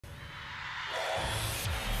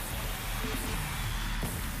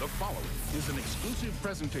The following is an exclusive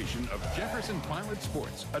presentation of Jefferson Pilot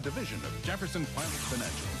Sports, a division of Jefferson Pilot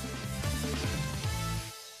Financial.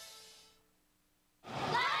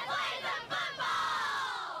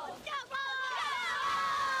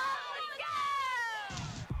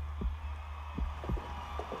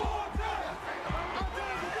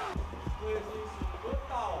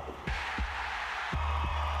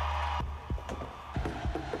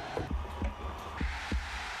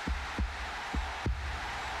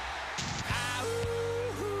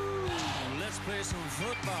 Play some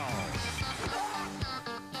football.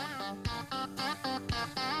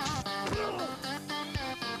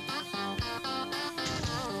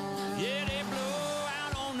 Yeah, they blow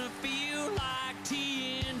out on the field like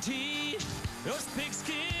TNT. Those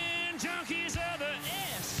pigskin junkies of the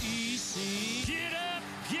SEC. Get up,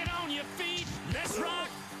 get on your feet. Let's rock,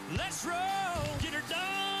 let's roll. Get her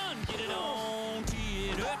done, get it on.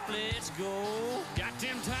 Tee it up, let's go. Got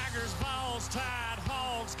them Tigers balls tied,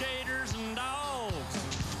 hogs, gators, and dogs.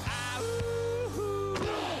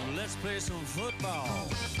 Let's play some football.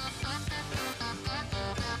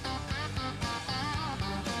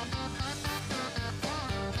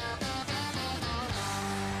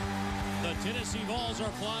 The Tennessee Vols are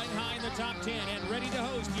flying high in the top 10 and ready to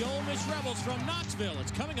host the Ole Miss Rebels from Knoxville.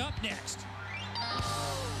 It's coming up next.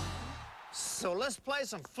 So let's play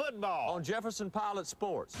some football on Jefferson Pilot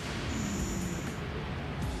Sports.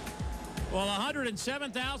 Well,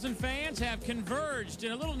 107,000 fans have converged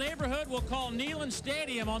in a little neighborhood we'll call Neyland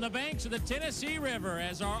Stadium on the banks of the Tennessee River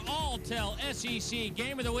as our all-tell SEC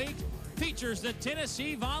Game of the Week features the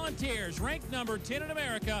Tennessee Volunteers, ranked number 10 in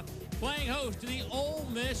America, playing host to the Ole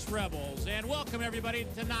Miss Rebels. And welcome, everybody,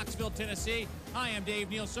 to Knoxville, Tennessee. I am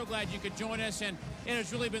Dave Neal. So glad you could join us. And it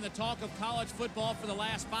has really been the talk of college football for the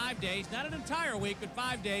last 5 days, not an entire week, but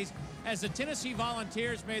 5 days, as the Tennessee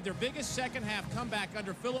Volunteers made their biggest second-half comeback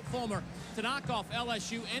under Philip Fulmer to knock off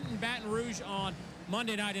LSU in Baton Rouge on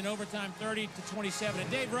Monday night in overtime, 30-27.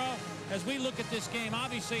 And Dave Rowe, as we look at this game,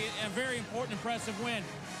 obviously a very important, impressive win.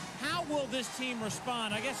 How will this team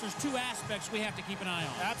respond? I guess there's two aspects we have to keep an eye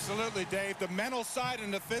on. Absolutely, Dave. The mental side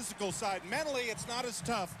and the physical side. Mentally, it's not as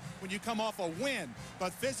tough when you come off a win,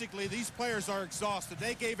 but physically, these players are exhausted.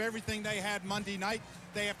 They gave everything they had Monday night.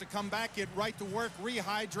 They have to come back, get right to work,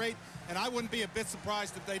 rehydrate, and I wouldn't be a bit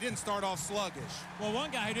surprised if they didn't start off sluggish. Well,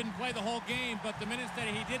 one guy who didn't play the whole game, but the minutes that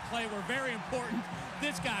he did play were very important.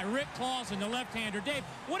 This guy, Rick Clausen, the left-hander. Dave,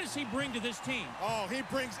 what does he bring to this team? Oh, he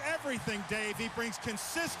brings everything, Dave. He brings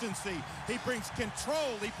consistency. He brings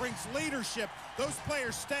control. He brings leadership. Those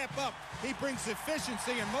players step up. He brings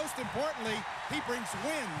efficiency, and most importantly, he brings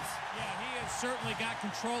wins. Yeah, he has certainly got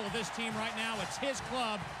control of this team right now. It's his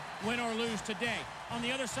club, win or lose today. On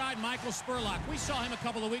the other side, Michael Spurlock. We saw him a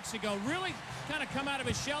couple of weeks ago really kind of come out of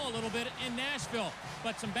his shell a little bit in Nashville.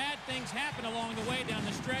 But some bad things happened along the way down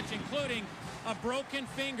the stretch, including a broken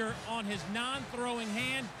finger on his non-throwing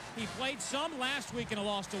hand. He played some last week in a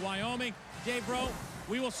loss to Wyoming. Dave Rowe,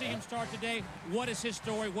 we will see him start today. What is his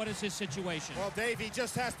story? What is his situation? Well, Dave, he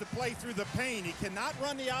just has to play through the pain. He cannot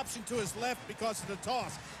run the option to his left because of the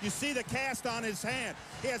toss. You see the cast on his hand.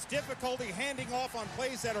 He has difficulty handing off on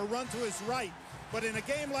plays that are run to his right. But in a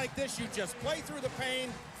game like this, you just play through the pain,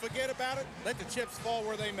 forget about it, let the chips fall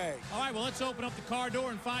where they may. All right, well, let's open up the car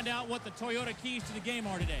door and find out what the Toyota keys to the game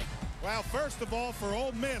are today. Well, first of all, for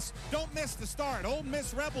Ole Miss, don't miss the start. Ole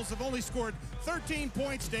Miss Rebels have only scored 13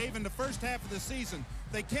 points, Dave, in the first half of the season.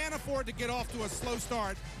 They can't afford to get off to a slow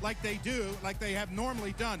start like they do, like they have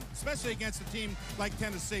normally done, especially against a team like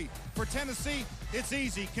Tennessee. For Tennessee, it's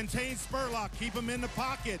easy. Contain Spurlock. Keep him in the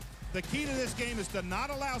pocket. The key to this game is to not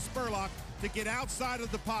allow Spurlock to get outside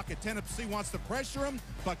of the pocket. Tennessee wants to pressure him,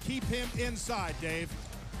 but keep him inside, Dave.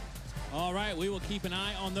 All right, we will keep an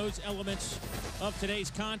eye on those elements of today's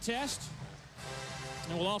contest.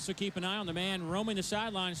 And we'll also keep an eye on the man roaming the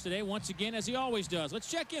sidelines today, once again, as he always does. Let's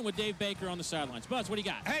check in with Dave Baker on the sidelines. Buzz, what do you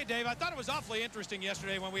got? Hey, Dave, I thought it was awfully interesting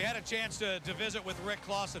yesterday when we had a chance to visit with Rick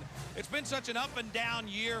Clausen. It's been such an up and down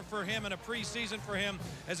year for him and a preseason for him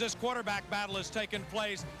as this quarterback battle has taken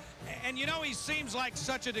place. And, you know, he seems like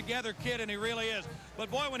such a together kid, and he really is.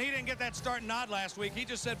 But, boy, when he didn't get that starting nod last week, he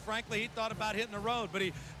just said, frankly, he thought about hitting the road. But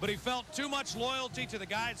he felt too much loyalty to the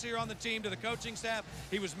guys here on the team, to the coaching staff.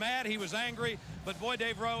 He was mad. He was angry. But, boy,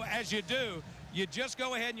 Dave Rowe, as you do, you just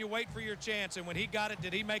go ahead and you wait for your chance. And when he got it,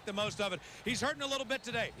 did he make the most of it? He's hurting a little bit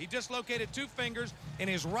today. He dislocated 2 fingers in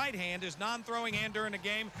his right hand, his non-throwing hand during the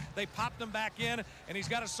game. They popped him back in, and he's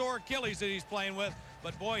got a sore Achilles that he's playing with.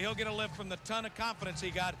 but boy, he'll get a lift from the ton of confidence he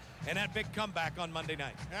got and that big comeback on Monday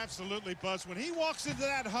night. Absolutely, Buzz. When he walks into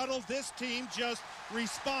that huddle, this team just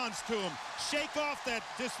responds to him. Shake off that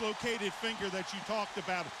dislocated finger that you talked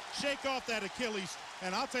about. Shake off that Achilles.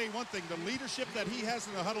 And I'll tell you one thing, the leadership that he has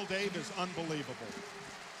in the huddle, Dave, is unbelievable.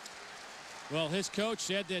 Well, his coach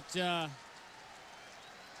said that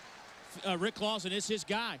Rick Clausen is his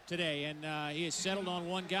guy today, and he has settled on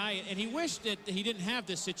one guy. And he wished that he didn't have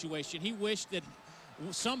this situation. He wished that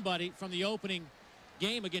somebody from the opening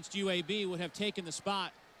game against UAB would have taken the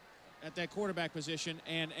spot at that quarterback position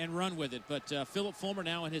and run with it. But Philip Fulmer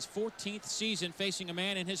now in his 14th season facing a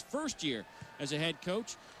man in his first year as a head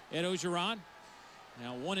coach, Ed Orgeron.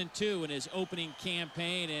 Now 1-2 in his opening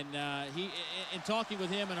campaign, and he, in talking with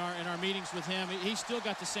him in our meetings with him, he's still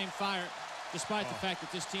got the same fire, despite the fact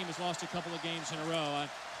that this team has lost a couple of games in a row.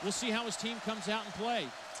 We'll see how his team comes out and play.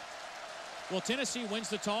 Well, Tennessee wins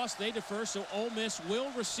the toss. They defer, so Ole Miss will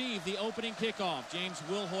receive the opening kickoff. James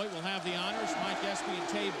Wilhoit will have the honors. Mike Espy and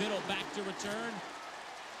Tay Biddle back to return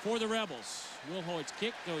for the Rebels. Wilhoit's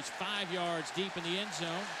kick goes 5 yards deep in the end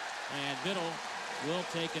zone, and Biddle will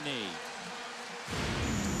take a knee.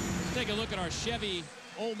 Let's take a look at our Chevy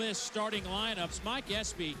Ole Miss starting lineups. Mike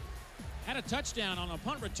Espy had a touchdown on a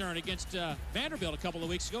punt return against Vanderbilt a couple of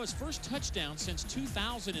weeks ago. His first touchdown since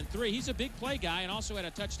 2003. He's a big play guy and also had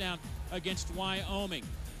a touchdown against Wyoming.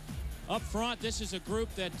 Up front, this is a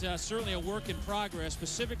group that certainly a work in progress,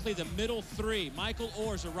 specifically the middle three. Michael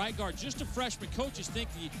Orrs, a right guard, just a freshman. Coaches think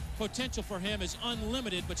the potential for him is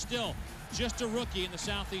unlimited, but still just a rookie in the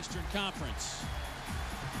Southeastern Conference.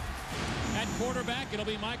 At quarterback, it'll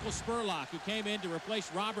be Michael Spurlock, who came in to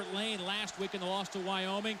replace Robert Lane last week in the loss to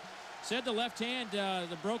Wyoming. Said the left hand,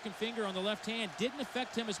 the broken finger on the left hand didn't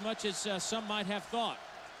affect him as much as some might have thought.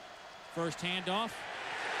 First handoff,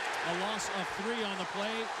 a loss of 3 on the play.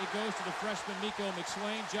 It goes to the freshman Miko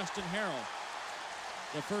McSwain, Justin Harrell,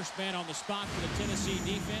 the first man on the spot for the Tennessee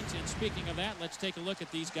defense. And speaking of that, let's take a look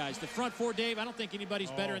at these guys. The front four, Dave, I don't think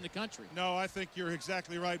anybody's better in the country. No, I think you're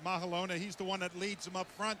exactly right. Mahalona, he's the one that leads them up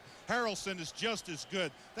front. Harrelson is just as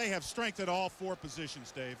good. They have strength at all 4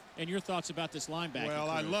 positions, Dave. And your thoughts about this linebacker? Well,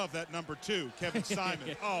 crew? I love that number 2, Kevin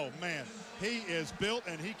Simon. Oh, man. He is built,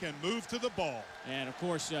 and he can move to the ball. And, of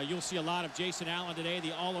course, you'll see a lot of Jason Allen today,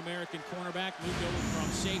 the All-American cornerback, moved over from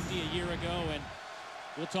safety a year ago, and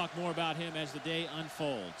we'll talk more about him as the day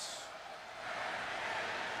unfolds.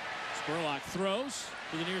 Spurlock throws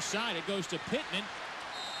to the near side. It goes to Pittman.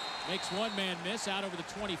 Makes one man miss out over the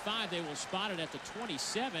 25. They will spot it at the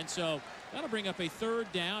 27. So that'll bring up a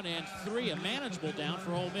 3rd down and 3, a manageable down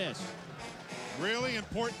for Ole Miss. Really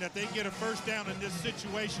important that they get a first down in this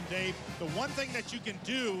situation, Dave. The one thing that you can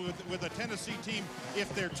do with a Tennessee team,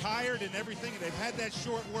 if they're tired and everything, and they've had that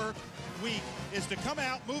short work week, is to come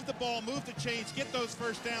out, move the ball, move the chains, get those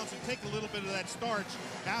first downs, and take a little bit of that starch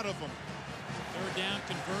out of them. 3rd down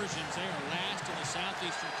conversions. They are last in the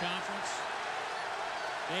Southeastern Conference.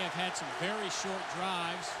 They have had some very short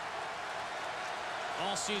drives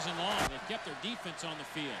all season long. They've kept their defense on the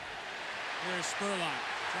field. Here's Spurlock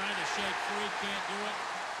trying to shake free, can't do it,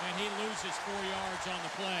 and he loses 4 yards on the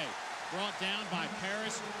play. Brought down by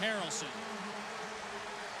Paris Harrelson.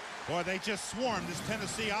 Boy, they just swarmed. This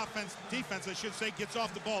Tennessee defense, I should say, gets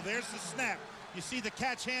off the ball. There's the snap. You see the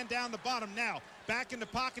catch hand down the bottom now. Back in the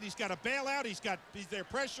pocket, he's got a bailout. He's there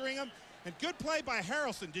pressuring him. And good play by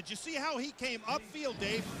Harrelson. Did you see how he came upfield,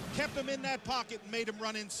 Dave? Kept him in that pocket and made him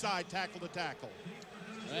run inside, tackle to tackle.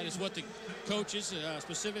 That is what the coaches,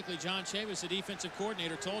 specifically John Chavis, the defensive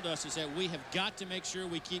coordinator, told us, is that we have got to make sure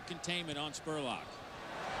we keep containment on Spurlock.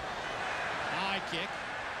 High kick.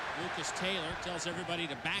 Lucas Taylor tells everybody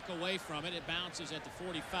to back away from it. It bounces at the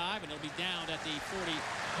 45, and it'll be down at the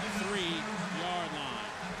 43-yard line.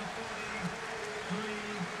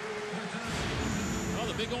 Well,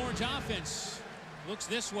 the Big Orange offense looks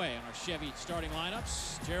this way on our Chevy starting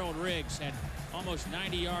lineups. Gerald Riggs had almost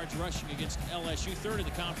 90 yards rushing against LSU, 3rd in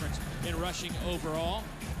the conference in rushing overall.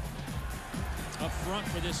 Up front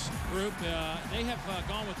for this group, they have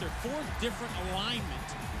gone with their 4th different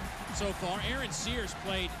alignment so far. Aaron Sears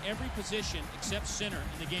played every position except center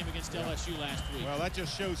in the game against LSU last week. Well, that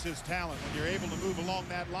just shows his talent when you're able to move along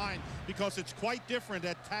that line, because it's quite different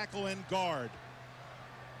at tackle and guard.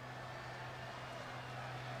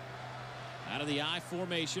 Out of the I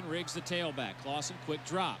formation, Riggs the tailback. Clausen, quick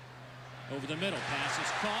drop. Over the middle, pass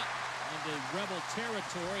is caught into Rebel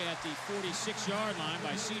territory at the 46-yard line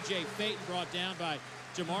by C.J. Phaeton, brought down by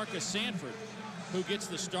Jamarcus Sanford, who gets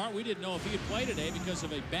the start. We didn't know if he would play today because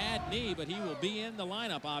of a bad knee, but he will be in the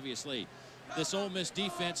lineup, obviously. this Ole Miss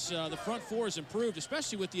defense. The front four has improved,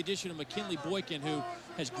 especially with the addition of McKinley Boykin, who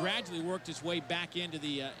has gradually worked his way back into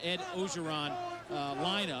the Ed Ogeron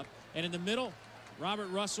lineup. And in the middle, Robert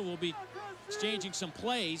Russell will be exchanging some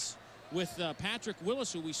plays with Patrick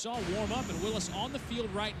Willis, who we saw warm up, and Willis on the field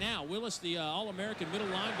right now. Willis, the All-American middle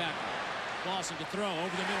linebacker. Clausen to throw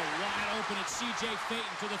over the middle, wide open at C.J.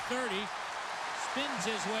 Phaeton to the 30. Spins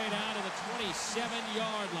his way down to the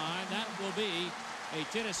 27-yard line. That will be a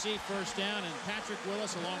Tennessee first down, and Patrick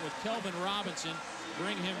Willis along with Kelvin Robinson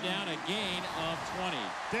bring him down a gain of 20.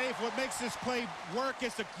 Dave, what makes this play work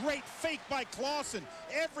is the great fake by Clausen.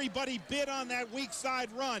 Everybody bid on that weak side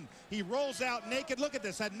run. He rolls out naked. Look at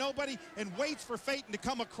this, had nobody, and waits for Phaeton to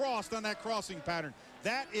come across on that crossing pattern.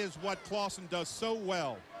 That is what Clausen does so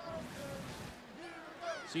well.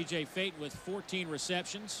 C.J. Phaeton with 14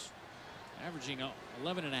 receptions, averaging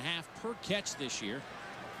 11.5 per catch this year.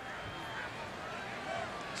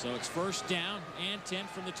 So it's first down and 10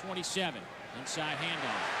 from the 27. Inside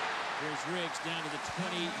handoff. Here's Riggs down to the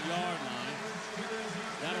 20-yard line.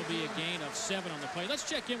 That'll be a gain of 7 on the play. Let's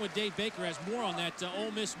check in with Dave Baker. Has more on that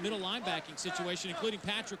Ole Miss middle linebacking situation, including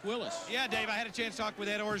Patrick Willis. Yeah, Dave, I had a chance to talk with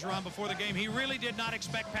Ed Ogeron before the game. He really did not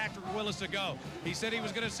expect Patrick Willis to go. He said he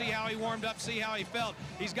was going to see how he warmed up, see how he felt.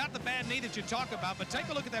 He's got the bad knee that you talk about, but take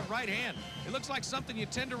a look at that right hand. It looks like something you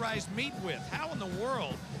tenderize meat with. How in the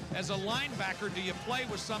world, as a linebacker, do you play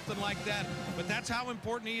with something like that? But that's how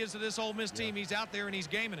important he is to this Ole Miss team. He's out there and he's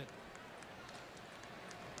gaming it.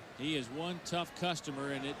 He is one tough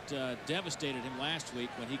customer, and it devastated him last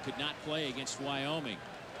week when he could not play against Wyoming.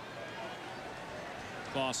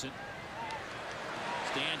 Clausen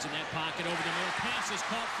stands in that pocket over the middle. Pass is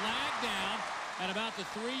caught, flag down at about the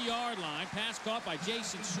 3-yard line. Pass caught by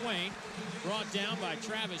Jason Swain, brought down by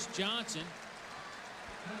Travis Johnson.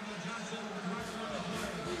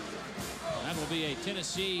 That will be a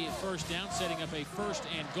Tennessee first down, setting up a first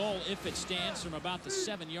and goal if it stands from about the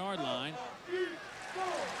 7-yard line.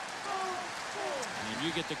 And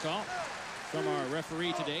you get the call from our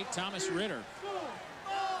referee today, Thomas Ritter.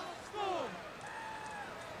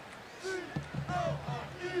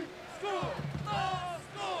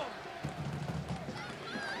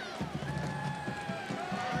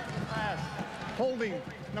 Holding,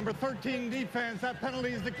 number 13 defense. That penalty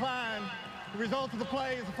is declined. The result of the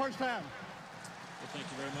play is a first down. Well, thank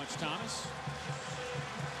you very much, Thomas.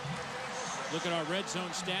 Look at our red zone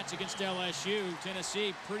stats against LSU.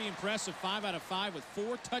 Tennessee, pretty impressive, 5 out of 5 with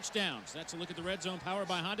 4 touchdowns. That's a look at the red zone powered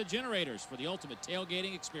by Honda Generators for the ultimate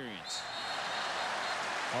tailgating experience.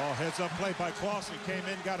 Oh, heads up play by Clausen. Came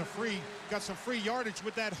in, got some free yardage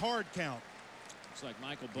with that hard count. Looks like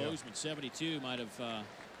Michael Bozeman, 72, might have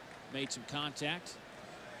made some contact.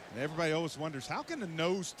 And everybody always wonders, how can a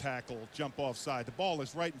nose tackle jump offside? The ball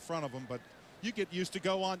is right in front of him, but you just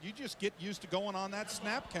get used to going on that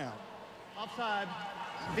snap count. Offside,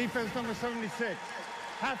 defense number 76.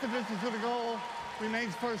 Half the distance to the goal,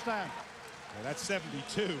 remains first down. Yeah, that's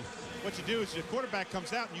 72. What you do is your quarterback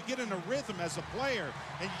comes out and you get in a rhythm as a player,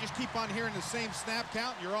 and you just keep on hearing the same snap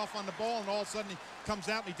count. You're off on the ball, and all of a sudden he comes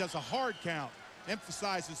out and he does a hard count,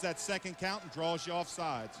 emphasizes that second count and draws you off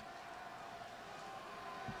sides.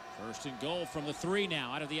 First and goal from the 3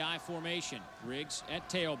 now, out of the I formation. Riggs at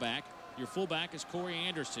tailback. Your fullback is Corey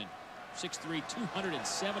Anderson, 6'3",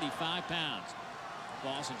 275 pounds.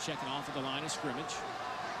 Clausen checking off at the line of scrimmage.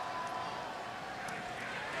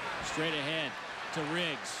 Straight ahead to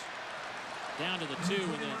Riggs. Down to the 2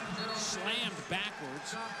 and then slammed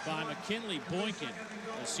backwards by McKinley Boykin,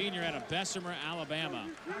 a senior out of Bessemer, Alabama.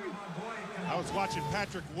 I was watching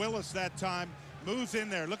Patrick Willis that time. Moves in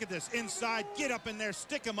there. Look at this. Inside. Get up in there.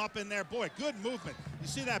 Stick him up in there. Boy, good movement. You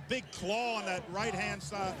see that big claw on that right-hand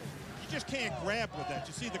side? You just can't grab with that.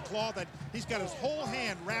 You see the claw that he's got his whole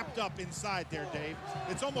hand wrapped up inside there, Dave.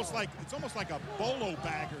 It's almost like a bolo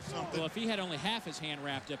bag or something. Well, if he had only half his hand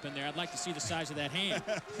wrapped up in there, I'd like to see the size of that hand.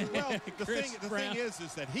 Well, the thing is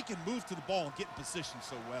that he can move to the ball and get in position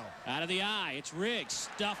so well. Out of the eye, it's Riggs,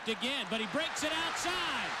 stuffed again, but he breaks it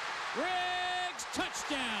outside. Riggs,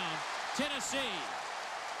 touchdown, Tennessee.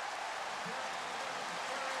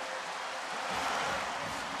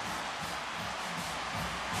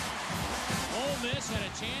 Ole Miss had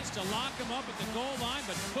a chance to lock him up at the goal line,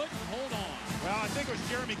 but couldn't hold on. Well, I think it was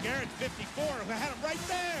Jeremy Garrett, 54, who had him right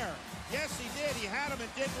there. Yes, he did. He had him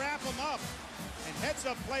and did wrap him up. And heads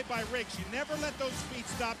up play by Riggs. You never let those feet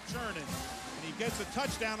stop churning. And he gets a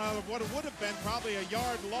touchdown out of what it would have been probably a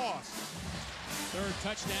yard loss. Third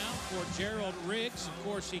touchdown for Gerald Riggs. Of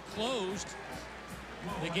course, he closed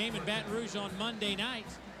the game in Baton Rouge on Monday night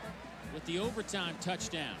with the overtime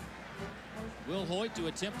touchdown. Will Hoyt to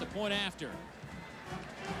attempt the point after.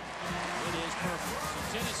 It is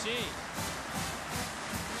Tennessee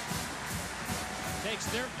takes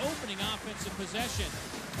their opening offensive possession,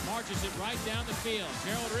 marches it right down the field.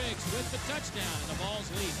 Gerald Riggs with the touchdown, and the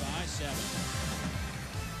Vols lead by 7.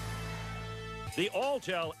 The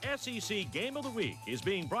Alltel SEC Game of the Week is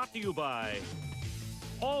being brought to you by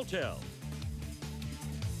Alltel,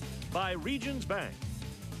 by Regions Bank,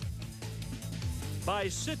 by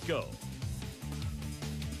Citgo,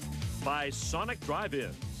 by Sonic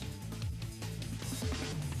Drive-Ins,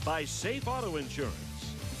 by Safe Auto Insurance,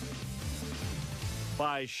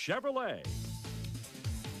 by Chevrolet,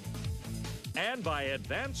 and by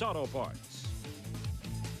Advance Auto Parts.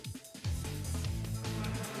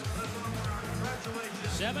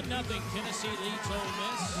 7-0 Tennessee leads Ole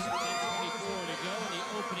Miss. 10:24 to go in the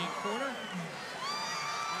opening quarter.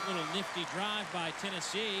 A little nifty drive by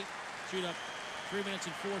Tennessee. Shoot up 3 minutes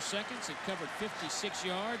and 4 seconds. It covered 56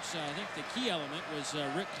 yards. I think the key element was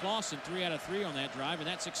Rick Clausen, 3 out of 3 on that drive. And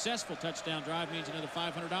that successful touchdown drive means another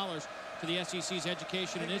 $500 to the SEC's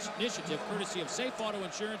education initiative, courtesy of Safe Auto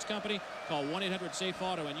Insurance Company. Call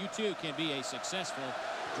 1-800-SAFE-AUTO, and you too can be a successful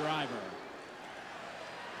driver.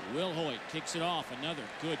 Will Hoyt kicks it off. Another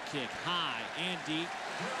good kick, high and deep.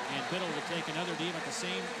 And Biddle will take another knee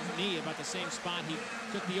about the same spot he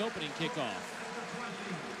took the opening kickoff.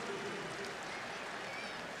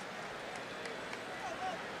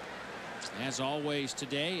 As always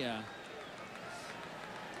today,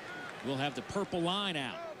 we'll have the purple line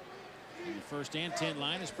out. And the first and 10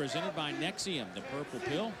 line is presented by Nexium, the purple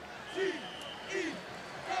pill.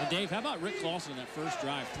 And Dave, how about Rick Clausen in that first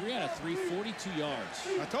drive? 3 out of 3, 42 yards.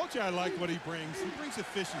 I told you I like what he brings. He brings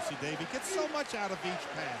efficiency, Dave. He gets so much out of each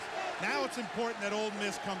pass. Now it's important that Ole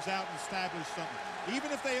Miss comes out and establishes something.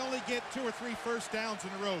 Even if they only get 2 or 3 first downs in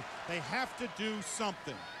a row, they have to do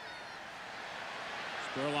something.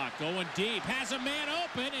 Spurlock going deep, has a man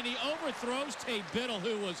open, and he overthrows Tate Biddle,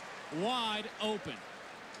 who was wide open.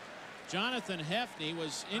 Jonathan Hefney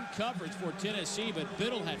was in coverage for Tennessee, but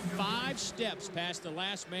Biddle had 5 steps past the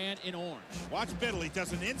last man in orange. Watch Biddle. He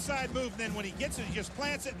does an inside move, and then when he gets it, he just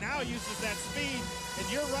plants it. Now he uses that speed.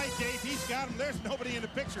 And you're right, Dave. He's got him. There's nobody in the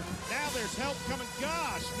picture. Now there's help coming.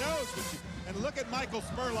 Gosh knows what you. And look at Michael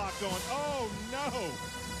Spurlock going, oh, no.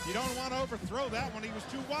 You don't want to overthrow that one. He was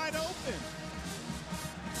too wide open.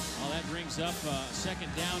 Well, that brings up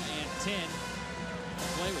second down and 10. The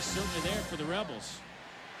play was certainly there for the Rebels.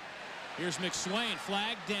 Here's McSwain,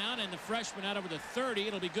 flag down, and the freshman out over the 30.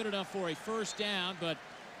 It'll be good enough for a first down, but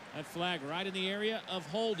that flag right in the area of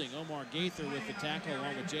holding. Omar Gaither with the tackle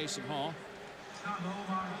along with Jason Hall.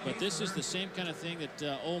 But this is the same kind of thing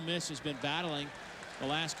that Ole Miss has been battling the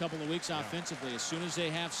last couple of weeks offensively. As soon as they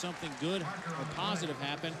have something good or positive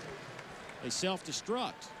happen, they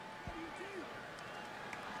self-destruct.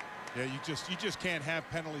 Yeah, you just can't have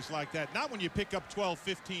penalties like that. Not when you pick up 12,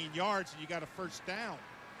 15 yards and you got a first down.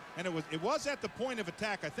 And it was at the point of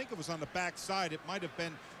attack. I think it was on the back side. It might have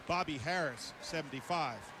been Bobby Harris,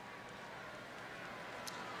 75.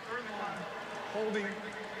 Holding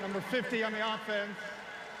number 50 on the offense.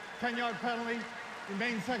 10-yard penalty.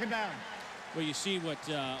 Remains second down. Well, you see what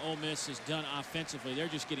Ole Miss has done offensively. They're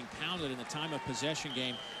just getting pounded in the time of possession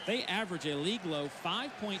game. They average a league low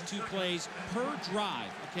 5.2 plays per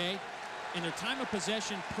drive, okay? And their time of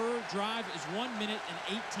possession per drive is 1 minute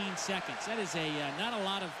and 18 seconds. That is not a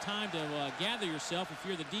lot of time to gather yourself if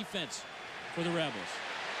you're the defense for the Rebels.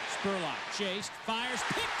 Spurlock chased, fires,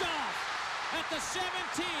 picked off at the 17.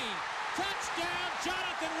 Touchdown,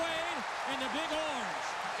 Jonathan Wade and the Big Orange.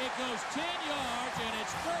 It goes 10 yards, and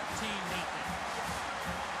it's 13-0.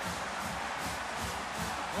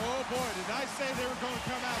 Oh, boy, did I say they were going to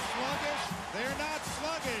come out sluggish? They're not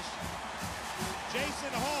sluggish.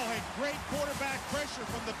 Jason Hall had great quarterback pressure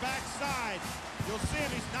from the backside. You'll see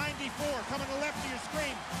him. He's 94, coming to the left of your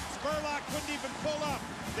screen. Spurlock couldn't even pull up.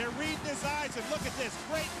 They're reading his eyes, and look at this.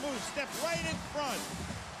 Great move. Stepped right in front.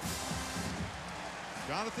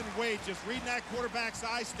 Jonathan Wade just reading that quarterback's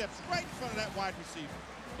eye, steps right in front of that wide receiver.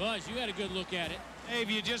 Buzz, you had a good look at it.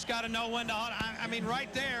 Dave, you just got to know when to. I mean,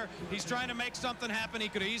 right there, he's trying to make something happen. He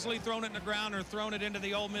could have easily thrown it in the ground or thrown it into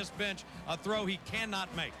the Ole Miss bench. A throw he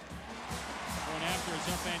cannot make. Going after is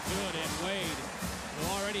up and good, and Wade, who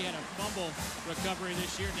already had a fumble recovery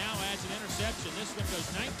this year, now adds an interception. This one goes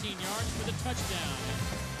 19 yards for the touchdown.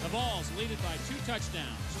 The Vols lead it by 2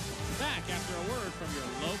 touchdowns. Back after a word from your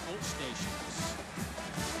local stations.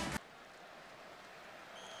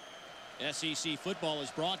 SEC football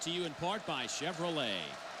is brought to you in part by Chevrolet.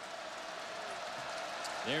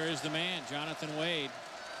 There is the man, Jonathan Wade.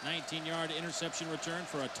 19-yard interception return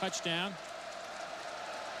for a touchdown.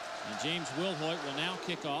 And James Wilhoit will now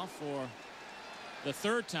kick off for the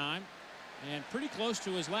 3rd time And pretty close to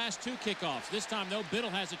his last 2 kickoffs. This time, though, Biddle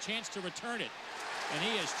has a chance to return it. And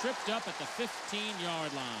he is tripped up at the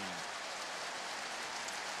 15-yard line.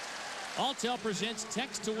 Alltel presents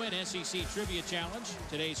Text to Win SEC Trivia Challenge.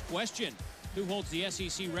 Today's question: who holds the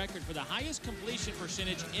SEC record for the highest completion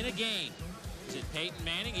percentage in a game? Is it Peyton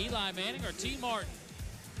Manning, Eli Manning, or T. Martin?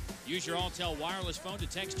 Use your Alltel wireless phone to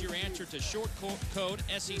text your answer to short code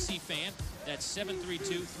SEC Fan. That's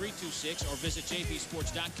 732-326, or visit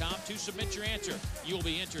jpsports.com to submit your answer. You will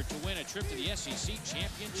be entered to win a trip to the SEC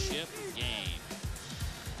Championship game.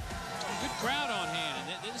 Good crowd on hand.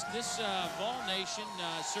 This Vol Nation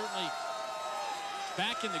certainly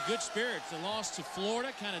back in the good spirits. The loss to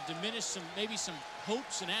Florida kind of diminished maybe some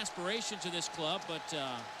hopes and aspirations of this club, but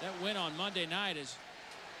that win on Monday night has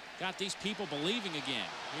got these people believing again.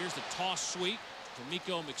 Here's the toss sweep to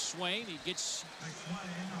Miko McSwain. He gets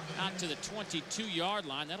out to the 22-yard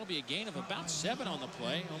line. That'll be a gain of about 7 on the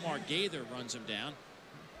play. Omar Gaither runs him down.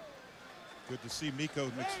 Good to see Miko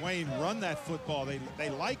McSwain run that football. They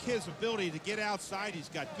like his ability to get outside. He's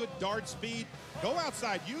got good dart speed. Go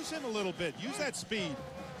outside. Use him a little bit. Use that speed.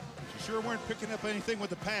 You sure weren't picking up anything with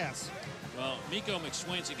the pass. Well, Miko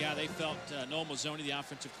McSwain's a guy they felt, Noel Mazzoni, the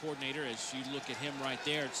offensive coordinator, as you look at him right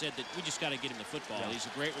there, said that we just got to get him the football. Yeah. He's a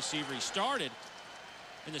great receiver. He started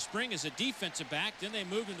in the spring as a defensive back. Then they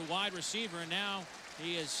moved him to wide receiver, and now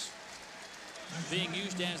he is being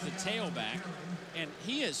used as the tailback. And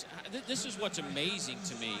he is, this is what's amazing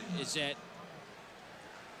to me, is that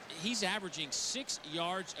he's averaging 6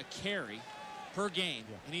 yards a carry per game,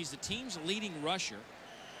 and he's the team's leading rusher.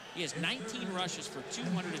 He has 19 rushes for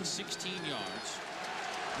 216 yards,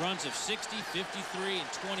 runs of 60, 53,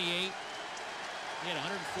 and 28. He had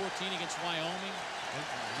 114 against Wyoming.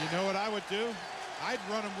 You know what I would do? I'd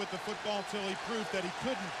run him with the football until he proved that he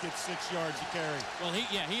couldn't get 6 yards a carry. Well, he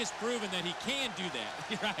has proven that he can do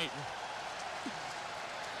that. Right.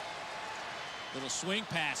 Little swing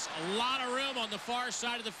pass. A lot of room on the far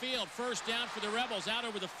side of the field. First down for the Rebels out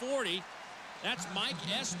over the 40. That's Mike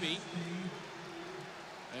Espy.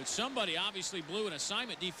 And somebody obviously blew an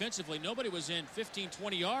assignment defensively. Nobody was in 15,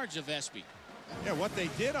 20 yards of Espy. Yeah, what they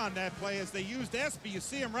did on that play is they used Espy. You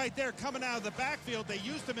see him right there coming out of the backfield. They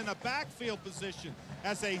used him in a backfield position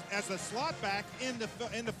as a slot back in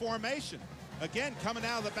the formation. Again, coming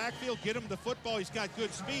out of the backfield, get him the football. He's got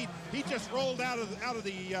good speed. He just rolled out of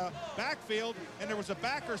the backfield, and there was a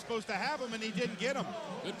backer supposed to have him, and he didn't get him.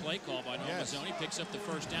 Good play call by Noel Mazzoni. Picks up the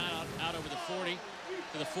first down out over the 40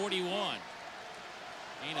 to the 41.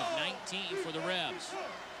 Gain of 19 for the Rebs.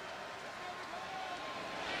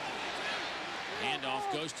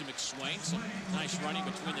 Handoff goes to McSwain. Some nice running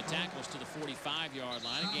between the tackles to the 45-yard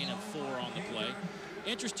line. A gain of 4 on the play.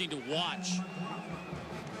 Interesting to watch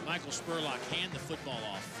Michael Spurlock hand the football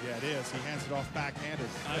off. Yeah, it is. He hands it off backhanded.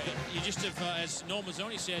 You just have, as Noel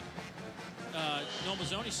Mazzoni said, Noel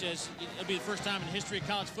Mazzoni says it'll be the first time in the history of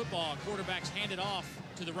college football a quarterback's handed off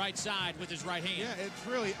to the right side with his right hand. Yeah, it's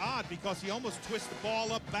really odd because he almost twists the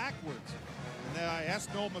ball up backwards. And then I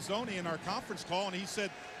asked Noel Mazzoni in our conference call, and he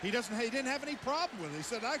said he didn't have any problem with it. He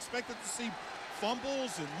said, I expected to see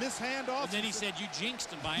fumbles and miss handoffs. And then he said you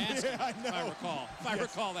jinxed him by asking. Yeah, I know. If I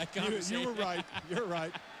recall that conversation. You were right. You're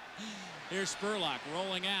right. Here's Spurlock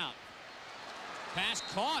rolling out. Pass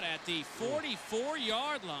caught at the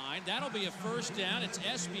 44-yard line. That'll be a first down. It's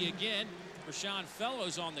Espy again. Rashawn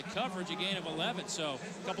Fellows on the coverage, a gain of 11. So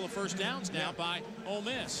a couple of first downs now by Ole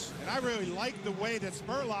Miss. And I really like the way that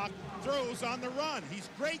Spurlock throws on the run. He's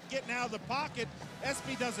great getting out of the pocket.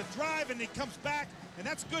 Espy does a drive, and he comes back, and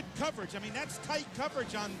that's good coverage. I mean, that's tight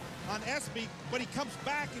coverage on Espy, but he comes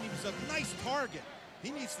back, and he was a nice target. He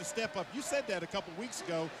needs to step up. You said that a couple weeks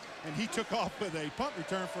ago, and he took off with a punt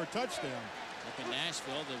return for a touchdown. Up in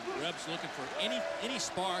Nashville, the Rebs looking for any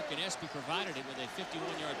spark, and Espy provided it with a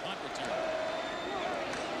 51-yard punt return.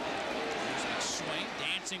 There's McSwain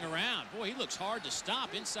dancing around. Boy, he looks hard to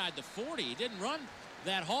stop inside the 40. He didn't run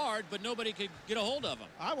that hard, but nobody could get a hold of him.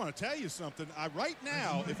 I want to tell you something. Right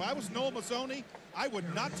now, if I was Noel Mazzoni, I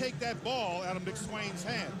would not take that ball out of McSwain's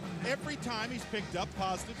hand. Every time he's picked up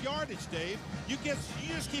positive yardage, Dave. You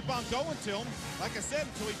just keep on going to him, like I said,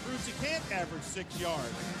 until he proves he can't average 6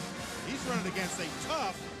 yards. He's running against a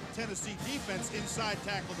tough Tennessee defense inside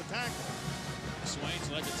tackle to tackle. Swain's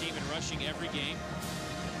led the team in rushing every game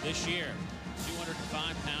this year.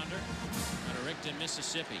 205-pounder out of Rickton,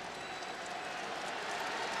 Mississippi.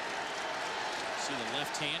 See the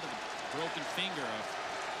left hand of the broken finger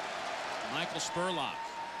of Michael Spurlock.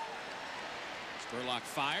 Spurlock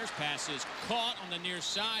fires, pass is caught on the near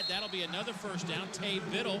side. That'll be another first down. Tay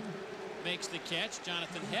Biddle makes the catch.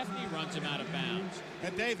 Jonathan Hefney runs him out of bounds.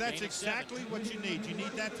 And Dave, that's Gain of exactly 7. what you need. You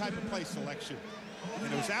need that type of play selection.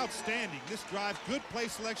 And it was outstanding. This drive, good play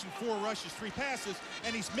selection, 4 rushes, 3 passes,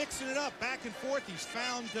 and he's mixing it up back and forth. He's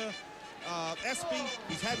found Espy.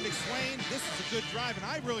 He's had McSwain. This is a good drive, and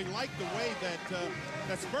I really like the way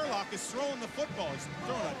that Spurlock is throwing the football. He's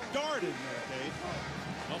throwing a dart in there, Dave.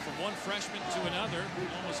 Well, from one freshman to another,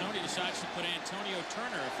 Mazzoni decides to put Antonio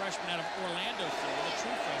Turner, a freshman out of Orlando, Florida, a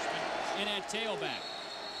true freshman, in at tailback.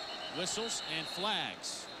 Whistles and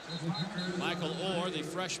flags. Michael Orr, the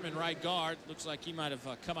freshman right guard, looks like he might have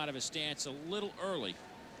come out of his stance a little early.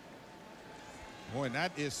 Boy, and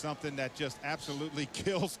that is something that just absolutely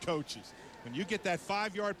kills coaches. When you get that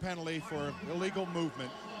 5-yard penalty for illegal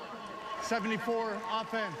movement. 74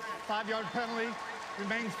 offense, 5-yard penalty,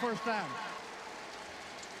 remains first down.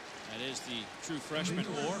 That is the true freshman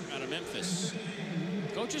Orr out of Memphis.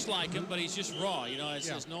 Coaches like him, but he's just raw. You know,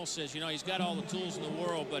 as Noel says, you know, he's got all the tools in the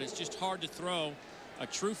world, but it's just hard to throw a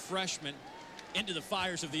true freshman into the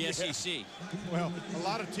fires of the SEC. Well, a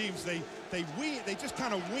lot of teams, they just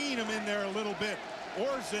kind of wean him in there a little bit.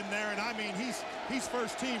 Orr's in there, and I mean, he's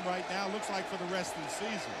first team right now, looks like for the rest of the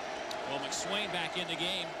season. Well, McSwain back in the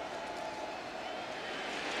game.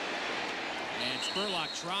 And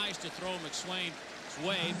Spurlock tries to throw McSwain's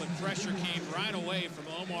way, but pressure came right away from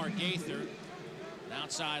Omar Gaither. The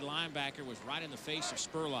outside linebacker was right in the face of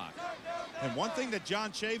Spurlock. And one thing that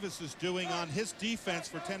John Chavis is doing on his defense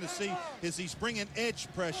for Tennessee is he's bringing edge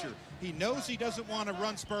pressure. He knows he doesn't want to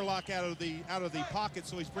run Spurlock out of the pocket,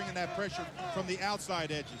 so he's bringing that pressure from the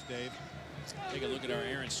outside edges, Dave. Take a look at our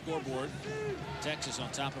Aaron scoreboard. Texas on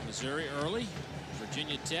top of Missouri early.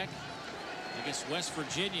 Virginia Tech against West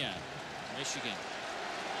Virginia. Michigan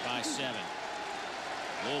by 7.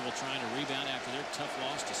 Louisville trying to rebound after their tough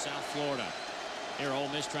loss to South Florida. Here, Ole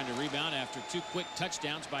Miss trying to rebound after 2 quick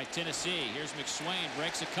touchdowns by Tennessee. Here's McSwain,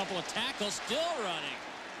 breaks a couple of tackles, still running.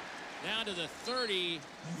 Down to the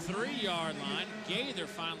 33-yard line. Gaither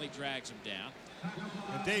finally drags him down.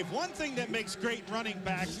 And Dave, one thing that makes great running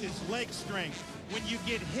backs is leg strength. When you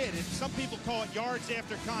get hit, and some people call it yards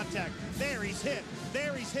after contact. There he's hit.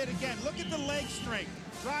 There he's hit again. Look at the leg strength.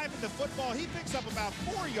 Driving the football, he picks up about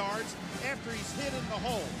 4 yards after he's hit in the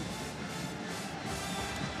hole.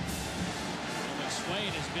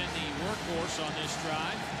 McSwain has been the workhorse on this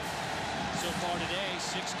drive. So far today,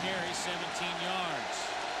 6 carries, 17 yards.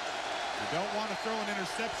 You don't want to throw an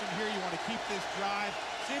interception here. You want to keep this drive.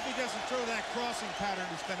 See if he doesn't throw that crossing pattern.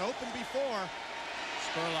 It's been open before.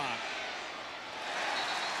 Spurlock.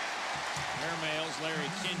 Airmails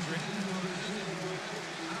Larry Kendrick.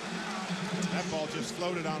 That ball just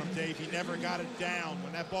floated on him, Dave. He never got it down.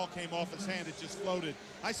 When that ball came off his hand, it just floated.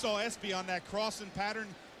 I saw Espy on that crossing pattern,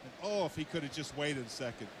 and oh, if he could have just waited a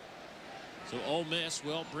second. So Ole Miss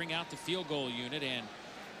will bring out the field goal unit, and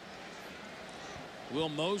Will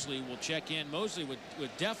Mosley will check in. Mosley with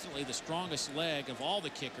definitely the strongest leg of all the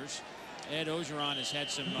kickers. Ed Ogeron has had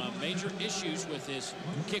some major issues with his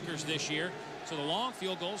kickers this year. So the long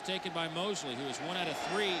field goal is taken by Mosley, who is 1 out of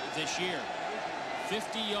 3 this year.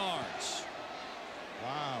 50 yards.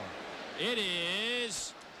 Wow. It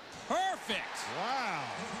is perfect. Wow.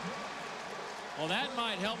 Well, that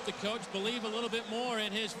might help the coach believe a little bit more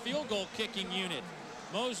in his field goal kicking unit.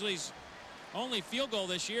 Mosley's only field goal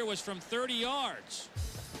this year was from 30 yards.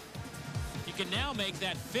 He can now make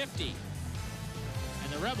that 50.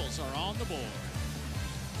 And the Rebels are on the board.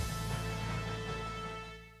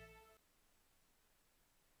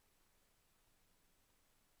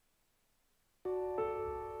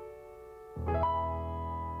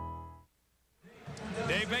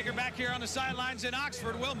 Dave Baker back here on the sidelines in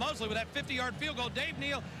Oxford. Will Mosley with that 50-yard field goal. Dave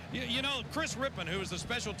Neal, you know, Chris Rippon, who is the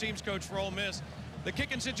special teams coach for Ole Miss, the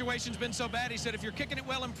kicking situation's been so bad, he said, if you're kicking it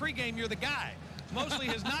well in pregame, you're the guy. Mosley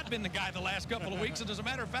has not been the guy the last couple of weeks, and as a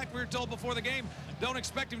matter of fact, we were told before the game, don't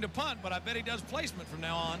expect him to punt, but I bet he does placement from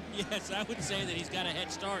now on. Yes, I would say that he's got a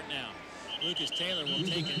head start now. Lucas Taylor will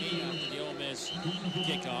take a knee after the Ole Miss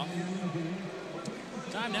kickoff.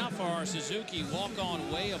 Time now for our Suzuki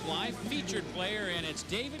walk-on way of life featured player, and it's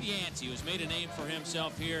David Yancey, who's made a name for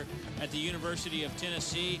himself here at the University of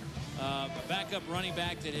Tennessee. A backup running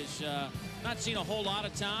back that has not seen a whole lot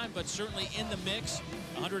of time, but certainly in the mix.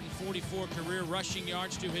 144 career rushing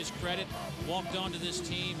yards to his credit. Walked onto this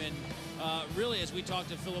team, and really, as we talked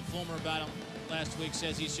to Philip Fulmer about him last week,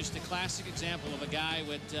 says he's just a classic example of a guy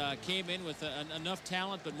that came in with enough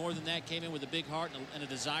talent, but more than that, came in with a big heart and a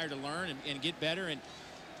desire to learn and get better. And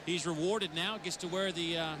he's rewarded now, gets to wear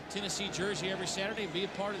the Tennessee jersey every Saturday and be a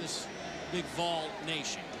part of this big Vol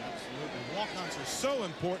nation. Absolutely. Walk-ons are so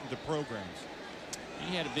important to programs.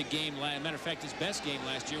 He had a big game. Matter of fact, his best game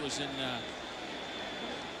last year was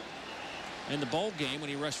in the bowl game when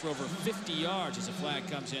he rushed for over 50 yards as a flag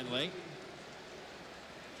comes in late.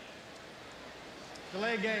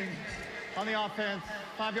 Delay game on the offense.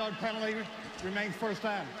 5-yard penalty. Remains first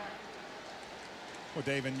down. Well,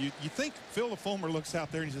 Dave, and you think Phil Fulmer looks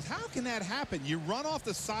out there and he says, how can that happen? You run off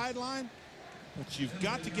the sideline, but you've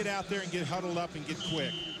got to get out there and get huddled up and get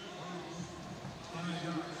quick.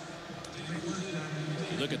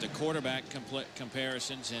 You look at the quarterback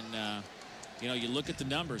comparisons, and you know, you look at the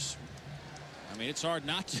numbers. I mean, it's hard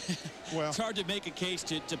not to. Well, it's hard to make a case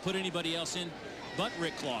to put anybody else in but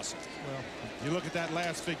Rick Clausen. Well, you look at that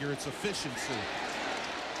last figure, it's efficiency.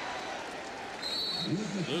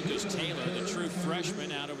 Lucas Taylor, the true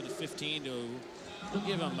freshman, out over the 15 to. We'll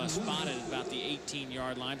give him a spot at about the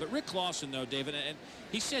 18-yard line. But Rick Clausen, though, David, and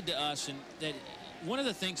he said to us that one of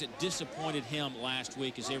the things that disappointed him last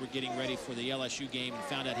week as they were getting ready for the LSU game and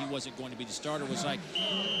found out he wasn't going to be the starter was, like,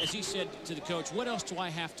 as he said to the coach, what else do I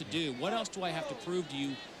have to do? What else do I have to prove to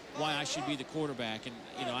you why I should be the quarterback? And,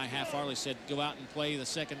 you know, I half-heartedly said, go out and play the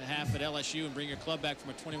second half at LSU and bring your club back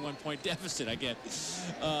from a 21-point deficit, I get.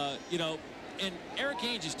 You know, and Eric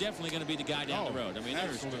Ainge is definitely going to be the guy down the road. I mean,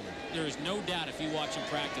 there is no doubt if you watch him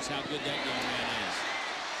practice how good that young man is.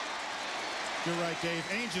 You're right, Dave.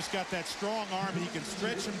 Ainge just got that strong arm. He can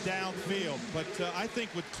stretch him downfield. But I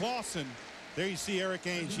think with Clausen, there you see Eric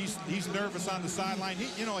Ainge. He's nervous on the sideline.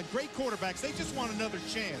 You know, and great quarterbacks, they just want another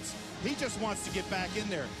chance. He just wants to get back in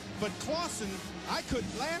there. But Clausen,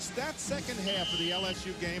 that second half of the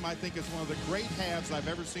LSU game, I think is one of the great halves I've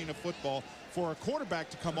ever seen of football for a quarterback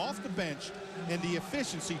to come off the bench and the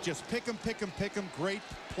efficiency, just pick him, great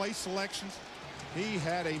play selections. He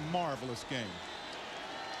had a marvelous game.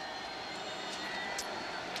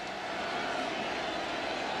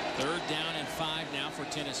 Third down and 5 now for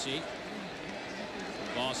Tennessee.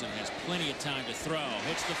 Clausen has plenty of time to throw.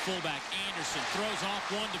 Hits the fullback. Anderson throws off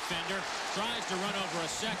one defender. Tries to run over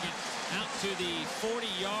a second. Out to the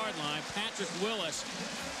 40-yard line. Patrick Willis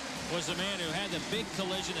was the man who had the big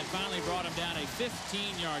collision that finally brought him down. A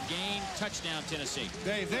 15-yard gain. Touchdown, Tennessee.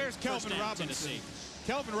 Dave, there's Kelvin Robinson. Tennessee.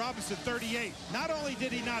 Kelvin Robinson, 38. Not only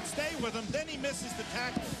did he not stay with him, then he misses the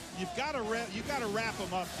tackle. You've got to wrap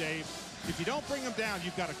him up, Dave. If you don't bring him down,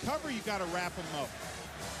 you've got to cover, you've got to wrap him up.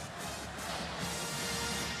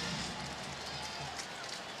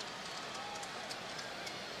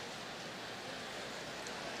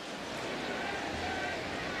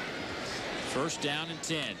 First down and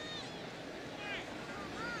 10.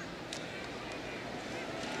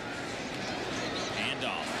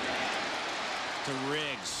 Handoff to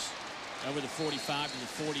Riggs. Over the 45 to the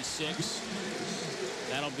 46.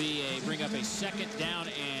 That'll be bring up a second down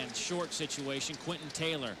and short situation. Quentin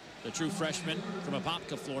Taylor, the true freshman from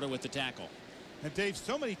Apopka, Florida, with the tackle. And Dave,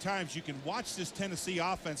 so many times you can watch this Tennessee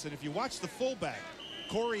offense, and if you watch the fullback,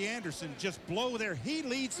 Corey Anderson, just blow there. He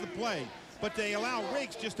leads the play, but they allow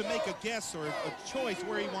Riggs just to make a guess or a choice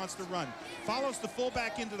where he wants to run. Follows the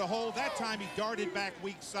fullback into the hole. That time he darted back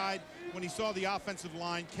weak side when he saw the offensive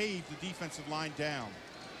line cave the defensive line down.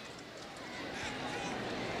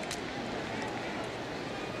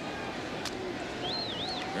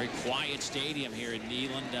 Very quiet stadium here in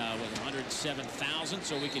Neyland with 107,000,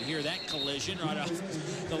 so we can hear that collision right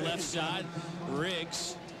off the left side.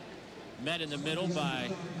 Riggs met in the middle by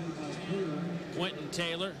Quentin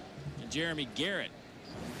Taylor and Jeremy Garrett.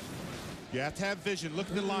 You have to have vision. Look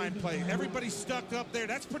at the line play. Everybody's stuck up there.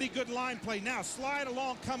 That's pretty good line play. Now slide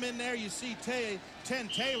along, come in there. You see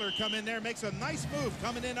Taylor come in there, makes a nice move,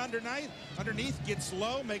 coming in underneath, gets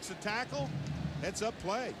low, makes a tackle, heads up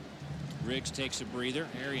play. Riggs takes a breather.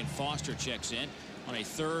 Arian Foster checks in on a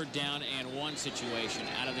 3rd down and 1 situation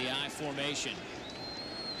out of the I formation.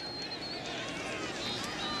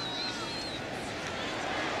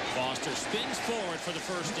 Foster spins forward for the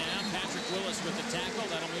first down. Patrick Willis with the tackle.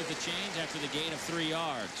 That'll move the chains after the gain of 3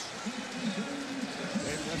 yards.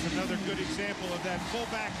 That's another good example of that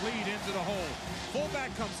fullback lead into the hole.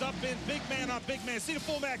 Fullback comes up in, big man on big man. See the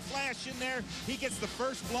fullback flash in there? He gets the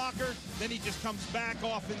first blocker, then he just comes back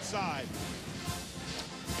off inside.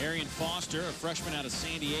 Arian Foster, a freshman out of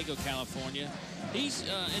San Diego, California. He's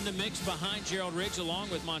in the mix behind Gerald Riggs, along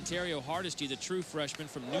with Montario Hardesty, the true freshman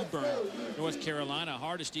from New Bern, North Carolina.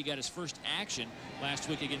 Hardesty got his first action last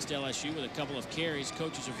week against LSU with a couple of carries.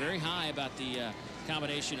 Coaches are very high about the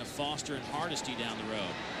combination of Foster and Hardesty down the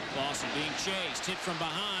road. Clausen being chased, hit from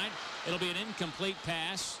behind. It'll be an incomplete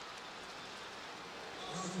pass.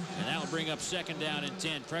 And that will bring up 2nd down and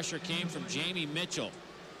 10. Pressure came from Jamie Mitchell.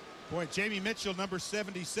 Boy, Jamie Mitchell, number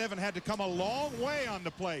 77, had to come a long way on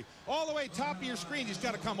the play. All the way top of your screen. He's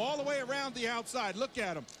got to come all the way around the outside. Look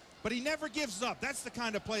at him. But he never gives up. That's the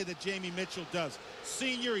kind of play that Jamie Mitchell does.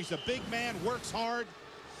 Senior, he's a big man, works hard.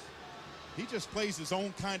 He just plays his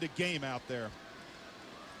own kind of game out there.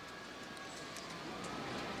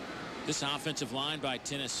 This offensive line by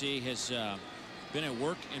Tennessee has been a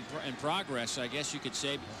work in progress, I guess you could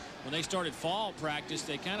say. When they started fall practice,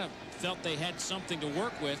 they kind of felt they had something to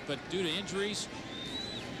work with, but due to injuries,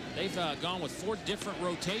 they've gone with 4 different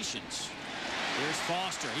rotations. Here's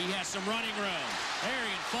Foster. He has some running room.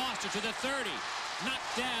 Arian Foster to the 30.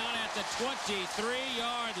 Knocked down at the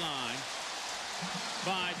 23-yard line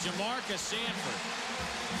by Jamarcus Sanford.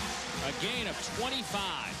 A gain of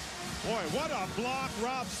 25. Boy, what a block.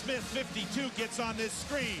 Rob Smith, 52, gets on this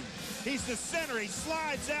screen. He's the center. He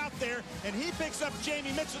slides out there, and he picks up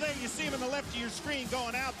Jamie Mitchell. There you see him on the left of your screen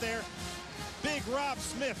going out there. Big Rob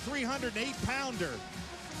Smith, 308-pounder.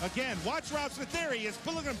 Again, watch Rob Smith. There he is.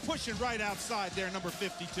 Look at him pushing right outside there, number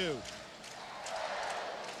 52.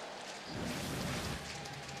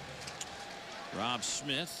 Rob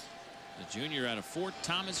Smith, the junior out of Fort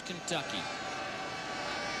Thomas, Kentucky.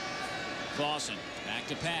 Clausen back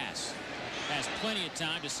to pass. Has plenty of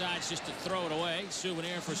time, decides just to throw it away.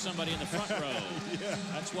 Souvenir for somebody in the front row. Yeah.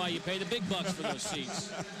 That's why you pay the big bucks for those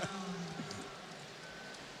seats.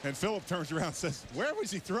 And Phillip turns around and says, where was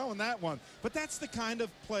he throwing that one? But that's the kind of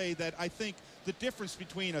play that I think the difference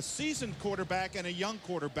between a seasoned quarterback and a young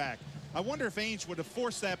quarterback. I wonder if Ainge would have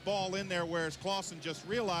forced that ball in there, whereas Clausen just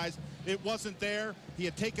realized it wasn't there. He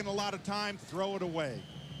had taken a lot of time, throw it away.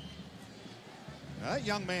 Now, that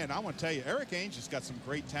young man, I want to tell you, Eric Ainge has got some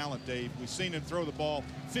great talent, Dave. We've seen him throw the ball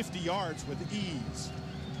 50 yards with ease.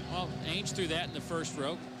 Well, Ainge threw that in the first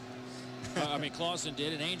row. I mean, Clausen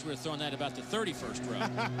did, and Ainge would have thrown that about the 31st row.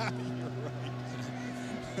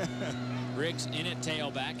 You're right. Briggs in at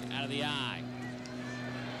tailback, out of the eye.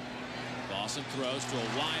 Clausen throws to a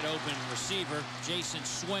wide-open receiver, Jason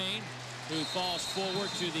Swain, who falls forward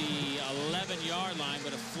to the 11-yard line,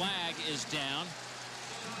 but a flag is down.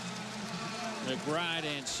 McBride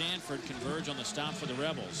and Sanford converge on the stop for the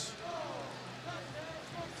Rebels.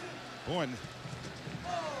 Boy.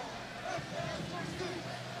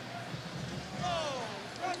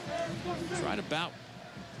 Right about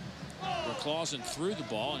where Clausen threw the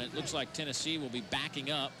ball, and it looks like Tennessee will be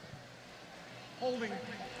backing up. Holding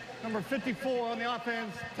number 54 on the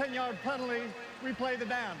offense, 10-yard penalty, replay the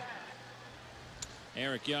down.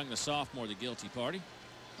 Eric Young, the sophomore, the guilty party.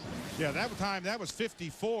 Yeah, that time that was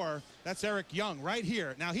 54. That's Eric Young right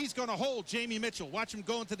here. Now he's going to hold Jamie Mitchell. Watch him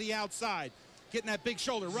going to the outside, getting that big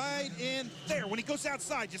shoulder right in there. When he goes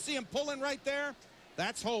outside, you see him pulling right there?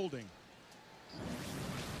 That's holding.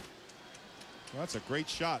 Well, that's a great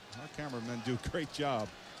shot. Our cameramen do a great job.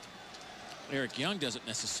 Eric Young doesn't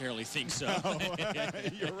necessarily think so. No,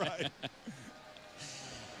 you're right.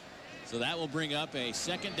 So that will bring up a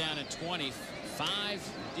 2nd down and 20.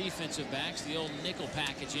 5 defensive backs, the old nickel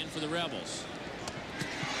package in for the Rebels.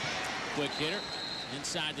 Quick hitter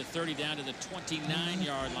inside the 30 down to the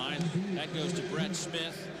 29-yard line. That goes to Brett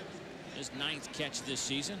Smith, his 9th catch this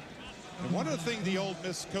season. And one of the things the Ole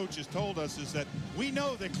Miss coaches told us is that we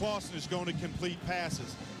know that Clausen is going to complete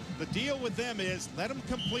passes. The deal with them is let him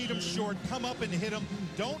complete them short, come up and hit him.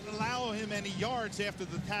 Don't allow him any yards after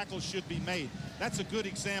the tackle should be made. That's a good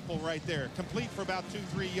example right there. Complete for about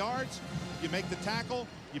 2-3 yards. You make the tackle,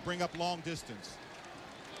 you bring up long distance.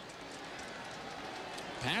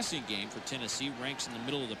 Passing game for Tennessee ranks in the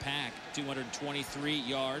middle of the pack, 223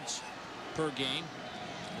 yards per game,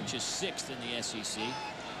 which is 6th in the SEC.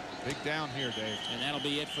 Big down here, Dave. And that'll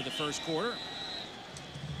be it for the first quarter.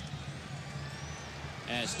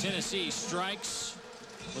 As Tennessee strikes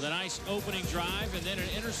with a nice opening drive and then an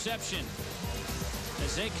interception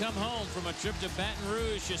as they come home from a trip to Baton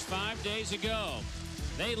Rouge just 5 days ago.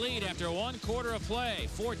 They lead after 1 quarter of play,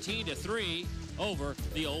 14-3 over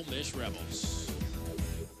the Ole Miss Rebels.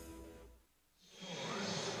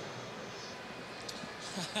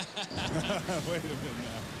 Wait a minute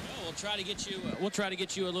now. Well, we'll try to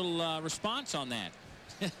get you a little response on that.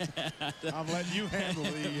 I'm letting you handle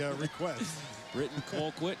the request. Britton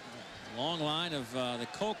Colquitt, long line of the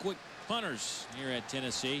Colquitt punters here at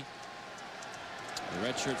Tennessee. The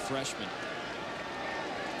redshirt freshman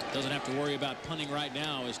doesn't have to worry about punting right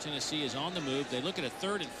now as Tennessee is on the move. They look at a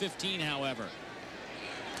 3rd and 15, however.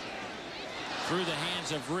 Through the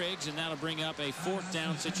hands of Riggs, and that'll bring up a 4th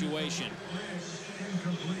down situation.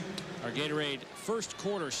 Our Gatorade first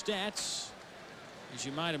quarter stats, as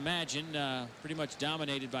you might imagine, pretty much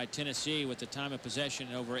dominated by Tennessee with the time of possession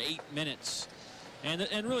over 8 minutes.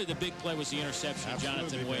 And really the big play was the interception of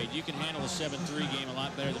Jonathan Wade. You can handle a 7-3 game a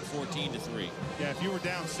lot better than 14-3. Yeah, if you were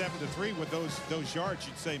down 7-3 with those yards,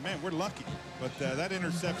 you'd say, man, we're lucky. But that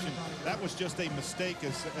interception, that was just a mistake.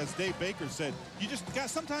 As Dave Baker said,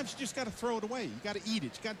 sometimes you just got to throw it away. You got to eat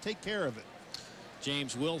it. You got to take care of it.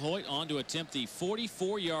 James Wilhoit on to attempt the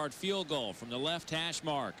 44-yard field goal from the left hash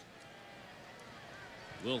mark.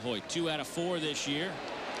 Wilhoit 2 out of 4 this year.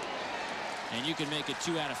 And you can make it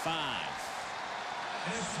 2 out of 5.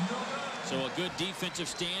 So a good defensive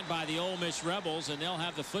stand by the Ole Miss Rebels, and they'll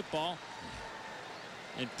have the football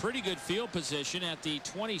in pretty good field position at the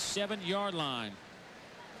 27-yard line.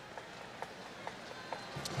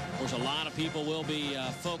 Of course, a lot of people will be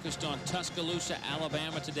focused on Tuscaloosa,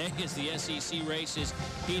 Alabama today as the SEC race is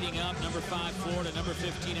heating up. Number 5 Florida, number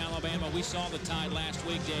 15 Alabama. We saw the Tide last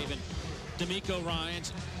week, Dave, and D'Amico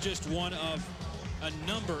Ryans just one of a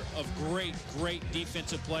number of great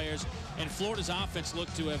defensive players, and Florida's offense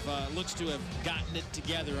looks to have gotten it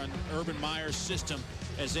together on Urban Meyer's system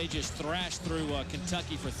as they just thrashed through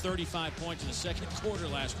Kentucky for 35 points in the second quarter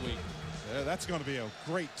last week. Yeah, that's going to be a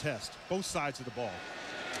great test, both sides of the ball.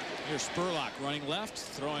 Here's Spurlock running left,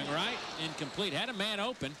 throwing right, incomplete. Had a man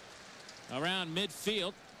open around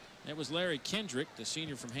midfield. That was Larry Kendrick, the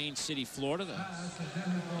senior from Haines City, Florida,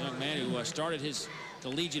 the young man who started his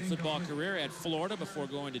collegiate football career at Florida before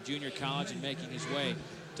going to junior college and making his way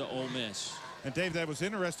to Ole Miss. And Dave, that was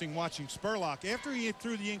interesting watching Spurlock. After he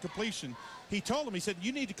threw the incompletion, he told him, he said,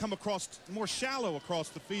 you need to come across more shallow across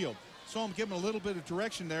the field. Saw him give him a little bit of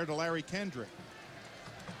direction there to Larry Kendrick.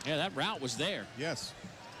 Yeah, that route was there. Yes.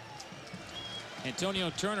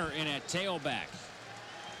 Antonio Turner in at tailback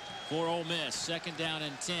for Ole Miss. 2nd down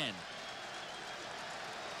and 10.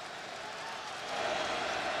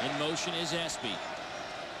 In motion is Espy.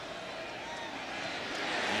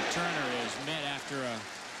 And Turner is met after a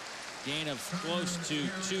gain of close to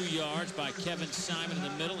 2 yards by Kevin Simon in the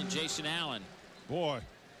middle and Jason Allen. Boy,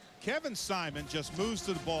 Kevin Simon just moves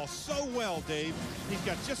to the ball so well, Dave. He's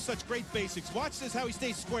got just such great basics. Watch this, how he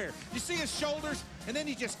stays square. You see his shoulders, and then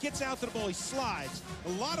he just gets out to the ball. He slides.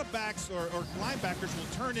 A lot of backs or linebackers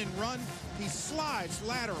will turn and run. He slides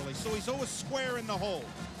laterally, so he's always square in the hole.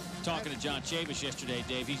 Talking to John Chavis yesterday,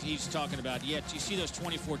 Dave, he's talking about, you see those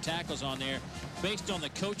 24 tackles on there based on the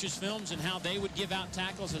coaches' films and how they would give out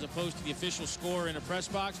tackles as opposed to the official score in a press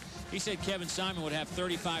box. He said Kevin Simon would have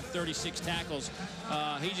 35, 36 tackles.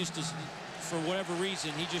 He just is, for whatever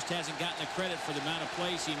reason, he just hasn't gotten the credit for the amount of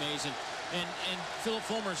plays he makes. And Philip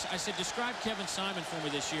Fulmer, I said, describe Kevin Simon for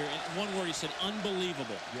me this year. In one word, he said,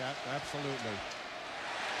 unbelievable. Yeah, absolutely.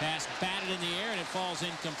 Pass batted in the air, and it falls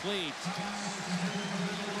incomplete.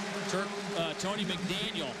 Tony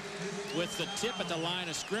McDaniel with the tip at the line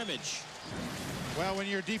of scrimmage. Well, when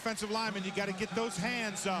you're a defensive lineman, you got to get those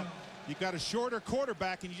hands up. You've got a shorter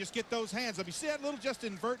quarterback, and you just get those hands up. You see that little just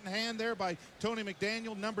inverting hand there by Tony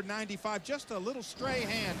McDaniel, number 95. Just a little stray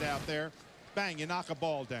hand out there. Bang, you knock a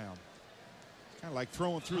ball down. Kind of like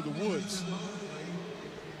throwing through the woods.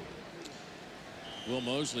 Will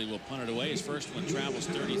Mosley will punt it away. His first one travels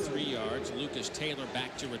 33 yards. Lucas Taylor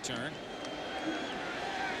back to return.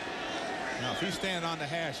 Now, if he's standing on the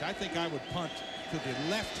hash, I think I would punt to the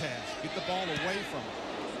left hash. Get the ball away from him.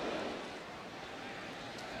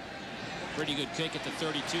 Pretty good kick at the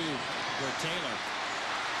 32 where Taylor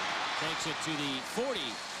takes it to the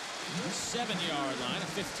 47-yard line, a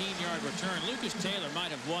 15-yard return. Lucas Taylor might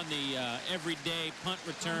have won the everyday punt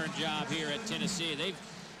return job here at Tennessee. They've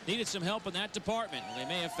needed some help in that department. They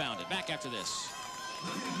may have found it. Back after this.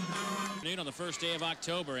 Noon on the first day of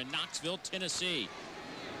October in Knoxville, Tennessee.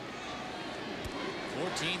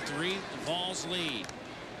 14-3, the Vols lead.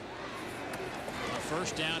 A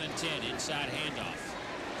 1st down and 10, inside handoff.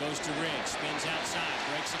 Goes to Riggs, spins outside,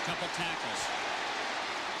 breaks a couple tackles.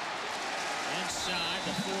 Inside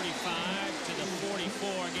the 45 to the 44,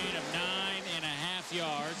 a gain of 9.5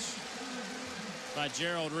 yards by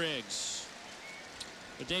Gerald Riggs.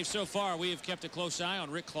 But Dave, so far we have kept a close eye on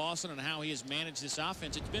Rick Clausen and how he has managed this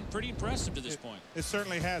offense. It's been pretty impressive to this point. It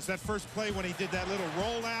certainly has. That first play when he did that little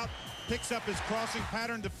rollout, picks up his crossing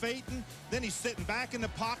pattern to Phaeton, then he's sitting back in the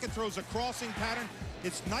pocket, throws a crossing pattern.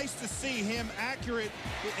 It's nice to see him accurate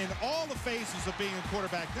in all the phases of being a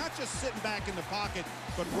quarterback, not just sitting back in the pocket,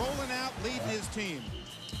 but rolling out, leading his team.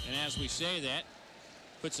 And as we say that,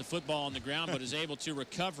 puts the football on the ground, but is able to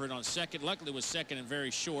recover it on second. Luckily, it was second and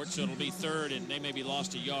very short, so it'll be 3rd, and they maybe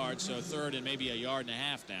lost a yard, so 3rd and maybe a yard and a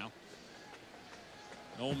half now.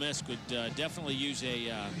 Ole Miss could definitely use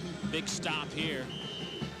a big stop here.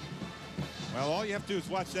 Well, all you have to do is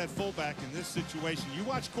watch that fullback in this situation. You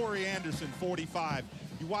watch Corey Anderson, 45.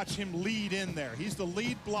 You watch him lead in there. He's the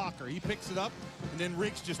lead blocker. He picks it up, and then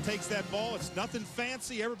Riggs just takes that ball. It's nothing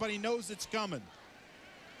fancy. Everybody knows it's coming.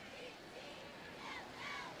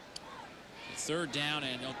 Third down,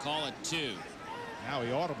 and they'll call it 2. Now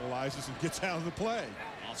he audibilizes and gets out of the play.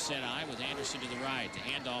 Offset eye with Anderson to the right. The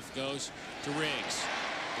handoff goes to Riggs.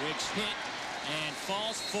 Riggs hit and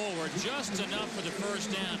falls forward just enough for the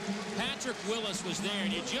first down. Patrick Willis was there,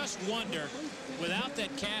 and you just wonder, without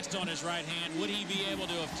that cast on his right hand, would he be able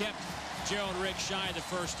to have kept Gerald Riggs shy of the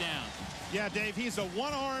first down? Yeah, Dave, he's a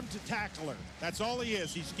one-armed tackler. That's all he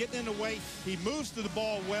is. He's getting in the way. He moves to the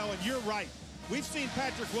ball well, and you're right. We've seen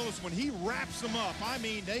Patrick Willis, when he wraps them up, I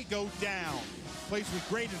mean, they go down. Plays with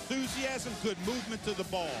great enthusiasm, good movement to the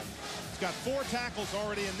ball. He's got 4 tackles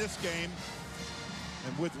already in this game,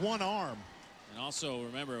 and with one arm. And also,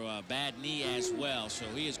 remember, a bad knee as well, so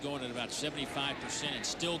he is going at about 75% and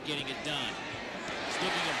still getting it done. He's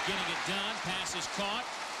looking at getting it done. Pass is caught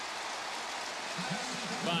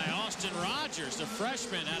by Austin Rogers, the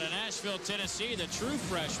freshman out of Nashville, Tennessee, the true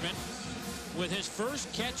freshman, with his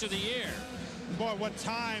first catch of the year. Boy, what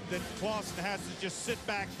time that Clausen has to just sit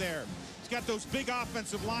back there. He's got those big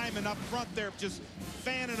offensive linemen up front there just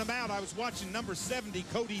fanning them out. I was watching number 70,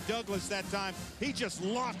 Cody Douglas, that time. He just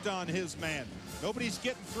locked on his man. Nobody's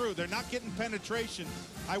getting through. They're not getting penetration.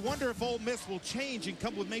 I wonder if Ole Miss will change and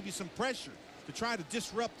come with maybe some pressure to try to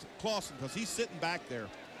disrupt Clausen, because he's sitting back there.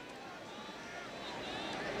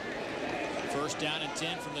 First down and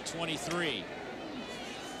 10 from the 23.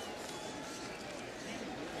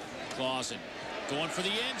 Clausen going for the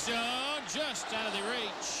end zone, just out of the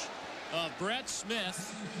reach of Brett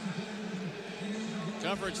Smith.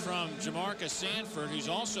 Coverage from Jamarcus Sanford, who's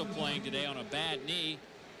also playing today on a bad knee.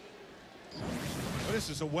 Well, this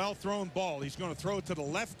is a well-thrown ball. He's going to throw it to the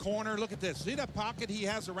left corner. Look at this. See that pocket he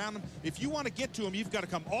has around him? If you want to get to him, you've got to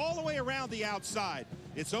come all the way around the outside.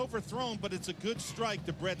 It's overthrown, but it's a good strike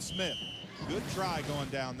to Brett Smith. Good try going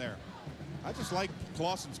down there. I just like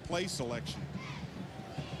Clausen's play selection.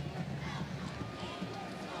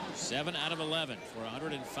 7 out of 11 for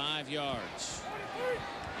 105 yards.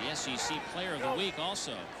 The SEC Player of the Week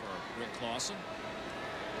also for Rick Clausen,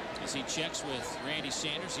 as he checks with Randy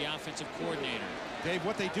Sanders, the offensive coordinator. Dave,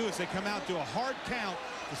 what they do is they come out, do a hard count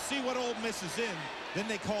to see what Ole Miss is in, then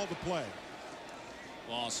they call the play.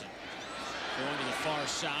 Clausen going to the far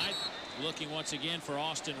side, looking once again for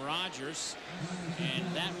Austin Rogers, and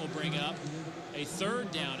that will bring up a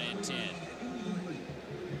third down and 10.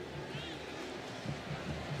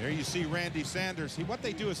 There you see Randy Sanders. What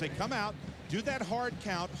they do is they come out, do that hard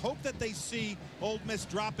count, hope that they see Ole Miss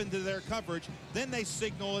drop into their coverage, then they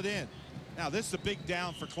signal it in. Now, this is a big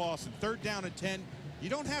down for Clausen. Third down and 10. You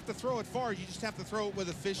don't have to throw it far. You just have to throw it with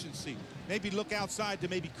efficiency. Maybe look outside to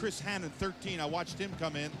maybe Chris Hannon, 13. I watched him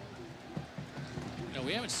come in. You know,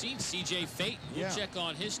 we haven't seen C.J. Phaeton. We'll check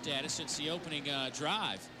on his status since the opening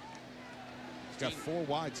drive. He's got 4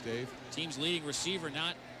 wides, Dave. Team's leading receiver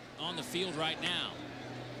not on the field right now.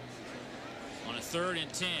 On a 3rd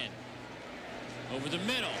and 10. Over the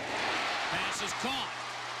middle. Pass is caught.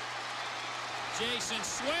 Jason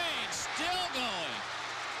Swain still going.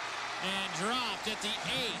 And dropped at the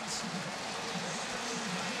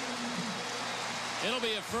 8. It'll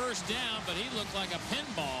be a first down, but he looked like a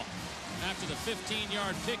pinball after the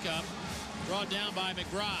 15-yard pickup brought down by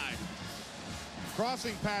McBride.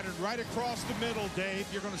 Crossing pattern right across the middle, Dave.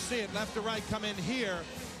 You're going to see it left to right come in here.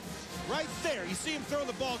 Right there. You see him throw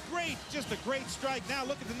the ball. Great. Just a great strike. Now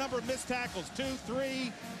look at the number of missed tackles. 2,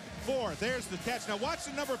 3, 4. There's the catch. Now watch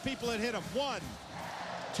the number of people that hit him. 1,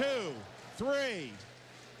 2, 3.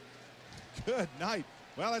 Good night.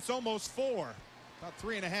 Well, that's almost 4. About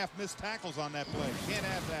 3.5 missed tackles on that play. Can't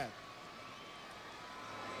have that.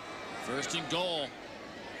 First and goal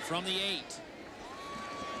from the 8.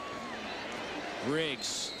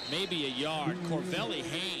 Riggs, maybe a yard. Corvelli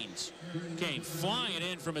Haynes came flying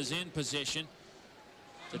in from his end position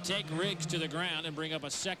to take Riggs to the ground and bring up a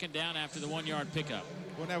second down after the 1-yard pickup.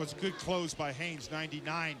 Well, that was a good close by Haynes,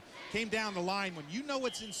 99. Came down the line. When you know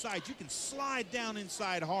what's inside, you can slide down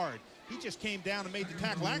inside hard. He just came down and made the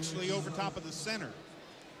tackle, actually over top of the center.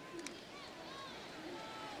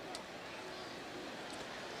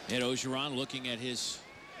 Ed Orgeron looking at his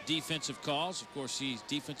defensive calls. Of course, he's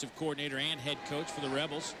defensive coordinator and head coach for the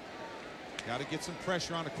Rebels. Got to get some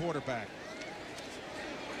pressure on the quarterback.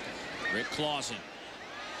 Rick Clausen.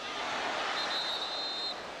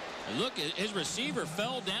 And look, his receiver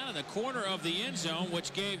fell down in the corner of the end zone,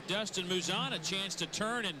 which gave Dustin Muzan a chance to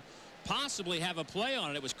turn and possibly have a play on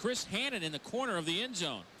it. It was Chris Hannon in the corner of the end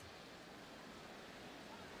zone.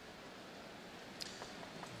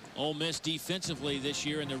 Ole Miss defensively this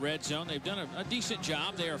year in the red zone. They've done a decent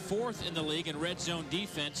job. They are 4th in the league in red zone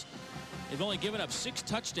defense. They've only given up 6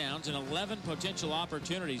 touchdowns and 11 potential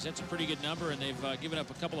opportunities. That's a pretty good number, and they've given up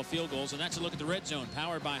a couple of field goals. And that's a look at the red zone,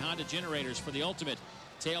 powered by Honda generators for the ultimate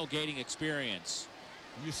tailgating experience.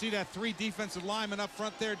 You see that 3 defensive linemen up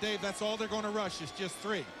front there, Dave. That's all they're going to rush is just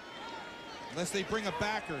 3. Unless they bring a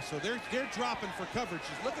backer. So they're dropping for coverage.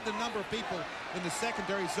 Just look at the number of people in the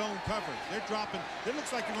secondary zone coverage. They're dropping. It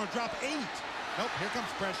looks like they're going to drop 8. Nope, here comes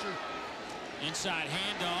pressure. Inside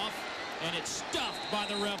handoff, and it's stuffed by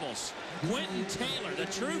the Rebels. Quentin Taylor, the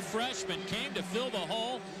true freshman, came to fill the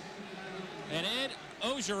hole, and Ed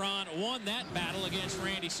Ogeron won that battle against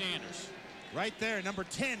Randy Sanders. Right there, number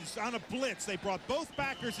 10 on a blitz. They brought both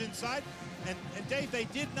backers inside, and Dave, they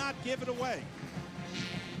did not give it away.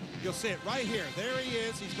 You'll see it right here. There he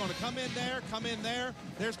is. He's going to come in there, come in there.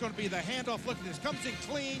 There's going to be the handoff. Look at this. Comes in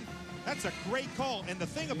clean. That's a great call. And the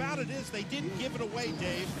thing about it is they didn't give it away,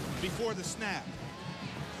 Dave, before the snap.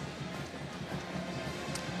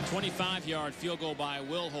 25-yard field goal by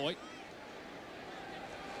Will Hoyt,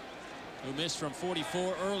 who missed from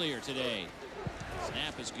 44 earlier today.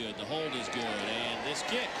 Snap is good. The hold is good. And this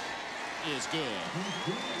kick is good.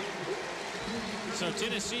 So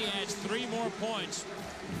Tennessee adds 3 more points.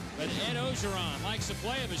 But Ed Ogeron likes the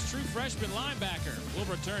play of his true freshman linebacker. We'll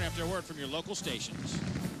return after a word from your local stations.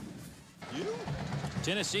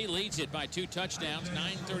 Tennessee leads it by 2 touchdowns.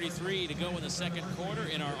 9:33 to go in the second quarter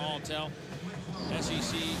in our All-Tel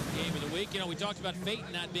SEC game of the week. You know, we talked about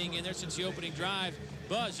Phaeton not being in there since the opening drive.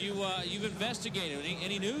 Buzz, you've investigated.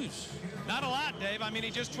 Any news? Not a lot, Dave. I mean,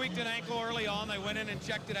 he just tweaked an ankle early on. They went in and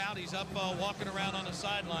checked it out. He's up walking around on the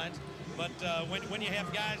sidelines. But when you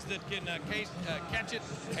have guys that can catch it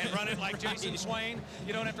and run it like Jason Swain,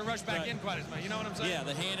 you don't have to rush back in quite as much. You know what I'm saying? Yeah,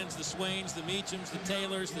 the Hannons, the Swains, the Meachams, the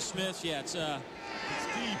Taylors, the Smiths. Yeah, it's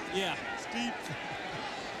deep. Yeah. It's deep.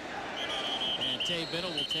 And Tay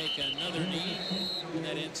Biddle will take another knee in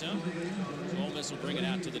that end zone. So Ole Miss will bring it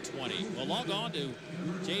out to the 20. Well, log on to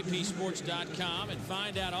jpsports.com and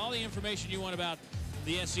find out all the information you want about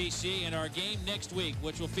the SEC and our game next week,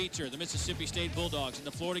 which will feature the Mississippi State Bulldogs and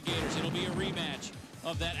the Florida Gators. It'll be a rematch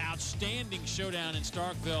of that outstanding showdown in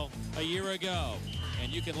Starkville a year ago.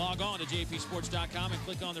 And you can log on to jpsports.com and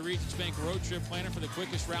click on the Regions Bank Road Trip Planner for the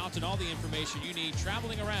quickest routes and all the information you need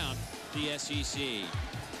traveling around the SEC.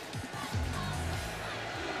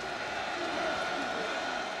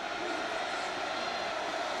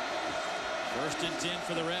 First and 10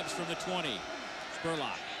 for the Rebs from the 20.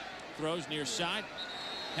 Spurlock throws near side.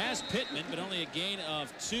 Has Pittman, but only a gain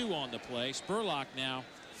of 2 on the play. Spurlock now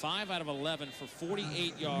 5 out of 11 for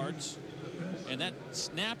 48 yards. And that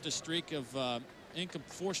snapped a streak of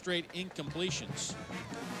 4 straight incompletions.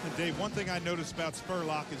 And Dave, one thing I noticed about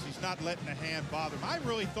Spurlock is he's not letting the hand bother him. I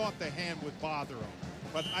really thought the hand would bother him.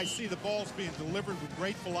 But I see the ball's being delivered with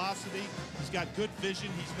great velocity. He's got good vision.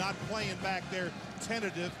 He's not playing back there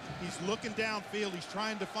tentative. He's looking downfield. He's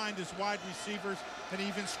trying to find his wide receivers, and he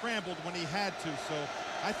even scrambled when he had to. So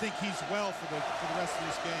I think he's well for the rest of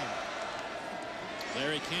this game.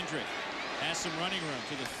 Larry Kendrick has some running room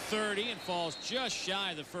to the 30 and falls just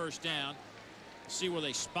shy of the first down. See where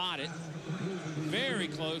they spot it. Very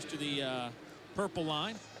close to the purple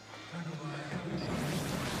line.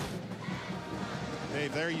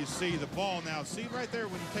 Dave, there you see the ball now. See right there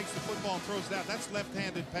when he takes the football and throws it out. That's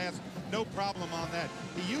left-handed pass. No problem on that.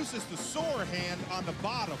 He uses the sore hand on the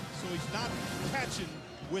bottom, so he's not catching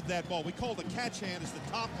with that ball. We call the catch hand is the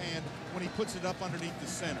top hand when he puts it up underneath the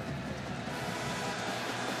center.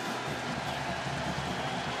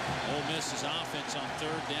 Ole Miss's offense on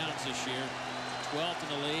 3rd downs this year, 12th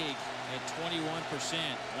in the league at 21%,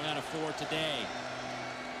 1 out of 4 today.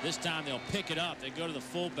 This time they'll pick it up. They go to the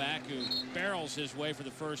fullback who barrels his way for the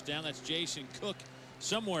first down. That's Jason Cook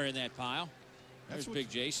somewhere in that pile. There's big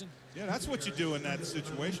Jason. Yeah, that's what you do in that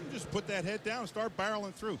situation. Just put that head down and start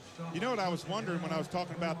barreling through. You know what I was wondering when I was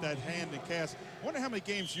talking about that hand and cast? I wonder how many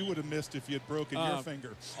games you would have missed if you had broken your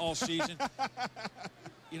finger. All season.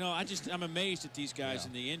 You know, I'm amazed at these guys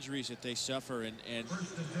and the injuries that they suffer, and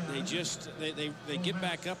they get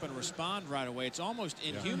back up and respond right away. It's almost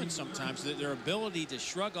inhuman sometimes, their ability to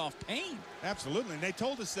shrug off pain. Absolutely. And they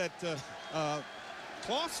told us that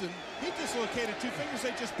Clausen, he dislocated 2 fingers. They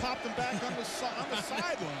just popped them back on the sideline.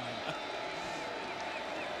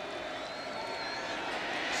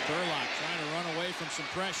 Spurlock trying to run away from some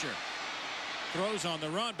pressure. Throws on the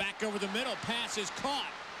run, back over the middle. Pass is caught.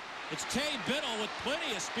 It's Tay Biddle with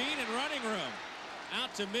plenty of speed and running room.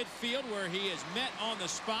 Out to midfield where he is met on the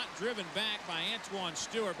spot, driven back by Antoine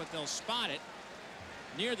Stewart, but they'll spot it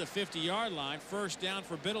near the 50-yard line. First down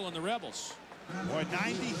for Biddle and the Rebels. Boy,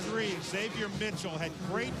 93, Xavier Mitchell had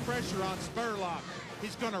great pressure on Spurlock.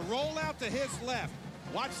 He's going to roll out to his left.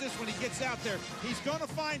 Watch this when he gets out there. He's going to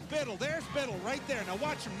find Biddle. There's Biddle right there. Now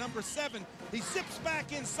watch him, number 7. He zips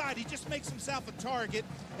back inside. He just makes himself a target,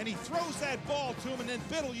 and he throws that ball to him, and then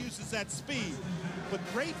Biddle uses that speed. But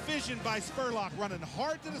great vision by Spurlock, running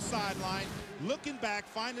hard to the sideline, looking back,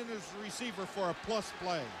 finding his receiver for a plus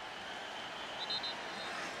play.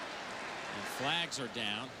 And flags are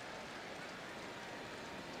down.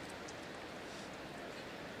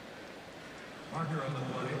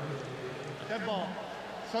 Dead ball.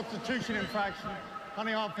 Substitution infraction on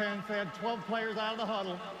the offense. They had 12 players out of the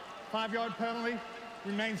huddle. 5-yard penalty.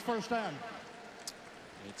 Remains first down.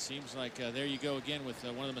 It seems like there you go again with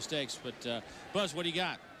one of the mistakes. But Buzz, what do you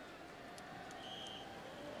got?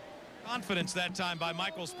 Confidence that time by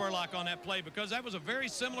Michael Spurlock on that play, because that was a very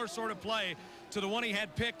similar sort of play to the one he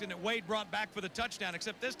had picked and that Wade brought back for the touchdown,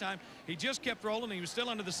 except this time he just kept rolling. He was still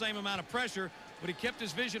under the same amount of pressure, but he kept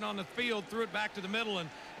his vision on the field, threw it back to the middle, and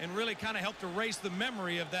really kind of helped erase the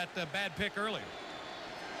memory of that bad pick earlier.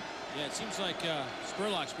 Yeah, it seems like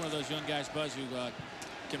Spurlock's one of those young guys, Buzz, who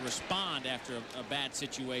can respond after a bad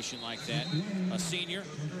situation like that. A senior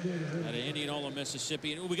out of Indianola,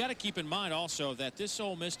 Mississippi. And we got to keep in mind also that this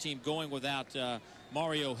Ole Miss team going without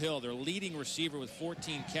Mario Hill, their leading receiver with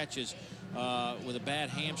 14 catches with a bad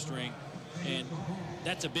hamstring, and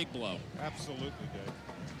that's a big blow. Absolutely, Dave.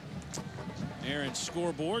 Aaron's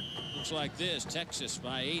scoreboard looks like this. Texas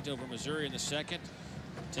by 8 over Missouri in the second.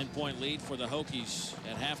 10-point lead for the Hokies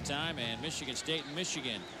at halftime, and Michigan State and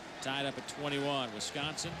Michigan tied up at 21.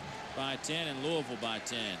 Wisconsin by 10 and Louisville by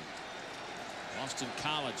 10. Boston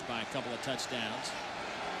College by a couple of touchdowns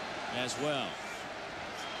as well.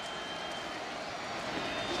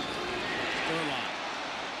 Spurlock.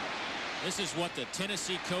 This is what the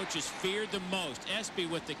Tennessee coaches feared the most. Espy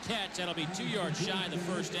with the catch. That'll be 2 yards shy of the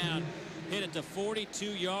first down. Hit at the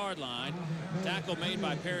 42-yard line. Tackle made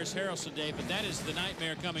by Paris Harrelson, Dave, but that is the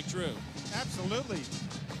nightmare coming true. Absolutely.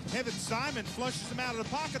 Kevin Simon flushes him out of the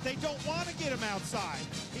pocket. They don't want to get him outside.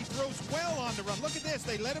 He throws well on the run. Look at this.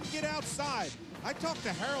 They let him get outside. I talked to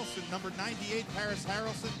Harrelson, number 98, Paris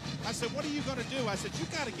Harrelson. I said, what are you going to do? I said, you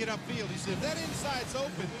got to get upfield. He said, if that inside's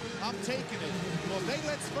open, I'm taking it. Well, if they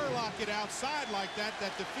let Spurlock get outside like that,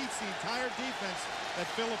 that defeats the entire defense that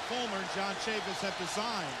Philip Fulmer and John Chavis have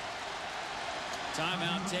designed.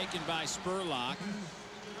 Timeout taken by Spurlock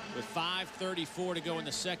with 5:34 to go in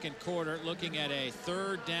the second quarter, looking at a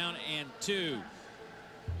 3rd down and 2.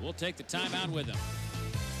 We'll take the timeout with him.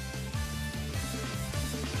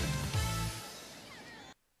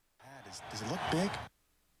 Does it look big?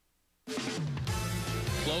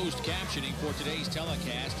 Closed captioning for today's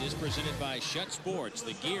telecast is presented by Schutt Sports,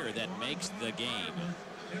 the gear that makes the game.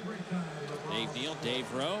 Dave Neal,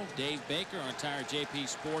 Dave Rowe, Dave Baker, our entire JP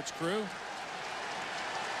Sports crew.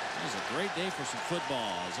 This is a great day for some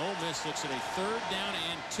football as Ole Miss looks at a 3rd down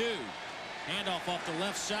and 2. Handoff off the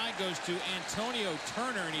left side goes to Antonio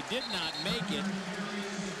Turner, and he did not make it.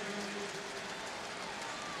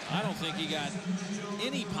 I don't think he got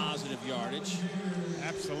any positive yardage.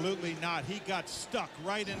 Absolutely not. He got stuck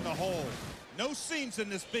right in the hole. No seams in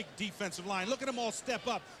this big defensive line. Look at them all step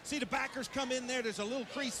up. See the backers come in there. There's a little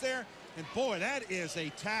crease there. And boy, that is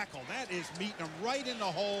a tackle. That is meeting them right in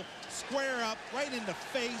the hole, square up, right in the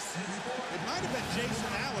face. It might have been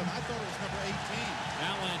Jason Allen. I thought it was number 18.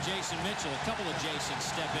 Allen and Jason Mitchell, a couple of Jasons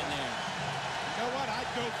step in there. You know what?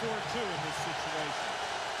 I'd go for it too in this situation.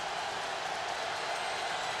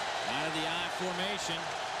 Out of the I formation.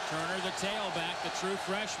 Turner, the tailback, the true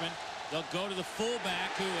freshman. They'll go to the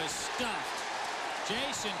fullback, who is stuffed.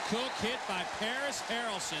 Jason Cook hit by Paris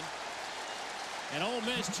Harrelson. And Ole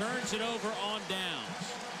Miss turns it over on downs.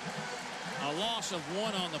 A loss of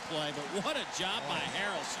 1 on the play, but what a job by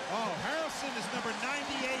Harrelson. Oh, Harrelson is number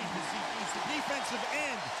 98. He's the defensive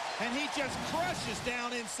end, and he just crushes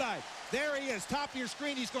down inside. There he is, top of your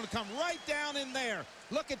screen. He's going to come right down in there.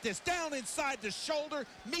 Look at this, down inside the shoulder,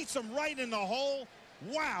 meets him right in the hole.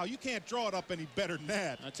 Wow, you can't draw it up any better than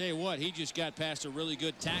that. I'll tell you what, he just got past a really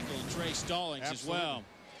good tackle in Trey Stallings as well.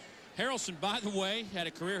 Harrelson, by the way, had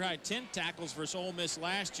a career-high 10 tackles versus Ole Miss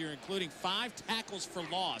last year, including 5 tackles for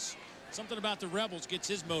loss. Something about the Rebels gets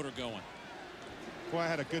his motor going. Boy, I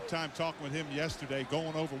had a good time talking with him yesterday,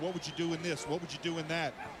 going over what would you do in this, what would you do in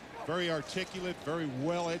that. Very articulate, very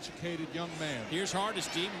well-educated young man. Here's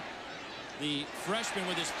Hardesty, the freshman,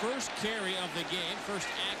 with his first carry of the game, first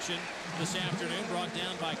action this afternoon, brought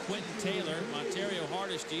down by Quentin Taylor. Montario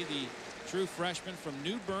Hardesty, the true freshman from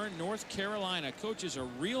New Bern, North Carolina. Coaches are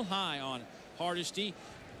real high on Hardesty.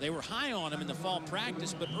 they were high on him in the fall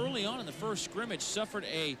practice, but early on in the first scrimmage suffered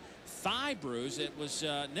a thigh bruise that was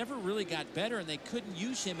never really got better, and they couldn't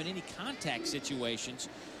use him in any contact situations.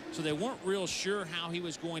 So they weren't real sure how he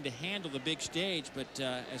was going to handle the big stage, but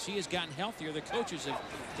as he has gotten healthier, the coaches have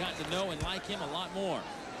gotten to know and like him a lot more.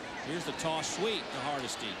 Here's the toss sweep to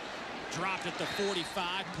Hardesty. Dropped at the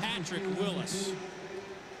 45, Patrick Willis.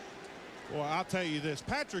 Well, I'll tell you this,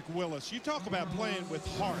 Patrick Willis, you talk about playing with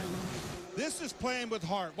heart. This is playing with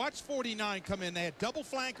heart. Watch 49 come in. They had double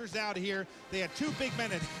flankers out here. They had 2 big men,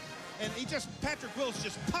 and Patrick Willis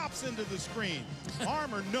just pops into the screen.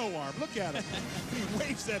 Arm or no arm, look at him. He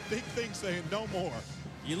waves that big thing saying no more.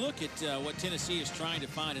 You look at what Tennessee is trying to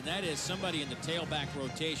find, and that is somebody in the tailback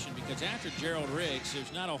rotation, because after Gerald Riggs,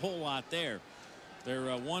 there's not a whole lot there.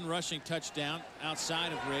 Their one rushing touchdown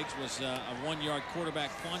outside of Riggs was a 1-yard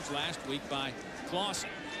quarterback plunge last week by Clausen.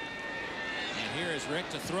 And here is Rick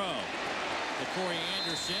to throw. To Corey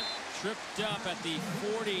Anderson, tripped up at the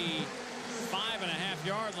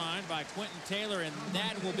 45.5-yard line by Quentin Taylor, and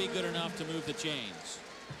that will be good enough to move the chains.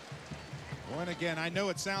 Well, and again, I know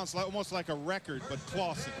it sounds like, almost like a record, but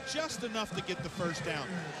Clausen, just enough to get the first down.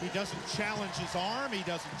 He doesn't challenge his arm. He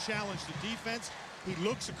doesn't challenge the defense. He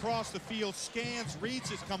looks across the field, scans,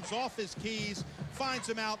 reads it, comes off his keys, finds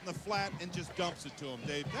him out in the flat, and just dumps it to him,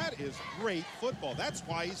 Dave. That is great football. That's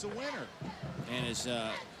why he's a winner. And as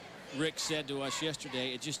Rick said to us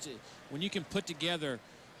yesterday, it just, when you can put together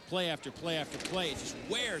play after play after play, it just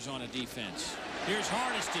wears on a defense. Here's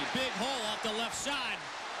Hardesty, big hole off the left side.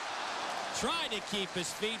 Tried to keep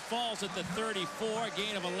his feet, falls at the 34,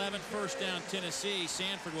 gain of 11, first down Tennessee.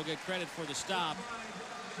 Sanford will get credit for the stop.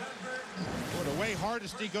 Well, the way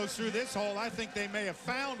Hardesty goes through this hole, I think they may have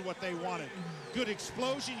found what they wanted. Good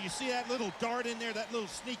explosion. You see that little dart in there, that little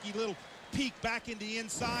sneaky little peek back into the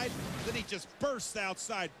inside. Then he just bursts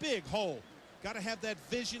outside. Big hole. Got to have that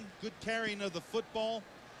vision, good carrying of the football.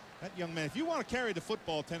 That young man, if you want to carry the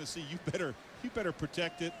football, Tennessee, you better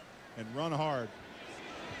protect it and run hard.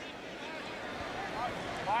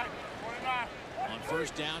 On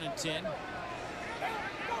first down and 10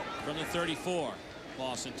 from the 34.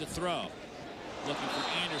 Clausen to throw. Looking for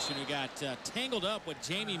Anderson, who got tangled up with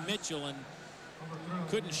Jamie Mitchell and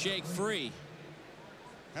couldn't shake free.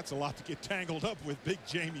 That's a lot to get tangled up with, big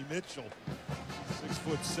Jamie Mitchell.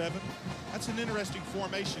 6'7". That's an interesting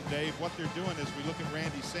formation, Dave. What they're doing is we look at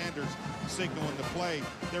Randy Sanders signaling the play.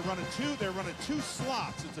 They're running two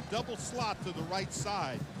slots. It's a double slot to the right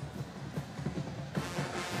side.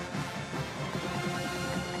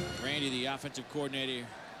 Randy, the offensive coordinator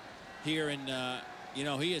here, and you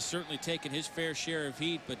know, he has certainly taken his fair share of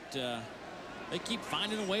heat, but they keep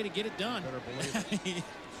finding a way to get it done. You better believe it. You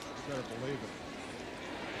better believe it.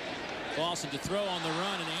 Clausen to throw on the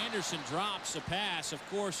run, and Anderson drops a pass. Of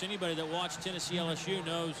course, anybody that watched Tennessee LSU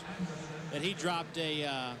knows that he dropped a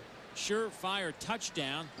surefire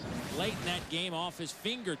touchdown late in that game off his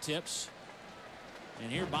fingertips. And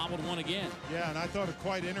here bobbled one again. Yeah, and I thought it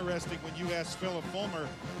quite interesting when you asked Philip Fulmer,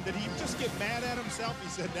 did he just get mad at himself? He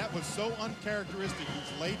said that was so uncharacteristic.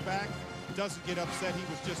 He's laid back, doesn't get upset. He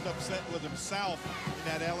was just upset with himself in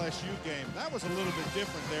that LSU game. That was a little bit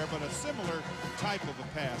different there, but a similar type of a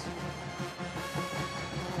pass.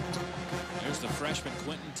 There's the freshman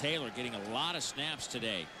Quentin Taylor getting a lot of snaps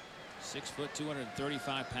today. 6 foot,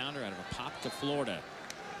 235-pounder out of Apopka, Florida.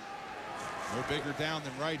 No bigger down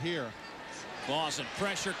than right here. Clausen,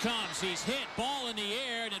 pressure comes. He's hit, ball in the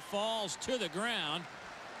air, and it falls to the ground.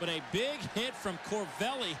 But a big hit from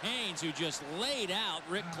Corvelli Haynes, who just laid out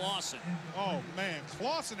Rick Clausen. Oh, man.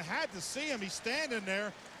 Clausen had to see him. He's standing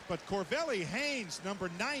there. But Corvelli Haynes,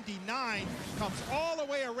 number 99, comes all the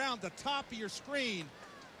way around the top of your screen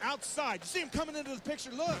outside. You see him coming into the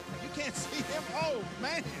picture. Look, you can't see him. Oh,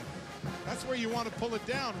 man. That's where you want to pull it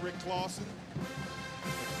down, Rick Clausen.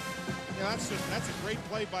 That's a great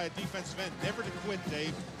play by a defensive end. Never to quit,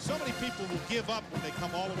 Dave. So many people will give up when they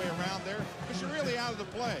come all the way around there because you're really out of the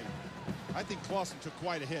play. I think Clausen took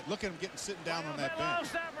quite a hit. Look at him sitting down on that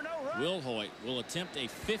bench. Wilhoit will attempt a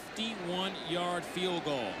 51-yard field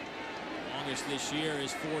goal. Longest this year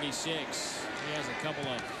is 46. He has a couple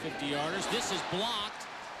of 50-yarders. This is blocked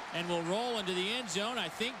and will roll into the end zone. I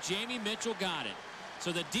think Jamie Mitchell got it.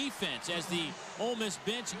 So the defense, as the Ole Miss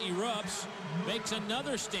bench erupts, makes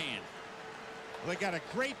another stand. Well, they got a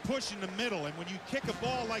great push in the middle, and when you kick a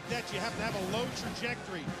ball like that, you have to have a low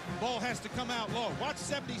trajectory. Ball has to come out low. Watch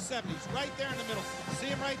 77. He's right there in the middle. See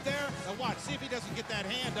him right there? Now watch. See if he doesn't get that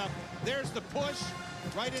hand up. There's the push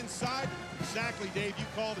right inside. Exactly, Dave. You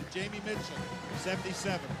called it. Jamie Mitchell,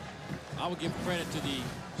 77. I will give credit to the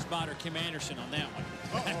spotter, Kim Anderson, on that one.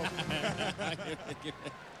 Uh-oh.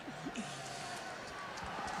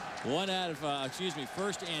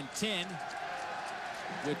 First and 10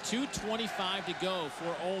 with 2:25 to go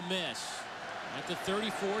for Ole Miss. At the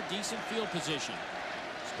 34, decent field position.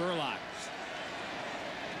 Spurlock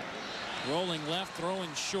rolling left,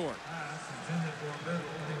 throwing short.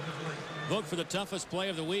 Vote for the toughest play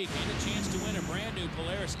of the week and a chance to win a brand new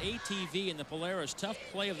Polaris ATV in the Polaris Tough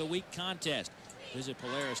Play of the Week contest. Visit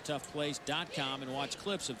PolarisToughPlays.com and watch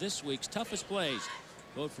clips of this week's toughest plays.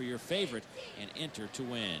 Vote for your favorite and enter to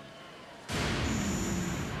win.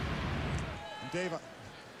 Dave,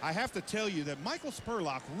 I have to tell you that Michael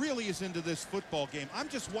Spurlock really is into this football game. I'm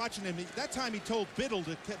just watching him. That time he told Biddle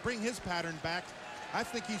to bring his pattern back. I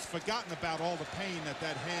think he's forgotten about all the pain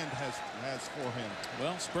that hand has for him.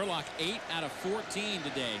 Well, Spurlock 8 out of 14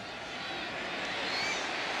 today.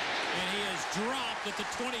 And he is dropped at the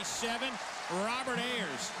 27. Robert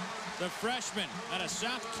Ayers, the freshman out of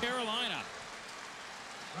South Carolina.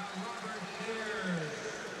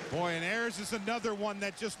 Boy, and Ayers is another one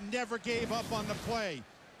that just never gave up on the play.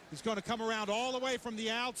 He's going to come around all the way from the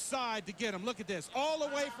outside to get him. Look at this. All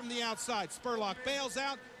the way from the outside. Spurlock bails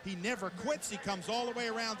out. He never quits. He comes all the way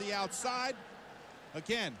around the outside.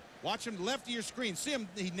 Again, watch him left of your screen. See him.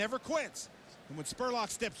 He never quits. And when Spurlock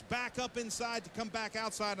steps back up inside to come back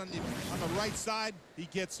outside on the right side, he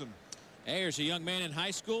gets him. Ayers, a young man in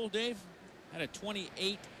high school, Dave, had a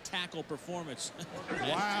 28 tackle performance.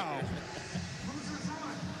 Wow.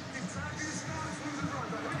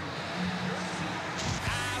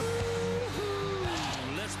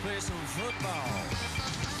 Let's play some football.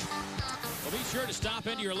 Well, be sure to stop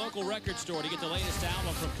into your local record store to get the latest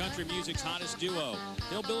album from country music's hottest duo.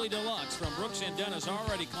 Hillbilly Deluxe from Brooks and Dunn has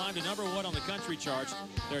already climbed to #1 on the country charts.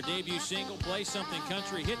 Their debut single, Play Something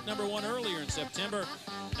Country, hit #1 earlier in September.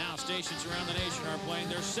 Now stations around the nation are playing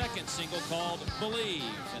their second single called Believe.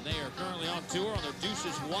 And they are currently on tour on their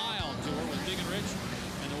Deuces Wild tour with Big and Rich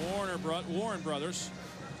and the Warren Brothers.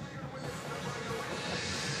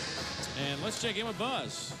 And let's check in with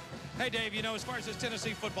Buzz. Hey, Dave, you know, as far as this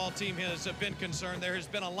Tennessee football team has been concerned, there has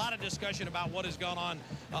been a lot of discussion about what has gone on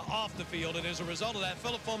off the field. And as a result of that,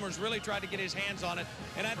 Phillip Fulmer's really tried to get his hands on it.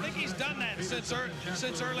 And I think he's done that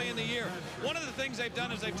since early in the year. One of the things they've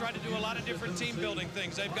done is they've tried to do a lot of different team building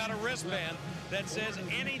things. They've got a wristband that says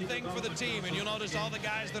anything for the team. And you'll notice all the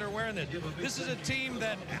guys that are wearing this. This is a team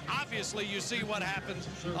that obviously you see what happens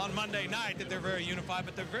on Monday night, that they're very unified,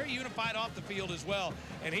 but they're very unified off the field as well.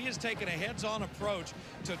 And he has taken a heads-on approach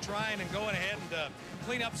to trying and going ahead and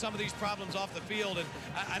clean up some of these problems off the field. And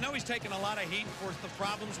I know he's taken a lot of heat for the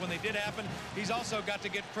problems when they did happen. He's also got to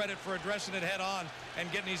get credit for addressing it head on and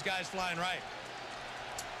getting these guys flying right.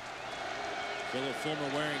 Phillip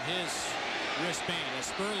Fulmer wearing his wristband as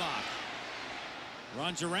Spurlock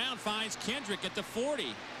runs around, finds Kendrick at the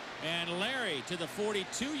 40, and Larry to the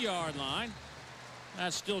 42-yard line.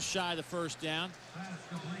 That's still shy of the first down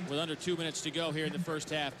with under 2 minutes to go here in the first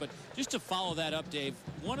half. But just to follow that up, Dave,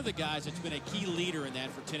 one of the guys that's been a key leader in that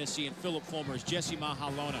for Tennessee and Phillip Fulmer is Jesse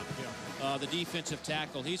Mahalona, the defensive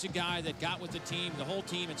tackle. He's a guy that got with the team, the whole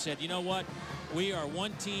team, and said, you know what, we are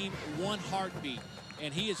one team, one heartbeat.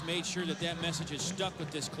 And he has made sure that that message is stuck with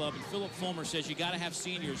this club. And Phillip Fulmer says you got to have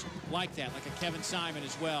seniors like that, like a Kevin Simon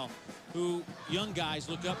as well, who young guys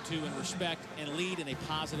look up to and respect and lead in a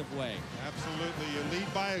positive way. Absolutely. You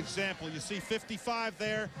lead by example. You see 55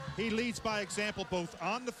 there. He leads by example both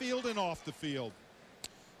on the field and off the field.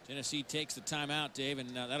 Tennessee takes the timeout, Dave, and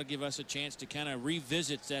that'll give us a chance to kind of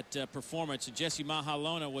revisit that performance. And Jesse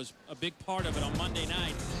Mahalona was a big part of it on Monday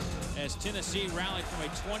night as Tennessee rallied from a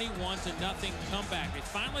 21-0 comeback. They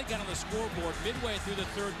finally got on the scoreboard midway through the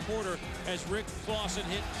third quarter as Rick Clausen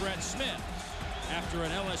hit Brett Smith. After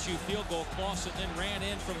an LSU field goal, Clausen then ran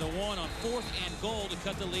in from the 1 on 4th and goal to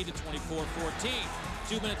cut the lead to 24-14.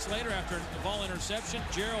 2 minutes later, after a ball interception,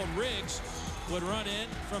 Gerald Riggs would run in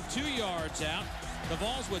from 2 yards out. The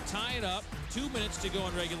Vols would tie it up. 2 minutes to go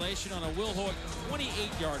in regulation on a Will Hoyt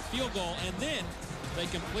 28-yard field goal, and then they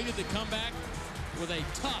completed the comeback with a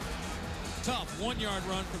tough 1-yard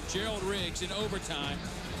run from Gerald Riggs in overtime.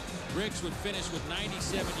 Riggs would finish with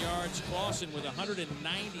 97 yards. Clausen with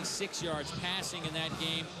 196 yards passing in that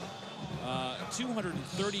game.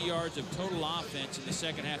 230 yards of total offense in the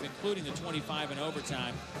second half, including the 25 in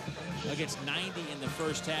overtime, against 90 in the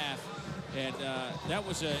first half. And that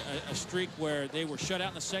was a streak where they were shut out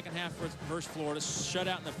in the second half versus Florida, shut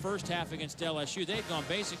out in the first half against LSU. They'd gone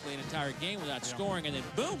basically an entire game without scoring, and then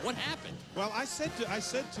boom, what happened? Well, I said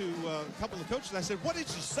to a couple of coaches, I said, what did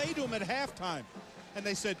you say to them at halftime? And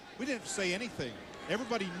they said, we didn't say anything.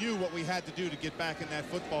 Everybody knew what we had to do to get back in that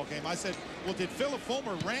football game. I said, well, did Phillip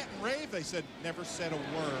Fulmer rant and rave? They said, never said a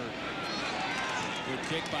word. Good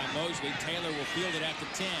kick by Mosley. Taylor will field it at the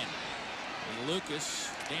 10. And Lucas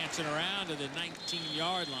dancing around to the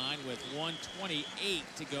 19-yard line with 1:28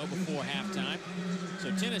 to go before halftime.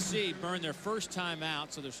 So Tennessee burned their first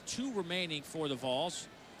timeout, so there's 2 remaining for the Vols.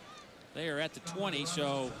 They are at the 20,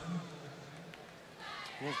 so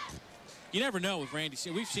you never know with Randy.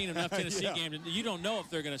 We've seen enough Tennessee games. You don't know if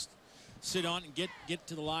they're going to sit on and get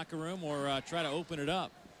to the locker room or try to open it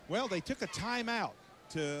up. Well, they took a timeout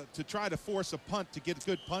to try to force a punt to get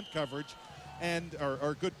good punt coverage and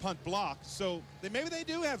or good punt block. So maybe they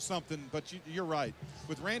do have something, but you're right.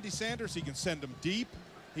 With Randy Sanders, he can send them deep.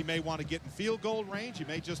 He may want to get in field goal range. He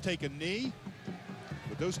may just take a knee.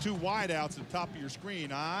 But those 2 wideouts at the top of your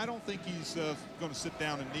screen, I don't think he's going to sit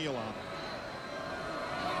down and kneel on them.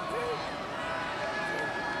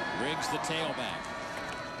 Riggs the tailback.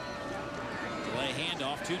 Delay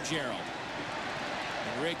handoff to Gerald.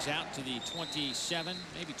 And Riggs out to the 27,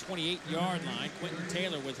 maybe 28-yard line. Quentin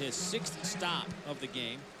Taylor with his 6th stop of the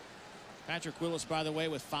game. Patrick Willis, by the way,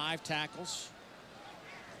 with 5 tackles.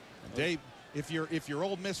 Dave, if you're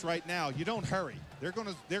Ole Miss right now, you don't hurry. They're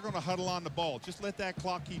gonna huddle on the ball. Just let that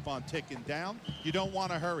clock keep on ticking down. You don't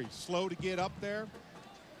want to hurry. Slow to get up there.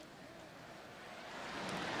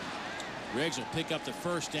 Riggs will pick up the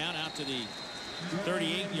first down out to the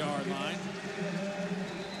 38-yard line.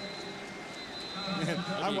 Man,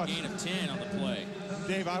 I watched, a gain of 10 on the play.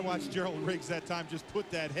 Dave, I watched Gerald Riggs that time just put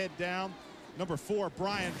that head down. Number 4,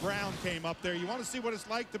 Brian Brown, came up there. You want to see what it's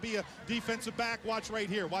like to be a defensive back? Watch right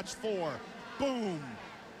here. Watch 4. Boom.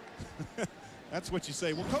 That's what you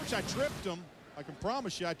say. Well, Coach, I tripped him. I can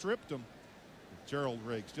promise you I tripped him. Gerald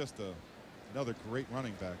Riggs, just another great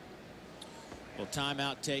running back. Well,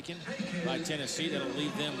 timeout taken by Tennessee. That'll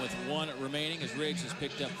leave them with 1 remaining as Riggs has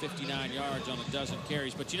picked up 59 yards on a dozen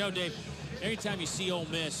carries. But you know, Dave, anytime you see Ole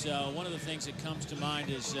Miss, one of the things that comes to mind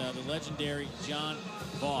is the legendary John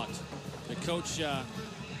Vaught. The coach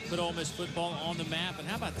put Ole Miss football on the map. And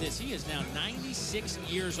how about this? He is now 96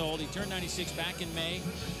 years old. He turned 96 back in May.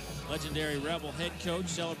 Legendary Rebel head coach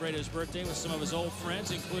celebrated his birthday with some of his old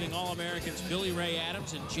friends, including All-Americans Billy Ray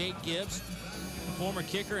Adams and Jake Gibbs. Former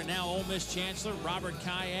kicker and now Ole Miss Chancellor Robert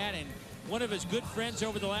Kayat, and one of his good friends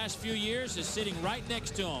over the last few years is sitting right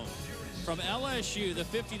next to him. From LSU, the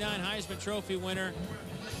 '59 Heisman Trophy winner,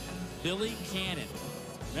 Billy Cannon.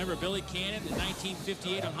 Remember Billy Cannon in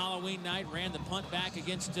 1958 on Halloween night ran the punt back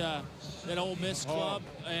against that Ole Miss club,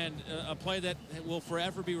 and a play that will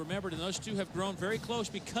forever be remembered. And those two have grown very close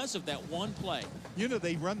because of that one play. You know,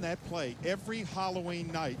 they run that play every Halloween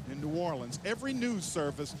night in New Orleans. Every news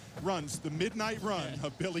service runs the midnight run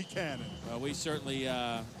of Billy Cannon. Well, we certainly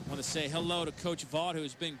want to say hello to Coach Vaught, who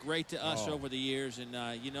has been great to us over the years.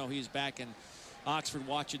 And, you know, he's back in Oxford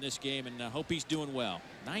watching this game, and hope he's doing well.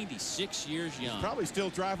 96 years young. He's probably still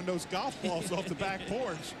driving those golf balls off the back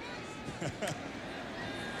porch.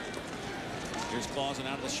 Here's Clausen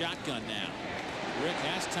out of the shotgun now. Rick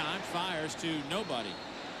has time, fires to nobody.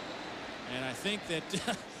 And I think that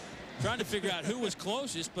trying to figure out who was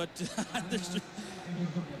closest, but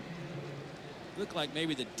looked like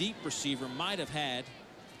maybe the deep receiver might have had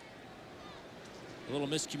a little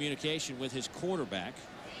miscommunication with his quarterback,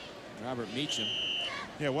 Robert Meacham.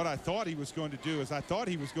 Yeah, what I thought he was going to do is I thought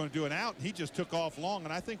he was going to do an out, and he just took off long.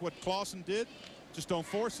 And I think what Clausen did, just don't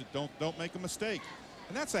force it. Don't make a mistake.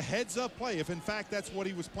 And that's a heads-up play. If, in fact, that's what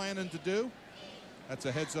he was planning to do, that's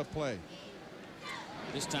a heads-up play.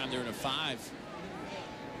 This time they're in a 5.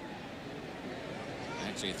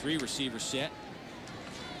 Actually, a 3-receiver set.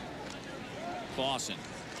 Clausen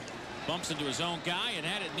bumps into his own guy and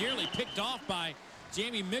had it nearly picked off by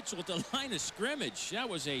Jamie Mitchell at the line of scrimmage. That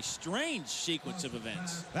was a strange sequence of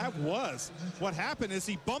events. That was. What happened is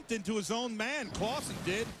he bumped into his own man. Clausen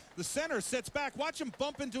did. The center sits back. Watch him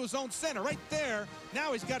bump into his own center right there.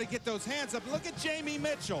 Now he's got to get those hands up. Look at Jamie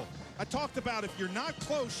Mitchell. I talked about if you're not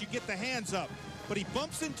close, you get the hands up. But he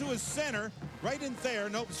bumps into his center right in there.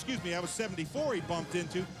 No, excuse me, that was 74 he bumped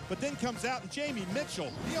into. But then comes out, and Jamie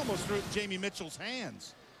Mitchell, he almost threw Jamie Mitchell's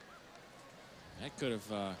hands. That could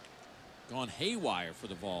have gone haywire for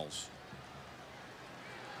the Vols.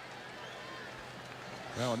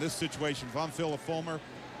 Well, in this situation, if I'm Philip Fulmer,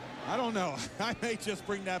 I don't know. I may just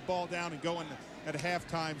bring that ball down and go in at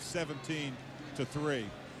halftime 17-3.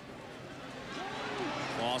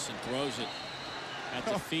 Clausen throws it at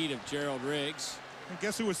the feet of Gerald Riggs. And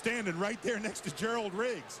guess who was standing right there next to Gerald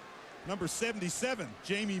Riggs? Number 77,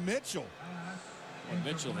 Jamie Mitchell. Well,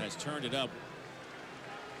 Mitchell has turned it up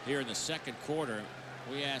here in the second quarter.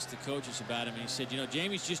 We asked the coaches about him, and he said, you know,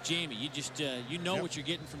 Jamie's just Jamie. You just, you know what you're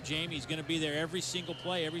getting from Jamie. He's going to be there every single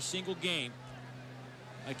play, every single game.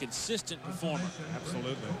 A consistent performer.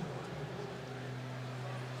 Absolutely.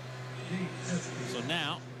 So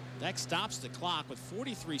now that stops the clock with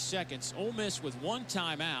 43 seconds. Ole Miss with one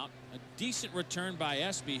timeout. A decent return by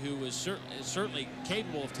Espy, who is certainly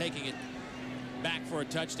capable of taking it back for a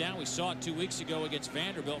touchdown. We saw it 2 weeks ago against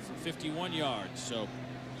Vanderbilt from 51 yards. So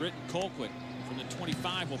Britton Colquitt from the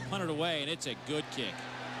 25 will punt it away, and it's a good kick.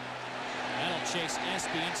 That'll chase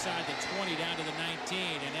Espy inside the 20 down to the 19,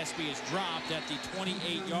 and Espy is dropped at the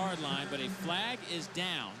 28-yard line, but a flag is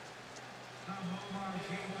down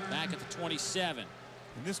back at the 27.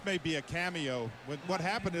 And this may be a cameo. What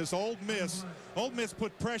happened is Ole Miss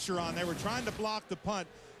put pressure on. They were trying to block the punt.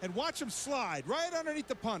 And watch him slide right underneath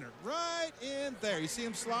the punter. Right in there. You see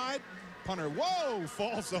him slide? Punter, whoa,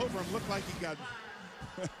 falls over him. Looked like he got...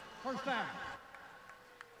 First down.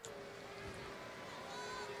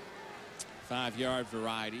 5-yard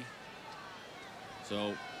variety.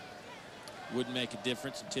 So wouldn't make a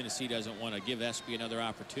difference. And Tennessee doesn't want to give Espy another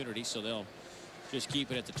opportunity, so they'll just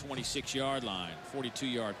keep it at the 26-yard line.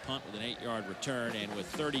 42-yard punt with an 8-yard return, and with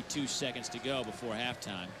 32 seconds to go before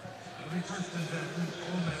halftime.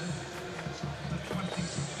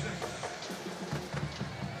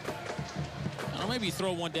 Maybe you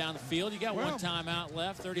throw one down the field. You got one timeout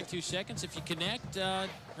left, 32 seconds. If you connect,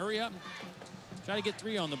 hurry up and try to get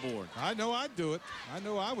 3 on the board. I know I'd do it. I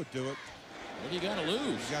know I would do it. What do you got to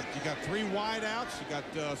lose? You got 3 wide outs. You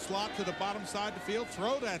got slot to the bottom side of the field.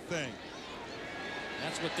 Throw that thing.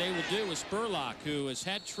 That's what they will do with Spurlock, who has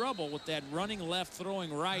had trouble with that running left,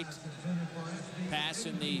 throwing right pass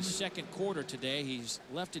in the second quarter today. He's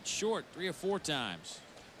left it short 3 or 4 times.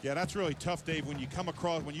 Yeah, that's really tough, Dave. When you come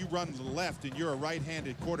across, when you run to the left and you're a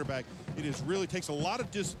right-handed quarterback, it is really takes a lot of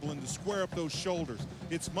discipline to square up those shoulders.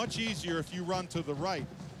 It's much easier if you run to the right.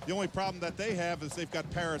 The only problem that they have is they've got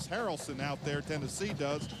Paris Harrelson out there, Tennessee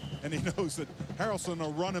does, and he knows that Harrelson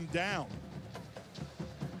will run him down.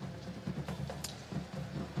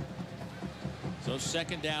 So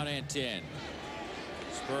second down and 10.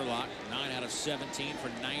 Spurlock, 9 out of 17 for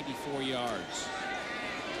 94 yards.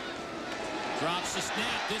 Drops the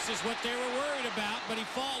snap. This is what they were worried about, but he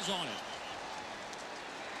falls on it.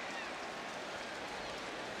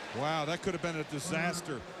 Wow, that could have been a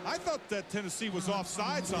disaster. I thought that Tennessee was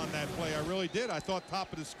offsides on that play. I really did. I thought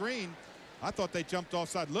top of the screen. I thought they jumped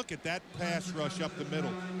offside. Look at that pass rush up the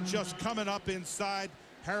middle. Just coming up inside.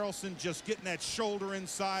 Harrelson just getting that shoulder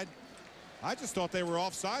inside. I just thought they were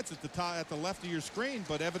offsides at the left of your screen,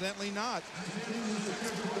 but evidently not.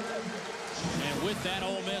 And with that,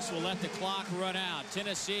 Ole Miss will let the clock run out.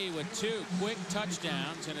 Tennessee with 2 quick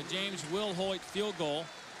touchdowns and a James Wilhoit field goal.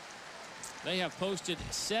 They have posted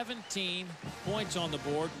 17 points on the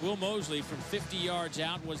board. Will Mosley from 50 yards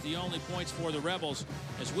out was the only points for the Rebels,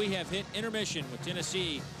 as we have hit intermission with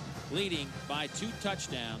Tennessee leading by 2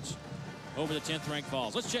 touchdowns over the 10th ranked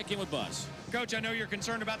Vols. Let's check in with Buzz. Coach, I know you're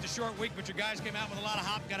concerned about the short week, but your guys came out with a lot of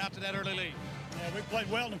hop, got out to that early lead. Yeah, we played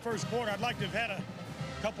well in the first quarter. I'd like to have had a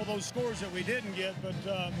couple of those scores that we didn't get, but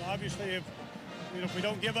obviously if we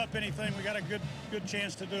don't give up anything, we got a good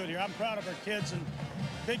chance to do it here. I'm proud of our kids, and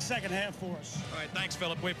big second half for us. All right, thanks,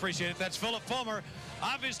 Philip. We appreciate it. That's Philip Fulmer,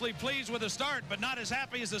 obviously pleased with the start, but not as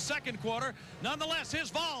happy as the second quarter. Nonetheless, his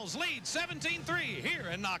Vols lead 17-3 here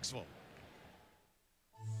in Knoxville.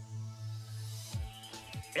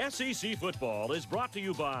 SEC football is brought to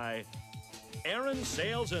you by Aaron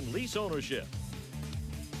Sales and Lease Ownership,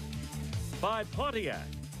 by Pontiac,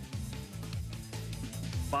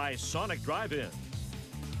 by Sonic Drive-Ins,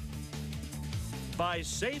 by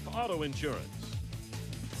Safe Auto Insurance,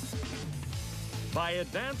 by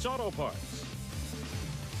Advance Auto Parts,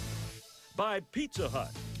 by Pizza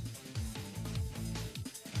Hut,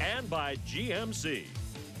 and by GMC.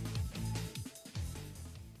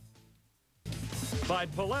 By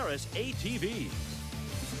Polaris ATVs,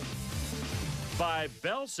 by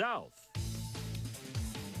Bell South,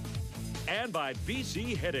 and by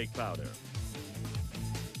BC Headache Powder.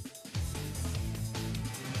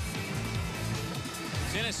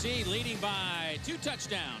 Tennessee leading by 2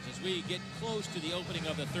 touchdowns as we get close to the opening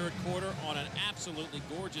of the third quarter on an absolutely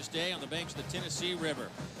gorgeous day on the banks of the Tennessee River.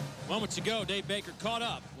 Moments ago, Dave Baker caught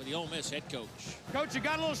up with the Ole Miss head coach. Coach, you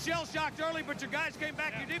got a little shell-shocked early, but your guys came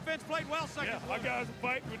back. Your defense played well second quarter. Our guys are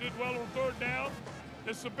fighting. We did well on third down.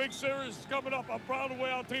 This is a big series coming up. I'm proud of the way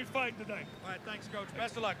our team's fighting today. All right, thanks, Coach.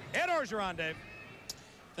 Best of luck. Ed Orgeron, Dave.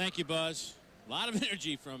 Thank you, Buzz. A lot of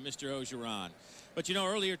energy from Mr. Orgeron. But, you know,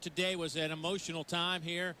 earlier today was an emotional time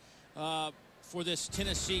here for this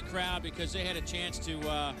Tennessee crowd, because they had a chance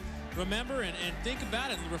to remember and think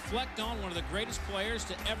about it and reflect on one of the greatest players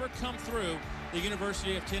to ever come through the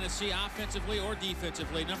University of Tennessee, offensively or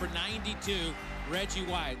defensively, number 92, Reggie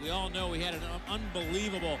White. We all know he had an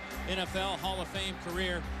unbelievable NFL Hall of Fame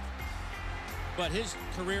career. but his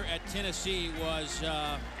career at Tennessee was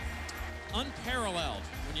unparalleled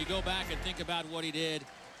when you go back and think about what he did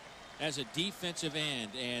as a defensive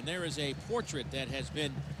end. And there is a portrait that has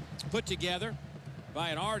been put together by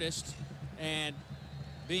an artist and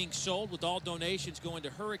being sold, with all donations going to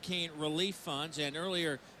hurricane relief funds. And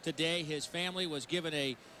earlier today, his family was given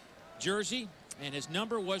a jersey, and his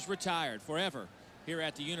number was retired forever here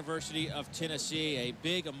at the University of Tennessee. A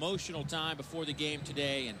big emotional time before the game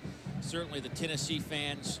today, and certainly the Tennessee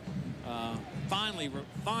fans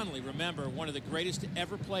fondly remember one of the greatest to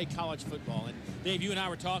ever play college football. And Dave, you and I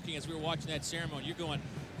were talking as we were watching that ceremony. You're going,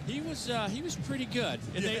 he was pretty good.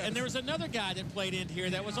 And, yes. And there was another guy that played in here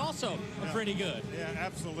that was also pretty good. Yeah,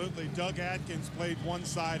 absolutely. Doug Atkins played one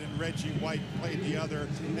side and Reggie White played the other.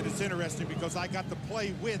 And it's interesting because I got to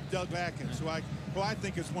play with Doug Atkins, who I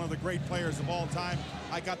think is one of the great players of all time.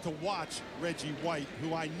 I got to watch Reggie White,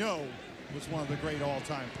 who I know was one of the great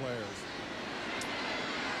all-time players.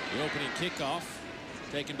 The opening kickoff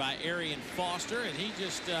taken by Arian Foster, and he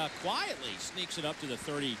just quietly sneaks it up to the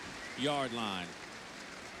 30-yard line.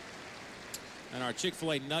 And our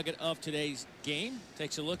Chick-fil-A nugget of today's game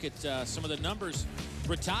takes a look at some of the numbers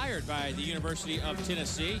retired by the University of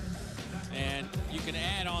Tennessee. And you can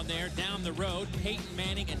add on there down the road Peyton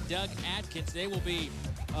Manning and Doug Atkins. They will be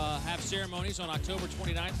have ceremonies on October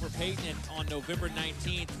 29th for Peyton and on November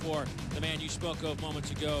 19th for the man you spoke of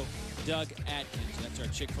moments ago, Doug Atkins. That's our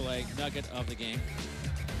Chick-fil-A nugget of the game.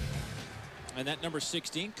 And that number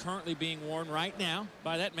 16 currently being worn right now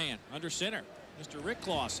by that man under center, Mr. Rick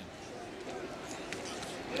Clausen.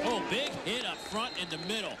 Oh, big hit up front in the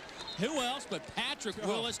middle. Who else but Patrick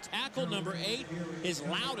Willis, tackle number 8, his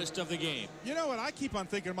loudest of the game. You know what? I keep on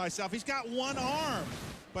thinking to myself, he's got one arm,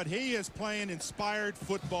 but he is playing inspired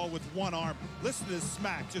football with one arm. Listen to this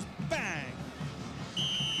smack, just bang.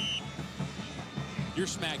 Your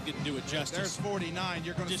smack didn't do it justice. There's 49.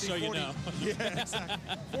 You're going to see 40. Just so you know. Yeah,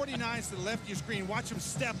 exactly. 49's to the left of your screen. Watch him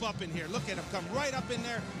step up in here. Look at him come right up in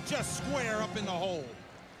there, just square up in the hole.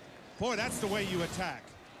 Boy, that's the way you attack.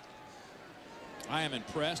 I am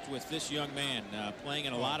impressed with this young man playing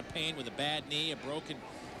in a lot of pain with a bad knee, a broken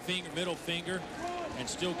middle finger, and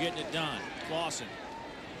still getting it done. Clausen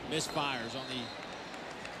misfires on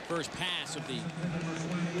the first pass of the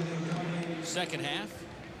second half.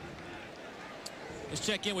 Let's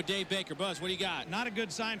check in with Dave Baker. Buzz, what do you got? Not a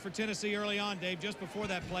good sign for Tennessee early on, Dave. Just before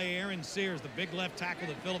that play, Aaron Sears, the big left tackle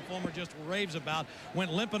that Philip Fulmer just raves about,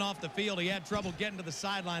 went limping off the field. He had trouble getting to the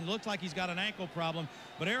sideline. Looked like he's got an ankle problem.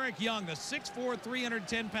 But Eric Young, the 6'4",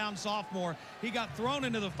 310-pound sophomore, he got thrown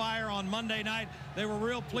into the fire on Monday night. They were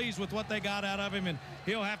real pleased with what they got out of him, and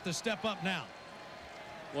he'll have to step up now.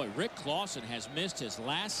 Boy, Rick Clausen has missed his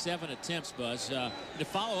last 7 attempts, Buzz. To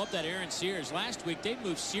follow up that Aaron Sears, last week they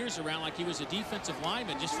moved Sears around like he was a defensive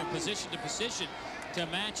lineman, just from position to position to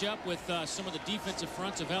match up with some of the defensive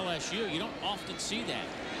fronts of LSU. You don't often see that.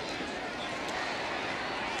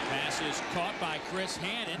 Pass is caught by Chris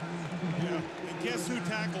Hannon. Yeah. And guess who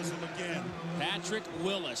tackles him again? Patrick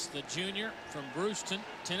Willis, the junior from Brewston,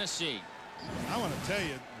 Tennessee. I want to tell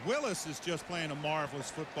you, Willis is just playing a marvelous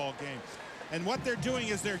football game. And what they're doing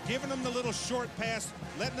is they're giving them the little short pass,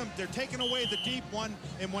 letting them, they're taking away the deep one,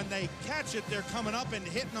 and when they catch it, they're coming up and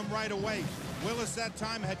hitting them right away. Willis that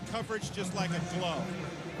time had coverage just like a glove.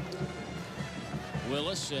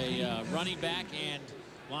 Willis, a running back and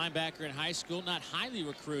linebacker in high school, not highly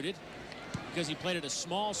recruited because he played at a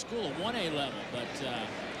small school, a 1A level, but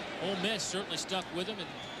Ole Miss certainly stuck with him, and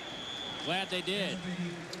glad they did.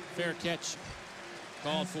 Fair catch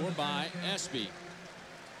called for by Espy.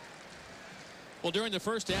 Well, during the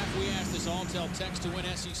first half, we asked this Alltel Text to Win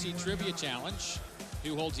SEC Trivia Challenge.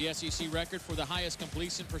 Who holds the SEC record for the highest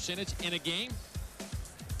completion percentage in a game?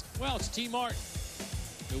 Well, it's T. Martin,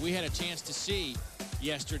 who we had a chance to see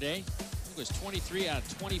yesterday. It was 23 out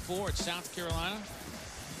of 24 at South Carolina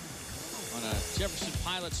on a Jefferson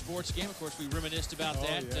Pilot sports game. Of course, we reminisced about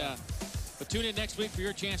that. Yeah. But tune in next week for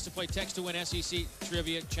your chance to play Text to Win SEC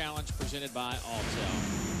Trivia Challenge presented by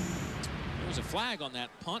Alltel. There was a flag on that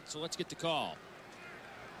punt, so let's get the call.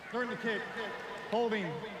 During the kick, holding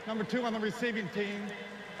number 2 on the receiving team.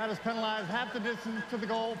 That is penalized half the distance to the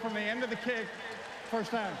goal from the end of the kick.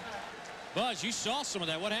 First down. Buzz, you saw some of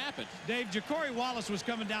that. What happened? Dave, Ja'Cory Wallace was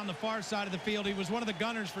coming down the far side of the field. He was one of the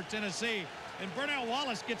gunners for Tennessee. And Burnell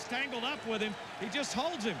Wallace gets tangled up with him. He just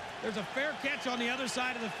holds him. There's a fair catch on the other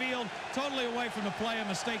side of the field, totally away from the play, a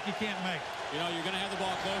mistake you can't make. You know, you're going to have the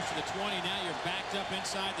ball close to the 20. Now you're backed up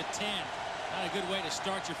inside the 10. Not a good way to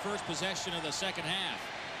start your first possession of the second half.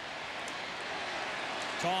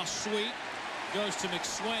 Toss sweep goes to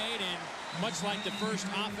McSwain, and much like the first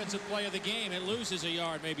offensive play of the game, it loses a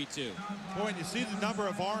yard, maybe 2. Boy, and you see the number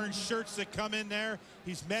of orange shirts that come in there.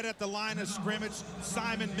 He's met at the line of scrimmage.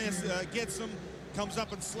 Simon gets him, comes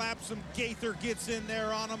up and slaps him. Gaither gets in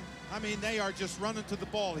there on him. I mean, they are just running to the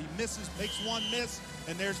ball. He misses, makes one miss,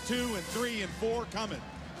 and there's 2 and 3 and 4 coming.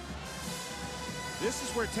 This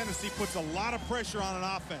is where Tennessee puts a lot of pressure on an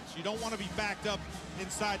offense. You don't want to be backed up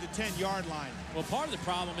inside the 10-yard line. Well, part of the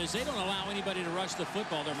problem is they don't allow anybody to rush the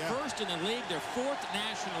football. They're first in the league. They're 4th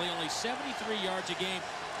nationally, only 73 yards a game.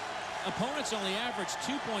 Opponents only average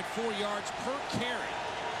 2.4 yards per carry.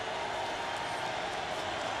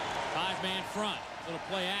 5-man front, little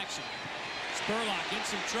play action. Spurlock in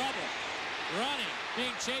some trouble. Running,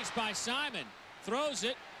 being chased by Simon. Throws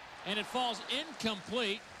it, and it falls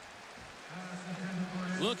incomplete.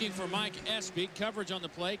 Looking for Mike Espy. Coverage on the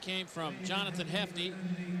play came from Jonathan Hefty.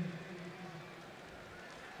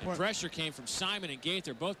 And pressure came from Simon and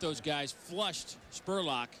Gaither. Both those guys flushed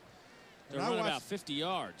Spurlock. They're running about 50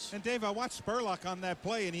 yards. And Dave, I watched Spurlock on that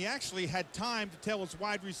play, and he actually had time to tell his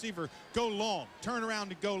wide receiver, go long, turn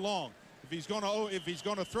around and go long. If he's going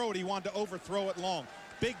to throw it, he wanted to overthrow it long.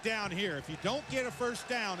 Big down here. If you don't get a first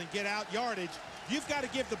down and get out yardage, you've got to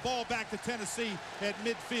give the ball back to Tennessee at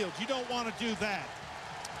midfield. You don't want to do that.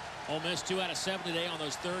 Ole Miss 2 out of 7 today on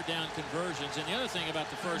those 3rd down conversions. And the other thing about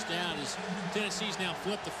the first down is Tennessee's now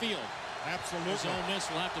flipped the field. Absolutely. So Ole Miss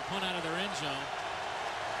will have to punt out of their end zone.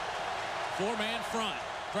 4-man front.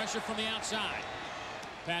 Pressure from the outside.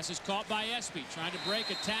 Pass is caught by Espy. Trying to break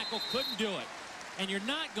a tackle. Couldn't do it. And you're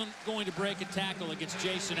not going to break a tackle against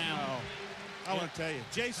Jason Allen. I want to tell you,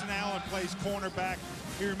 Jason Allen plays cornerback.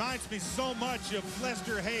 He reminds me so much of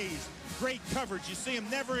Lester Hayes. Great coverage. You see him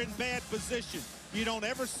never in bad position. You don't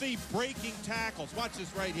ever see breaking tackles. Watch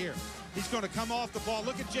this right here. He's going to come off the ball.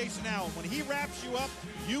 Look at Jason Allen. When he wraps you up,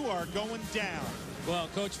 you are going down. Well,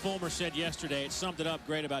 Coach Fulmer said yesterday, it summed it up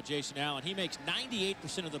great about Jason Allen. He makes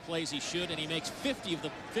 98% of the plays he should, and he makes 50% of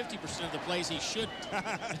the plays he shouldn't.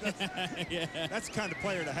 That's the kind of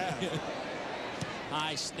player to have.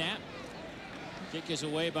 High snap. Kick is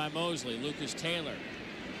away by Mosley. Lucas Taylor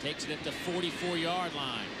takes it at the 44-yard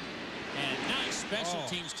line. And nice special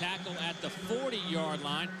teams tackle at the 40-yard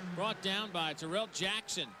line. Brought down by Terrell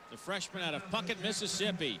Jackson, the freshman out of Puckett,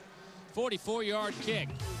 Mississippi. 44-yard kick.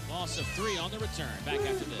 Loss of 3 on the return. Back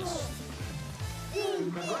after this.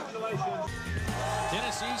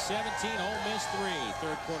 Tennessee 17, Ole Miss 3.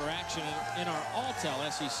 Third quarter action in our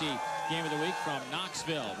All-Tel SEC game of the week from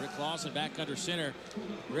Knoxville. Rick Lawson back under center.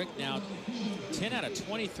 Rick now 10 out of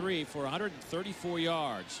 23 for 134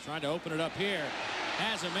 yards. Trying to open it up here.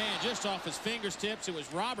 Has a man just off his fingertips. It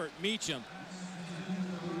was Robert Meacham.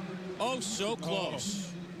 Oh, so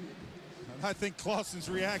close. I think Clausen's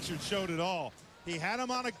reaction showed it all. He had him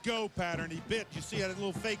on a go pattern. He bit. You see, he had a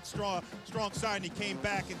little fake strong side, and he came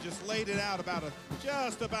back and just laid it out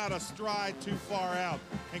just about a stride too far out.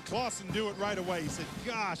 And Clausen knew it right away. He said,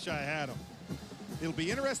 gosh, I had him. It'll be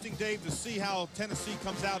interesting, Dave, to see how Tennessee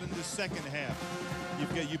comes out in this second half.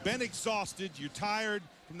 You've been exhausted. You're tired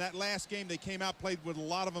from that last game. They came out, played with a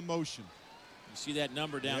lot of emotion. You see that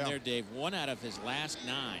number down there, Dave. 1 out of his last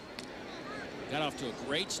 9. Got off to a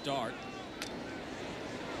great start.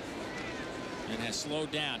 And has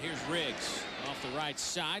slowed down. Here's Riggs off the right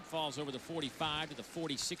side. Falls over the 45 to the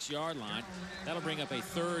 46-yard line. That'll bring up a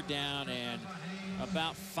 3rd down and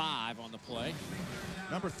about 5 on the play.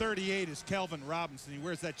 Number 38 is Kelvin Robinson. He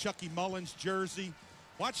wears that Chucky Mullins jersey.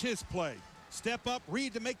 Watch his play. Step up,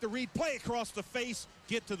 read to make the read, play across the face,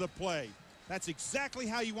 get to the play. That's exactly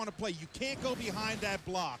how you want to play. You can't go behind that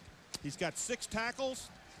block. He's got 6 tackles.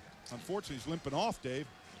 Unfortunately, he's limping off, Dave.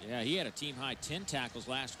 Yeah, he had a team-high 10 tackles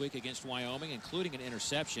last week against Wyoming, including an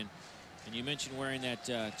interception. And you mentioned wearing that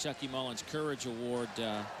Chucky Mullins Courage Award,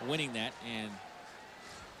 winning that. And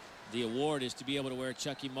the award is to be able to wear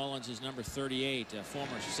Chucky Mullins as number 38. A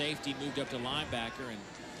former safety, moved up to linebacker and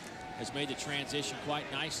has made the transition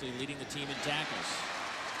quite nicely, leading the team in tackles.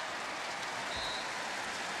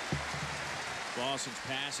 Dawson's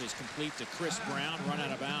pass is complete to Chris Brown, run out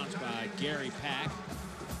of bounds by Gary Pack.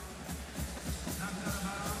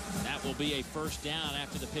 That will be a 1st down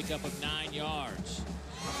after the pickup of 9 yards.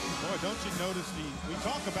 Boy, don't you notice we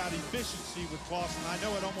talk about efficiency with Clausen. I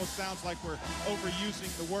know it almost sounds like we're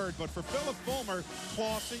overusing the word, but for Philip Fulmer,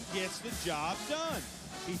 Clausen gets the job done.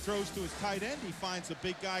 He throws to his tight end. He finds a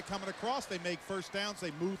big guy coming across. They make 1st downs.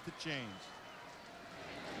 They move the chains.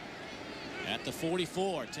 At the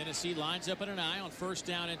 44, Tennessee lines up in an eye on 1st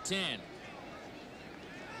down and 10.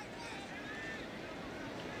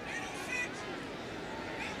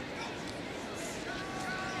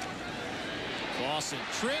 Clausen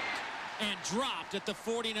tripped and dropped at the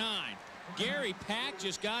 49. Gary Pack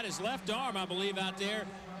just got his left arm, I believe, out there.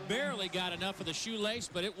 Barely got enough of the shoelace,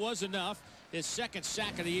 but it was enough. His second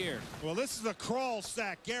sack of the year. Well, this is a crawl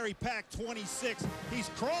sack. Gary Pack, 26. He's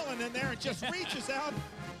crawling in there and just reaches out.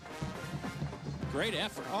 Great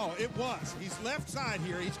effort. Oh, it was. He's left side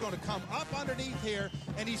here. He's going to come up underneath here,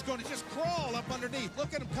 and he's going to just crawl up underneath.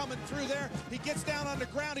 Look at him coming through there. He gets down on the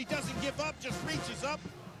ground. He doesn't give up, just reaches up.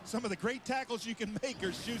 Some of the great tackles you can make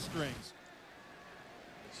are shoestrings.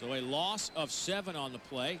 So a loss of 7 on the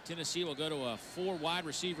play. Tennessee will go to a 4 wide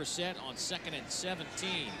receiver set on 2nd and 17.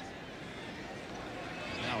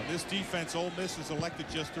 Now, in this defense, Ole Miss has elected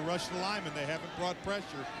just to rush the linemen. They haven't brought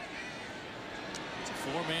pressure. It's a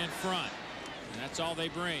 4-man front, and that's all they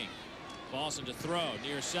bring. Boston to throw,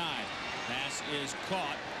 near side. Pass is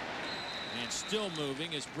caught, and still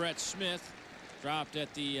moving is Brett Smith. Dropped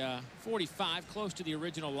at the 45, close to the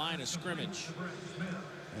original line of scrimmage.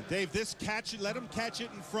 And Dave, this catch, let him catch it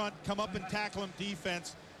in front, come up and tackle him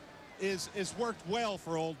defense is worked well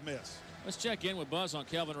for Ole Miss. Let's check in with Buzz on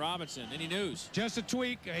Kelvin Robinson. Any news? Just a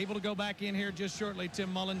tweak. Able to go back in here just shortly.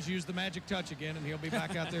 Tim Mullins used the magic touch again, and he'll be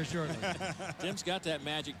back out there shortly. Tim's got that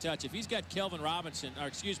magic touch. If he's got Kelvin Robinson, or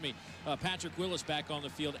excuse me, Patrick Willis back on the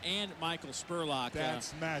field and Michael Spurlock.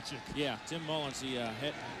 That's magic. Yeah, Tim Mullins, the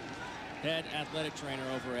head athletic trainer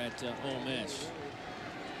over at Ole Miss.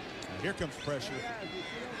 Here comes pressure.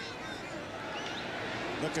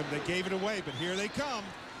 Look, they gave it away, but here they come.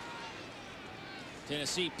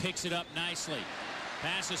 Tennessee picks it up nicely.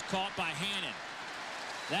 Pass is caught by Hannon.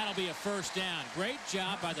 That'll be a first down. Great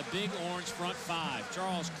job by the Big Orange front 5.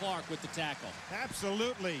 Charles Clark with the tackle.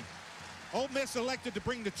 Absolutely. Ole Miss elected to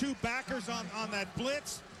bring the 2 backers on that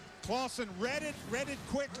blitz. Clausen read it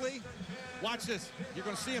quickly. Watch this. You're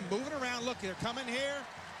going to see him moving around. Look, they're coming here.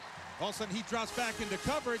 All of a sudden, he drops back into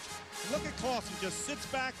coverage. Look at Clausen. Just sits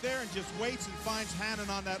back there and just waits and finds Hannon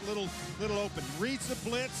on that little open. Reads the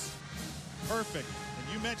blitz. Perfect.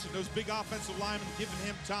 And you mentioned those big offensive linemen giving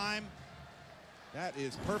him time. That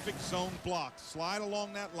is perfect zone block. Slide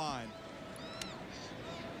along that line.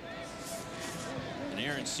 And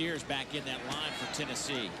Aaron Sears back in that line for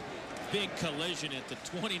Tennessee. Big collision at the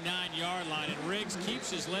 29-yard line, and Riggs keeps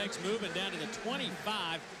his legs moving down to the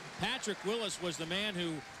 25. Patrick Willis was the man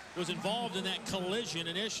who was involved in that collision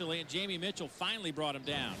initially, and Jamie Mitchell finally brought him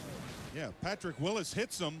down. Yeah, Patrick Willis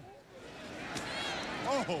hits him.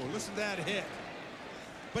 Oh, listen to that hit.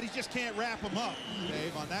 But he just can't wrap him up,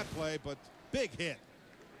 Dave, on that play, but big hit.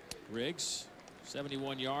 Riggs,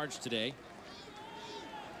 71 yards today.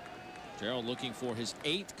 Gerald looking for his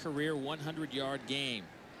 8th career 100-yard game.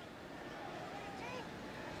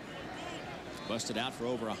 Busted out for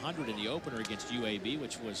over 100 in the opener against UAB,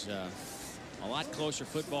 which was a lot closer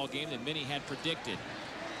football game than many had predicted.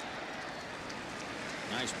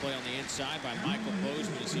 Nice play on the inside by Michael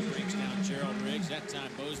Bozeman as he brings down Gerald Riggs. That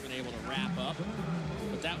time Bozeman able to wrap up,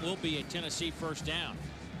 but that will be a Tennessee first down.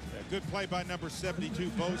 Yeah, good play by number 72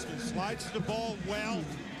 Bozeman. Slides the ball well,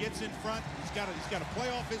 gets in front. He's got to play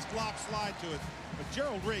off his block, slide to it. But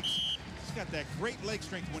Gerald Riggs, he's got that great leg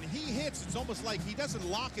strength. When he hits, it's almost like he doesn't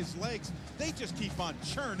lock his legs. They just keep on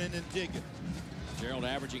churning and digging. Gerald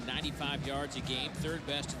averaging 95 yards a game, 3rd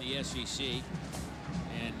best in the SEC.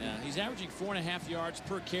 And he's averaging 4.5 yards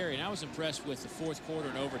per carry. And I was impressed with the 4th quarter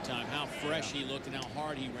and overtime, how fresh he looked and how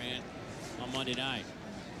hard he ran on Monday night.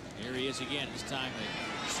 Here he is again. This time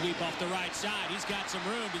a sweep off the right side. He's got some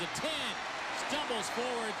room to the 10. Stumbles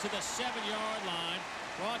forward to the 7-yard line.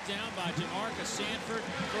 Brought down by DeMarcus Sanford.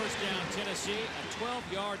 First down Tennessee, a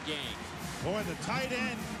 12-yard gain. Boy, the tight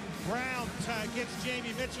end Brown gets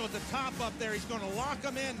Jamie Mitchell at the top up there. He's going to lock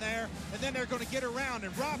him in there, and then they're going to get around.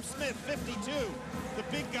 And Rob Smith, 52, the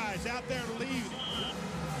big guys out there to lead.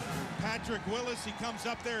 Patrick Willis, he comes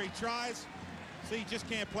up there, he tries. See, he just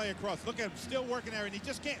can't play across. Look at him, still working there, and he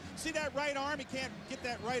just can't. See that right arm? He can't get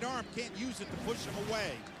that right arm, can't use it to push him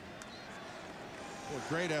away. Boy,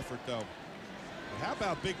 great effort, though. How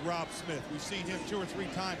about big Rob Smith? We've seen him 2 or 3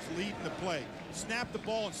 times leading the play. Snap the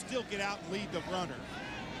ball and still get out and lead the runner.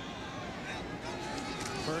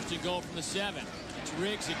 First and goal from the 7. It's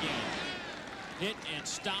Riggs again. Hit and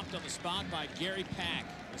stopped on the spot by Gary Pack,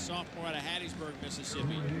 the sophomore out of Hattiesburg,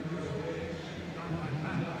 Mississippi.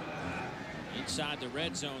 Inside the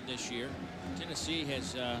red zone this year. Tennessee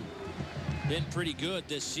has been pretty good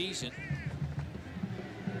this season.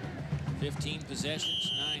 15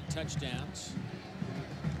 possessions, 9 touchdowns.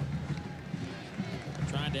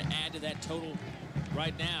 Trying to add to that total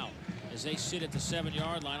right now as they sit at the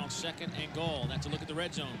 7-yard line on 2nd and goal. That's a look at the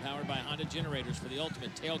red zone, powered by Honda Generators for the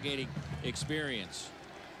ultimate tailgating experience.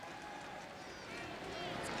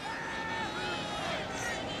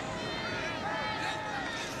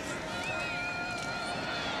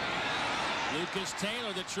 Lucas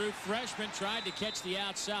Taylor, the true freshman, tried to catch the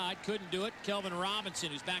outside, couldn't do it. Kelvin Robinson,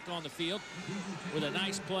 who's back on the field with a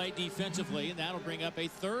nice play defensively, and that'll bring up a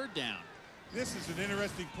 3rd down. This is an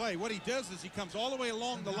interesting play. What he does is he comes all the way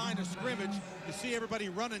along the line of scrimmage. You see everybody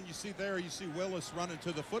running. You see Willis running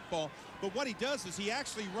to the football. But what he does is he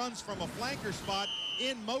actually runs from a flanker spot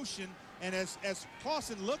in motion. And as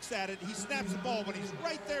Clausen looks at it, he snaps the ball. When he's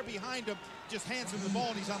right there behind him, just hands him the ball,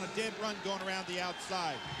 and he's on a dead run going around the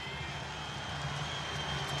outside.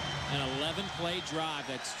 An 11-play drive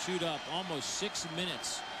that's chewed up almost 6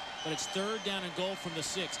 minutes. But it's 3rd down and goal from the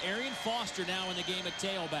 6. Arian Foster now in the game at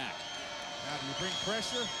tailback. Now do you bring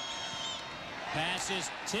pressure? Pass is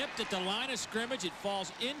tipped at the line of scrimmage. It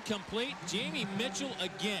falls incomplete. Jamie Mitchell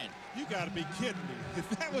again. You got to be kidding me. If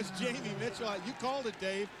that was Jamie Mitchell, you called it,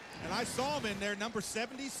 Dave. And I saw him in there, number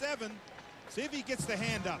 77. See if he gets the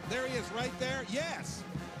hand up. There he is right there. Yes.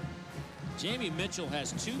 Jamie Mitchell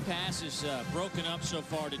has 2 passes broken up so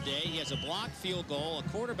far today. He has a blocked field goal, a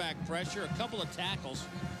quarterback pressure, a couple of tackles.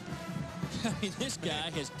 I mean, this guy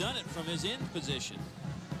has done it from his end position.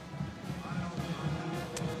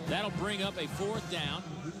 That'll bring up a 4th down.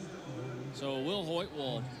 So Wilhoit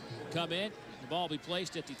will come in. The ball will be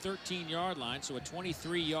placed at the 13-yard line. So a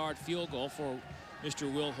 23-yard field goal for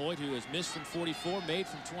Mr. Wilhoit, who has missed from 44, made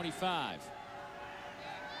from 25.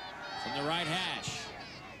 From the right hash.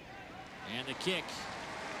 And the kick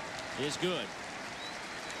is good.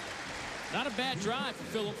 Not a bad drive for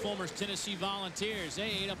Philip Fulmer's Tennessee Volunteers.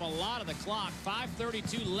 They ate up a lot of the clock.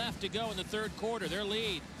 5:32 left to go in the 3rd quarter. Their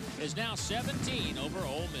lead is now 17 over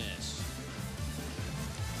Ole Miss.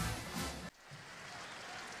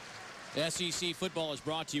 SEC football is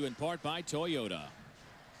brought to you in part by Toyota.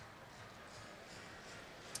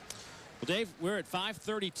 Well, Dave, we're at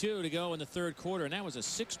 5:32 to go in the 3rd quarter, and that was a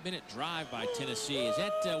 6-minute drive by Tennessee. Is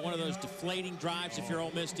that one of those deflating drives if you're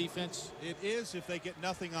Ole Miss defense? It is if they get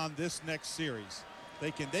nothing on this next series.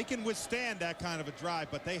 They can withstand that kind of a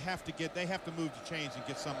drive, but they have to move the chains and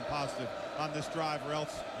get something positive on this drive, or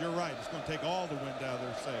else you're right, it's going to take all the wind out of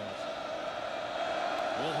their sails.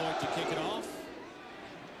 Wilhoit to kick it off.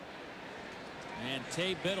 And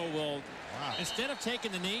Tay Biddle will, instead of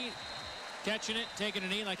taking the knee, catching it, taking a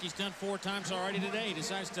knee like he's done 4 times already today, he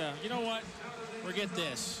decides to, you know what, forget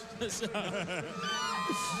this. So, well,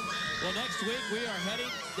 next week we are heading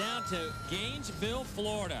down to Gainesville,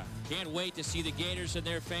 Florida. Can't wait to see the Gators and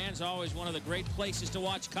their fans. Always one of the great places to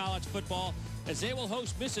watch college football, as they will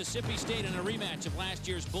host Mississippi State in a rematch of last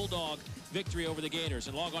year's Bulldog victory over the Gators.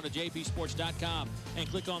 And log on to jpsports.com and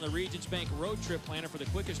click on the Regions Bank Road Trip Planner for the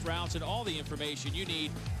quickest routes and all the information you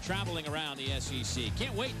need traveling around the SEC.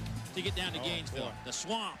 Can't wait to get down to Gainesville. Boy. The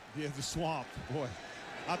swamp. Yeah, the swamp. Boy,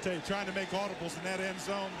 I'll tell you, trying to make audibles in that end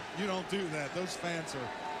zone, you don't do that. Those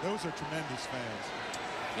are tremendous fans.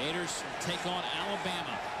 Gators take on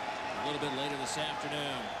Alabama a little bit later this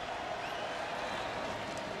afternoon.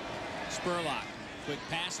 Spurlock. Quick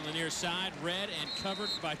pass on the near side, read and covered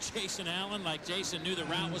by Jason Allen, like Jason knew the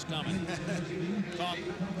route was coming.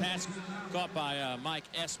 Pass caught by Mike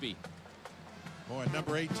Espy. Boy,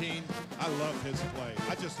 number 18, I love his play.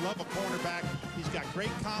 I just love a cornerback. He's got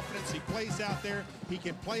great confidence. He plays out there. He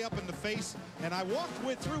can play up in the face. And I walked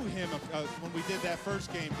through him when we did that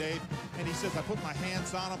first game, Dave, and he says, I put my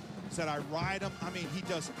hands on him, said I ride him. I mean, he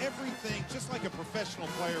does everything just like a professional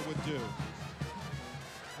player would do.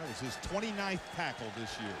 That was his 29th tackle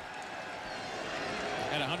this year.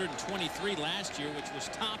 Had 123 last year, which was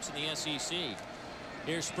tops in the SEC.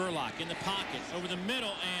 Here's Spurlock in the pocket over the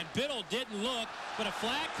middle, and Biddle didn't look, but a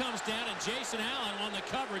flag comes down, and Jason Allen on the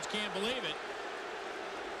coverage, can't believe it.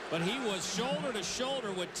 But he was shoulder to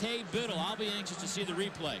shoulder with Tay Biddle. I'll be anxious to see the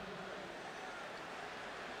replay.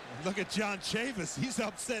 Look at John Chavis. He's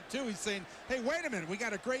upset too. He's saying, hey, wait a minute, we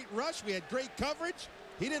got a great rush, we had great coverage.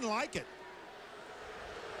 He didn't like it.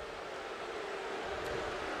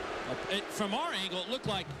 From our angle, it looked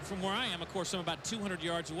like, from where I am, of course, I'm about 200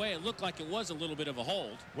 yards away, it looked like it was a little bit of a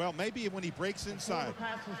hold. Well, maybe when he breaks inside. The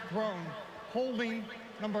pass is thrown. Holding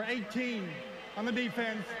number 18 on the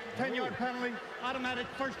defense. 10-yard penalty, automatic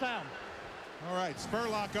 1st down. All right,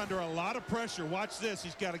 Spurlock under a lot of pressure. Watch this.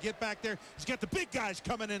 He's got to get back there. He's got the big guys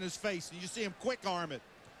coming in his face, and you see him quick arm it.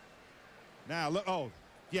 Now, look, oh,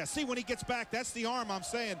 yeah, see when he gets back, that's the arm I'm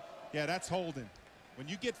saying. Yeah, that's holding. When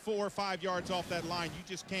you get 4 or 5 yards off that line, you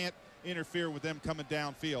just can't interfere with them coming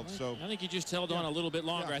downfield. So I think he just held on a little bit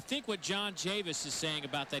longer. I think what John Chavis is saying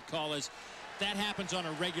about that call is that happens on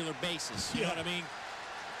a regular basis. You know what I mean?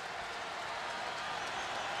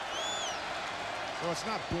 Well, it's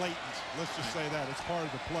not blatant. Let's just say that. It's part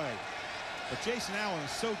of the play. But Jason Allen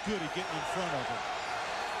is so good at getting in front of it.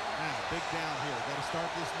 Now, big down here. Got to start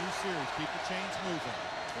this new series. Keep the chains moving.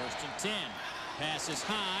 1st and 10. Pass is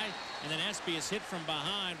high, and then Espy is hit from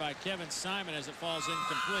behind by Kevin Simon as it falls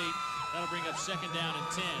incomplete. That'll bring up 2nd down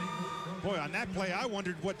and 10. Boy, on that play, I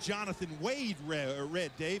wondered what Jonathan Wade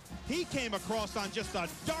read, Dave. He came across on just a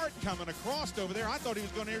dart coming across over there. I thought he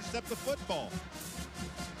was going to intercept the football.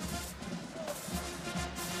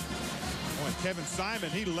 Boy, Kevin Simon,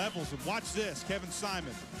 he levels him. Watch this, Kevin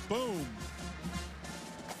Simon. Boom.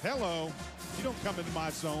 Hello. You don't come into my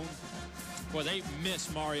zone. Boy, they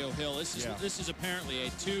miss Mario Hill. This is apparently a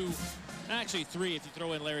 2, actually 3 if you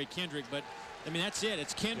throw in Larry Kendrick. But, I mean, that's it.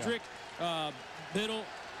 It's Kendrick, Biddle,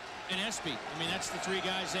 and Espy. I mean, that's the 3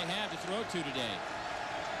 guys they have to throw to today.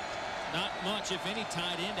 Not much, if any,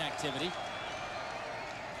 tight end activity.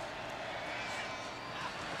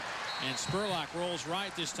 And Spurlock rolls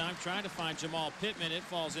right this time, trying to find Jamal Pittman. It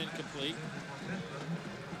falls incomplete.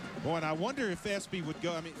 Boy, and I wonder if Espy would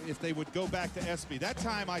go, if they would go back to Espy. That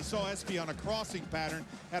time I saw Espy on a crossing pattern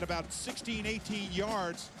at about 16, 18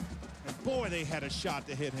 yards. And boy, they had a shot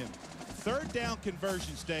to hit him. 3rd down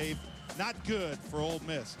conversions, Dave. Not good for Ole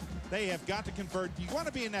Miss. They have got to convert. You want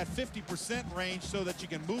to be in that 50% range so that you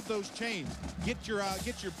can move those chains. Get your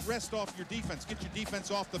rest off your defense. Get your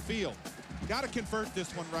defense off the field. Got to convert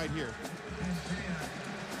this one right here.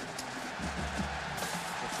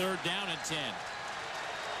 The 3rd down and 10.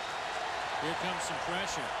 Here comes some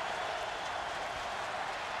pressure.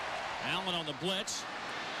 Allen on the blitz.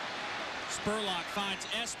 Spurlock finds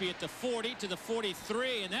Espy at the 40 to the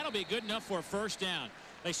 43, and that'll be good enough for a 1st down.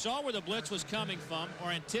 They saw where the blitz was coming from,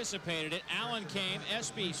 or anticipated it. Allen came.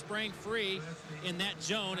 Espy sprang free in that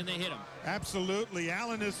zone, and they hit him. Absolutely.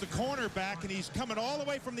 Allen is the cornerback, and he's coming all the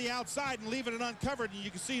way from the outside and leaving it uncovered. And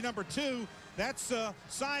you can see number 2, that's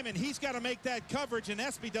Simon. He's got to make that coverage, and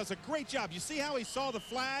Espy does a great job. You see how he saw the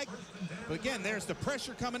flag? But again, there's the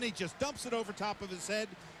pressure coming. He just dumps it over top of his head,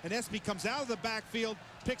 and Espy comes out of the backfield,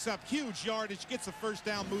 picks up huge yardage, gets a 1st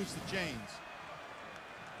down, moves the chains.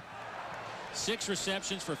 6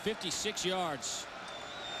 receptions for 56 yards.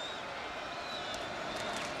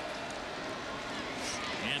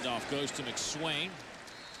 Handoff goes to McSwain.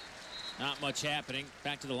 Not much happening.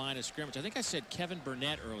 Back to the line of scrimmage. I think I said Kevin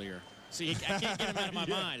Burnett earlier. See, I can't get him out of my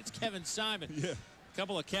mind. It's Kevin Simon. Yeah. A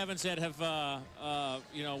couple of Kevins that have,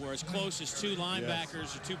 were as close as 2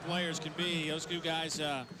 linebackers or 2 players can be. Those 2 guys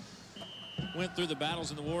went through the battles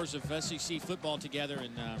and the wars of SEC football together,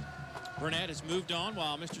 and Burnett has moved on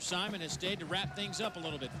while Mr. Simon has stayed to wrap things up a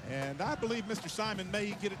little bit. And I believe Mr. Simon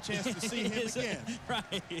may get a chance to see him again.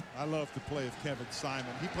 Right. I love the play of Kevin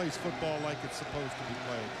Simon. He plays football like it's supposed to be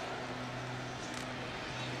played.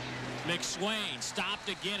 McSwain stopped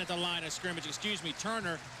again at the line of scrimmage.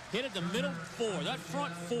 Turner hit at the middle 4. That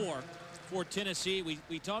front 4 for Tennessee.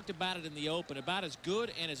 We talked about it in the open. About as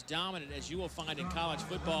good and as dominant as you will find in college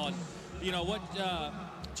football. And, you know, what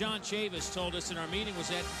John Chavis told us in our meeting was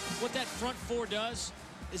that what that front 4 does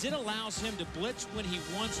is it allows him to blitz when he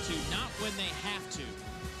wants to, not when they have to.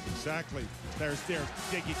 Exactly.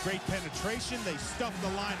 They get great penetration. They stuff the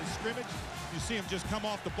line of scrimmage. You see them just come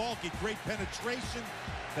off the ball, get great penetration.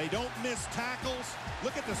 They don't miss tackles.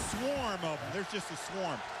 Look at the swarm of them. There's just a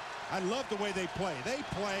swarm. I love the way they play. They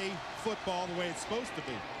play football the way it's supposed to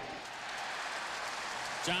be.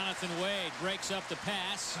 Jonathan Wade breaks up the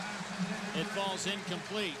pass. It falls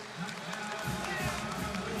incomplete.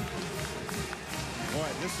 Boy,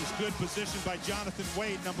 this is good position by Jonathan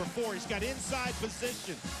Wade, number 4. He's got inside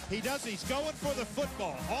position. He's going for the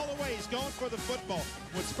football. All the way, he's going for the football.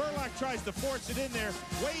 When Spurlock tries to force it in there,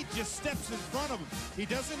 Wade just steps in front of him. He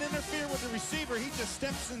doesn't interfere with the receiver. He just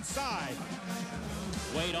steps inside.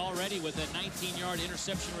 Wade already with a 19-yard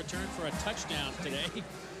interception return for a touchdown today.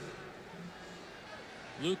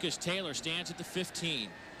 Lucas Taylor stands at the 15.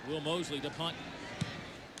 Will Mosley to punt.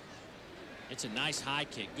 It's a nice high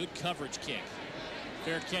kick. Good coverage kick.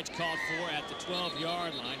 Fair catch called for at the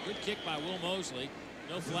 12-yard line. Good kick by Will Mosley.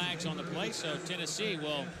 No flags on the play, so Tennessee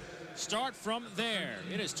will start from there.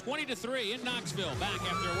 It is 20-3 in Knoxville. Back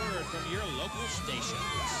after a word from your local stations.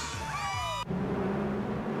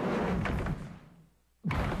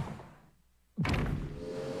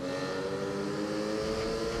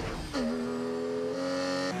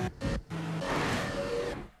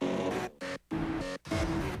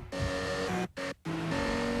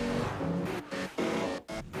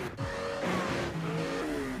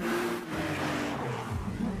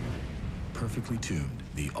 Perfectly tuned,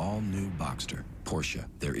 the all-new Boxster. Porsche,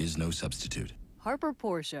 there is no substitute. Harper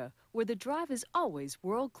Porsche, where the drive is always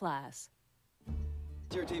world-class.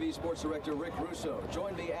 TV Sports Director Rick Russo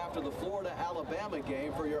joined me after the Florida-Alabama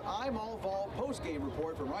game for your I'm All Vol post-game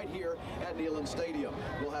report from right here at Neyland Stadium.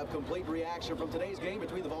 We'll have complete reaction from today's game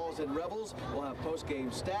between the Vols and Rebels. We'll have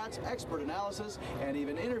post-game stats, expert analysis, and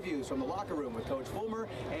even interviews from the locker room with Coach Fulmer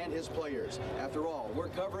and his players. After all, we're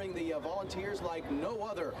covering the Volunteers like no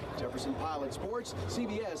other. Jefferson Pilot Sports,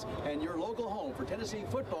 CBS, and your local home for Tennessee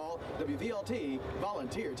football, WVLT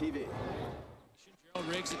Volunteer TV.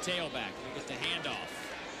 Gerald Riggs, the tailback. We get the handoff.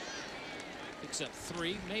 Picks up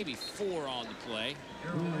 3, maybe 4 on the play.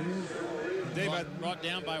 Brought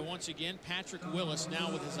down by, once again, Patrick Willis,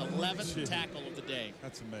 now with his 11th tackle of the day.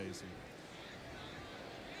 That's amazing.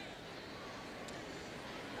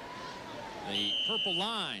 The purple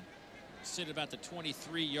line sit about the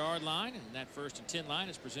 23-yard line, and that 1st and 10 line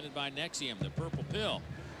is presented by Nexium, the purple pill.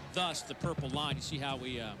 Thus, the purple line. You see how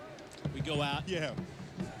we go out? Yeah.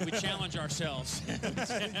 We challenge ourselves.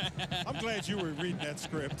 I'm glad you were reading that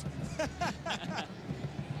script.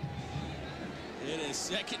 It is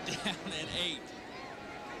 2nd down and 8.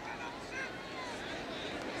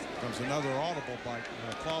 Comes another audible by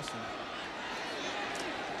Clausen.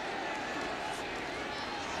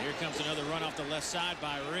 Here comes another run off the left side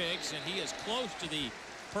by Riggs, and he is close to the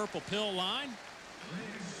purple pill line.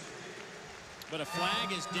 But a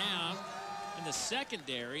flag is down in the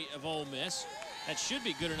secondary of Ole Miss. That should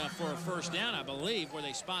be good enough for a 1st down, I believe, where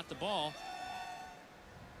they spot the ball.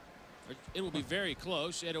 It will be very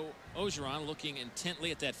close. Ed Ogeron looking intently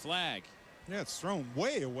at that flag. Yeah, it's thrown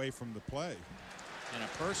way away from the play. And a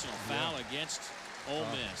personal foul against Ole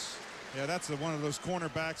Miss. Yeah, that's one of those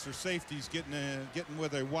cornerbacks or safeties getting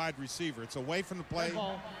with a wide receiver. It's away from the play.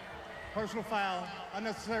 Ball, personal foul,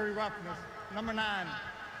 unnecessary roughness. Number 9,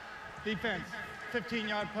 defense,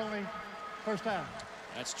 15-yard penalty, 1st down.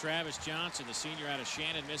 That's Travis Johnson, the senior out of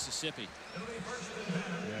Shannon, Mississippi.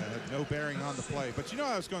 Yeah, had no bearing on the play. But you know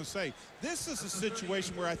what I was going to say? This is a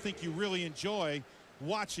situation where I think you really enjoy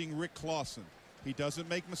watching Rick Clausen. He doesn't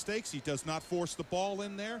make mistakes. He does not force the ball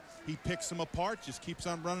in there. He picks them apart, just keeps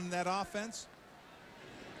on running that offense.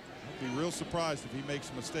 I'd be real surprised if he makes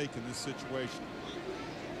a mistake in this situation.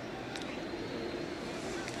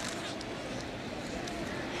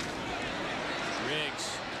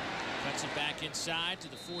 Riggs cuts it back inside to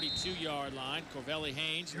the 42-yard line. Corvelli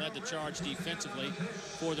Haynes led the charge defensively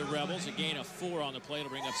for the Rebels. A gain of 4 on the play to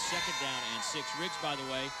bring up 2nd down and 6. Riggs, by the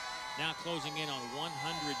way, now closing in on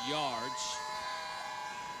 100 yards.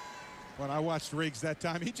 When I watched Riggs that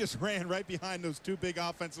time, he just ran right behind those 2 big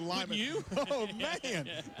offensive linemen. You? Oh, man.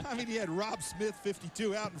 I mean, he had Rob Smith,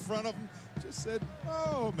 52, out in front of him. Just said,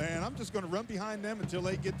 oh, man, I'm just going to run behind them until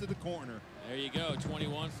they get to the corner. There you go,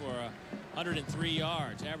 21 for 103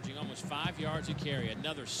 yards, averaging almost 5 yards a carry.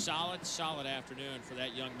 Another solid afternoon for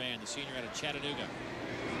that young man, the senior out of Chattanooga.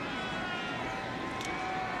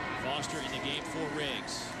 Foster in the game for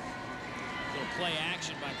Riggs. Little play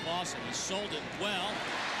action by Clausen. He sold it well,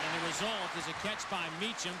 and the result is a catch by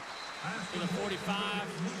Meacham to the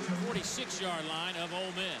 46-yard line of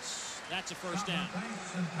Ole Miss. That's a 1st down.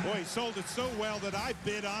 Boy, he sold it so well that I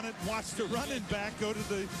bid on it and watched the running back go to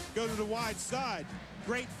the wide side.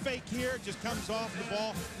 Great fake here, just comes off the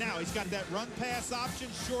ball. Now he's got that run pass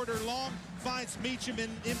option, short or long, finds Meacham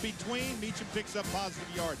in between. Meacham picks up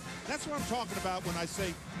positive yard. That's what I'm talking about when I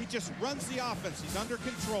say he just runs the offense. He's under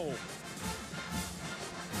control.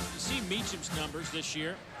 You see Meacham's numbers this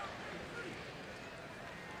year.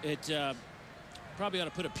 It probably ought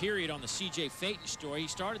to put a period on the C.J. Phaeton story. He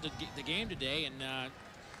started the game today and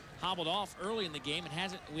hobbled off early in the game, and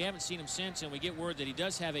we haven't seen him since, and we get word that he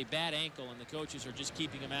does have a bad ankle, and the coaches are just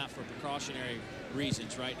keeping him out for precautionary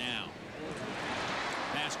reasons right now.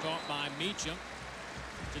 Pass caught by Meacham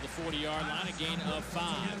to the 40-yard line, a gain of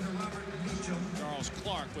 5. Charles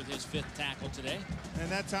Clark with his 5th tackle today. And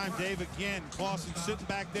that time, Dave, again, Clausen sitting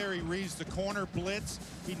back there. He reads the corner blitz.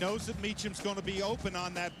 He knows that Meacham's going to be open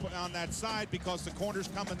on that side because the corner's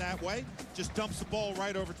coming that way. Just dumps the ball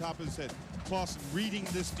right over top of his head. Clausen reading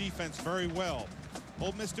this defense very well.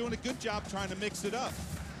 Ole Miss doing a good job trying to mix it up.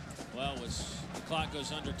 Well, as the clock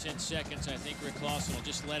goes under 10 seconds, I think Rick Clausen will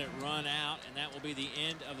just let it run out, and that will be the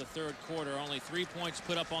end of the 3rd quarter. Only 3 points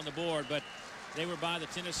put up on the board, but they were by the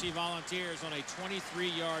Tennessee Volunteers on a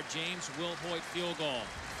 23-yard James Wilhoit field goal.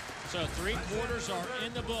 So 3 quarters are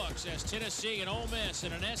in the books as Tennessee and Ole Miss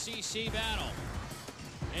in an SEC battle.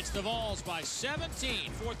 It's the Vols by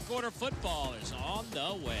 17. 4th quarter football is on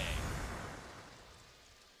the way.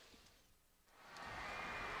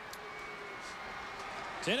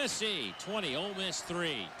 Tennessee 20, Ole Miss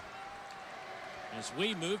 3. As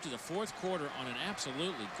we move to the fourth quarter on an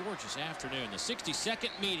absolutely gorgeous afternoon. The 62nd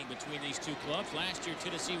meeting between these two clubs. Last year,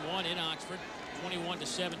 Tennessee won in Oxford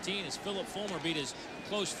 21-17 as Philip Fulmer beat his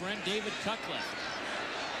close friend David Cutcliffe.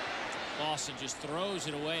 Lawson just throws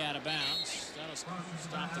it away out of bounds. That'll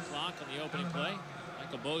stop the clock on the opening play.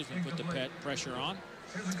 Michael Bozeman put the pressure on.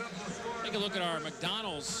 Take a look at our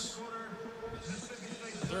McDonald's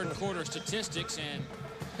third quarter statistics, and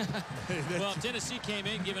well, Tennessee came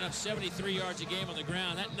in giving up 73 yards a game on the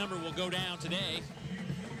ground. That number will go down today.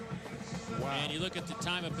 Wow. And you look at the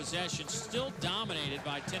time of possession, still dominated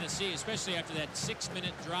by Tennessee, especially after that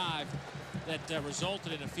 6-minute drive that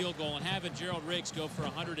resulted in a field goal. And having Gerald Riggs go for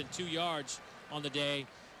 102 yards on the day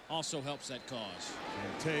also helps that cause.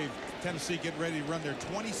 And Tennessee getting ready to run their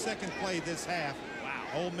 22nd play this half.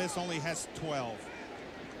 Wow. Ole Miss only has 12.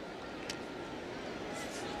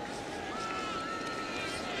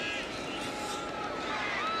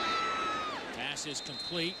 Pass is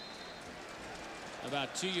complete.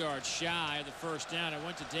 About 2 yards shy of the first down. It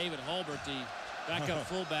went to David Hulbert, the backup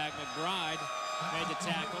fullback. McBride made the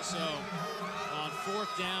tackle. So on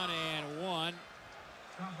 4th down and 1.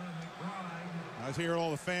 I was hearing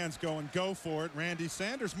all the fans going, go for it. Randy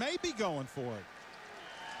Sanders may be going for it.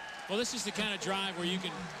 Well, this is the kind of drive where you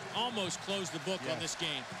can almost close the book on this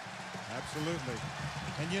game. Absolutely.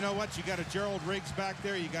 And you know what? You got a Gerald Riggs back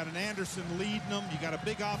there. You got an Anderson leading them. You got a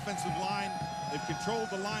big offensive line. They've controlled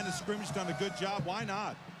the line of scrimmage, done a good job. Why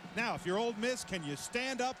not? Now, if you're Ole Miss, can you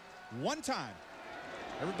stand up one time?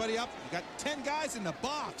 Everybody up. You got 10 guys in the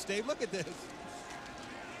box, Dave. Look at this.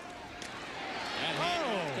 That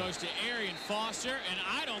handoff goes to Arian Foster, and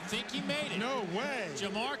I don't think he made it. No way.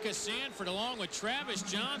 Jamarcus Sanford, along with Travis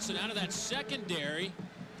Johnson, out of that secondary,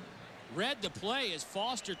 read the play as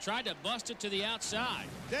Foster tried to bust it to the outside.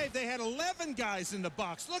 Dave, they had 11 guys in the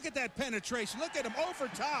box. Look at that penetration. Look at him over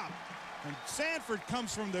top. And Sanford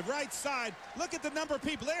comes from the right side. Look at the number of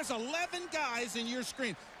people. There's 11 guys in your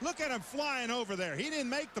screen. Look at him flying over there. He didn't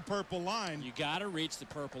make the purple line. You got to reach the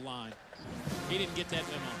purple line. He didn't get that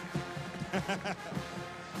memo.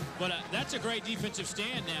 But that's a great defensive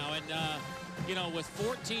stand now. And, you know, with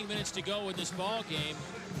 14 minutes to go in this ball game,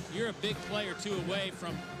 you're a big play or two away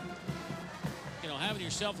from, you know, having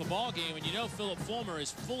yourself a ball game. And you know Philip Fulmer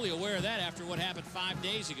is fully aware of that after what happened 5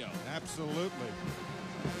 days ago. Absolutely.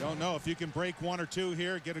 Don't know if you can break 1 or 2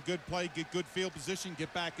 here, get a good play, get good field position,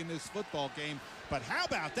 get back in this football game. But how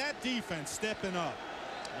about that defense stepping up?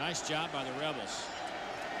 Nice job by the Rebels.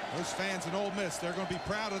 Those fans in Ole Miss, they're going to be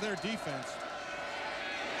proud of their defense.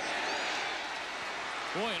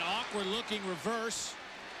 Boy, an awkward-looking reverse.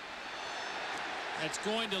 That's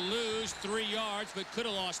going to lose 3 yards, but could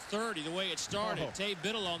have lost 30 the way it started. Tay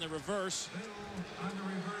Biddle on the reverse.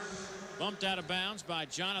 Bumped out of bounds by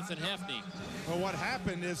Jonathan Hefney. Well, what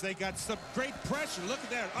happened is they got some great pressure. Look at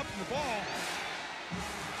that, up in the ball.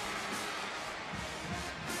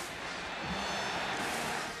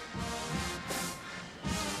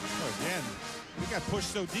 Again, we got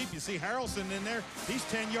pushed so deep. You see Harrelson in there. He's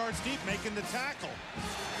 10 yards deep making the tackle.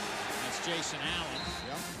 That's Jason Allen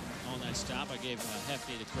on that stop. I gave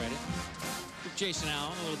Hefney the credit. Give Jason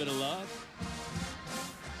Allen a little bit of love.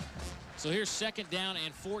 So here's 2nd down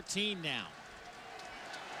and 14 now.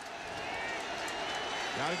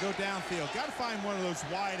 Got to go downfield. Got to find one of those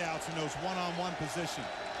wideouts in those one-on-one position.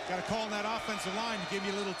 Got to call on that offensive line to give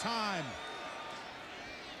you a little time.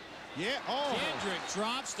 Yeah. Oh. Kendrick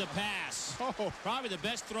drops the pass. Oh. Probably the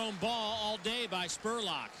best thrown ball all day by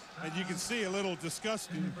Spurlock. And you can see a little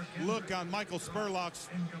disgusting look on Michael Spurlock's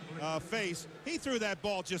face. He threw that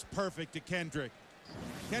ball just perfect to Kendrick.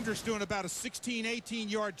 Kendrick's doing about a 16,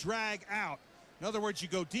 18-yard drag out. In other words, you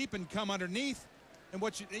go deep and come underneath, and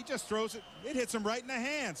he just throws it. It hits him right in the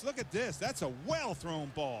hands. Look at this. That's a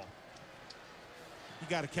well-thrown ball. You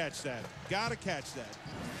got to catch that. Got to catch that.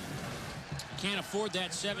 Can't afford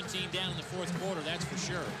that 17 down in the 4th quarter, that's for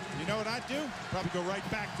sure. You know what I'd do? Probably go right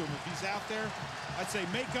back to him. If he's out there, I'd say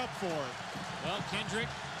make up for it. Well, Kendrick,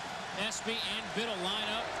 Espy, and Biddle line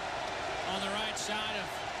up on the right side of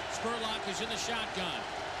Spurlock, who's in the shotgun.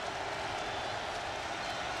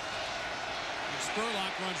 And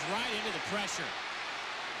Spurlock runs right into the pressure.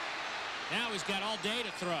 Now he's got all day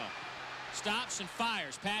to throw. Stops and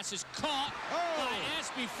fires. Pass is caught by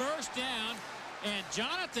Espy, first down. And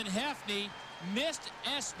Jonathan Hefney missed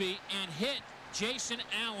Espy and hit Jason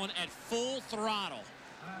Allen at full throttle.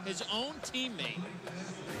 His own teammate.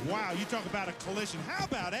 Wow, you talk about a collision. How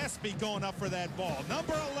about Espy going up for that ball?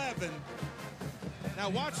 Number 11. Now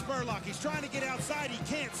watch Spurlock. He's trying to get outside. He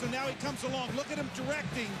can't, so now he comes along. Look at him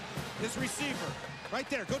directing his receiver. Right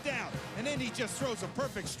there, go down. And then he just throws a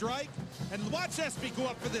perfect strike. And watch Espy go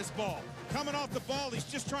up for this ball. coming off the ball. He's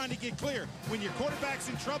just trying to get clear. When your quarterback's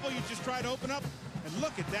in trouble, you just try to open up. And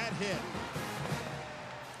look at that hit.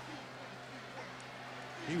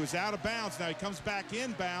 He was out of bounds. Now he comes back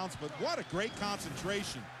in bounds, but what a great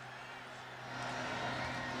concentration.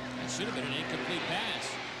 That should have been an incomplete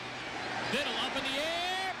pass. Biddle up in the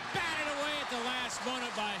air, batted away at the last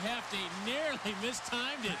moment by Hefty. Nearly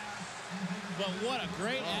mistimed it. But what a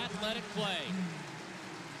great athletic play.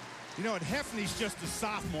 You know, and Hefney's just a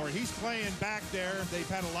sophomore. He's playing back there. They've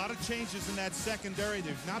had a lot of changes in that secondary.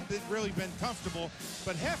 They've not really been comfortable.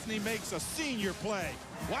 But Hefney makes a senior play.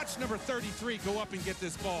 Watch number 33 go up and get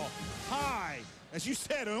this ball high. As you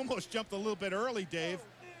said, it almost jumped a little bit early, Dave.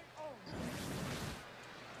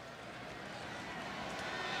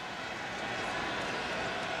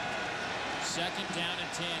 Second down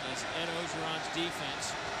and 10 as Ed Ogeron's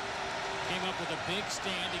defense came up with a big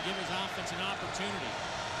stand to give his offense an opportunity.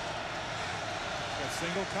 Got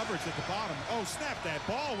single coverage at the bottom. Oh, snap that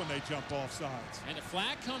ball when they jump off sides. And the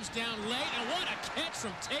flag comes down late, and what a catch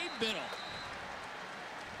from Tate Biddle.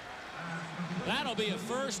 That'll be a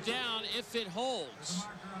first down if it holds.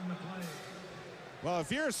 Well,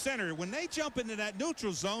 if you're a center, when they jump into that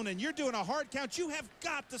neutral zone and you're doing a hard count, you have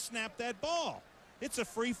got to snap that ball. It's a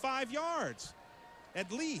free 5 yards,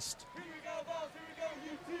 at least.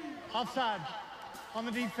 Offside on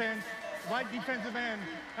the defense. Right defensive end.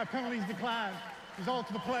 That penalties declined. Result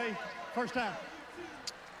of the play. First down.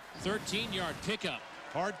 13-yard pickup.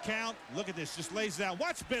 Hard count. Look at this. Just lays it out.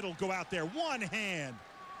 Watch Biddle go out there. One hand.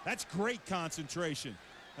 That's great concentration.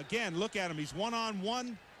 Again, look at him. He's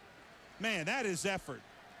one-on-one. Man, that is effort.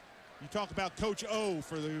 You talk about Coach O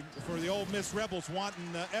for the Ole Miss Rebels wanting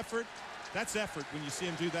effort. That's effort when you see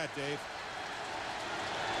him do that, Dave.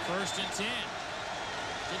 First and 10.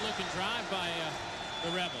 Good-looking drive by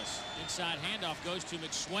the Rebels. Inside handoff goes to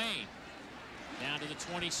McSwain. Down to the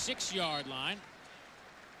 26-yard line.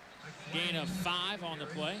 Gain of 5 on the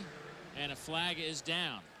play. And a flag is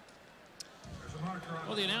down.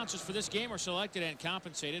 Well, the announcers for this game are selected and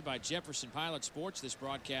compensated by Jefferson Pilot Sports. This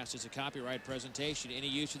broadcast is a copyright presentation. Any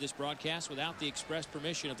use of this broadcast without the express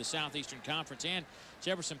permission of the Southeastern Conference and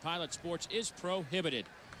Jefferson Pilot Sports is prohibited.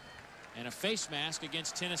 And a face mask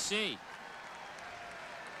against Tennessee.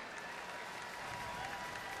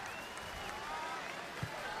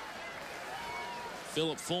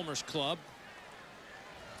 Philip Fulmer's club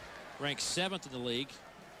ranks 7th in the league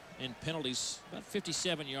in penalties, about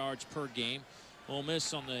 57 yards per game. Ole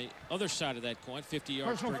Miss on the other side of that coin, 50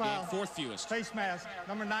 yards per game, 4th fewest. Face mask,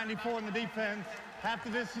 number 94 in the defense. Half the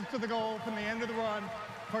distance to the goal from the end of the run.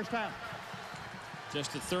 First down.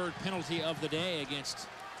 Just the 3rd penalty of the day against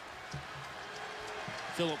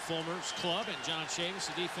Philip Fulmer's club, and John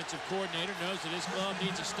Chavis, the defensive coordinator, knows that his club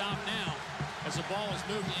needs a stop now as the ball is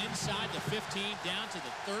moved inside the 15 down to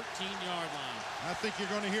the 13-yard line. I think you're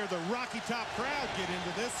going to hear the Rocky Top crowd get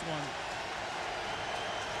into this one.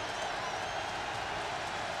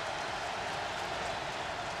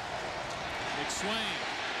 McSwain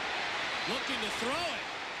looking to throw it.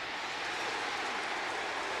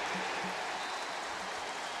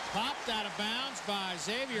 Popped out of bounds by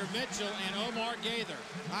Xavier Mitchell and Omar Gaither.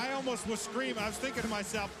 I almost was screaming. I was thinking to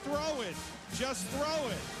myself, throw it. Just throw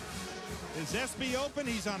it. Is SB open?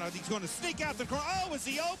 He's going to sneak out the corner. Oh, is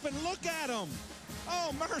he open? Look at him.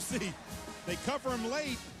 Oh, mercy. They cover him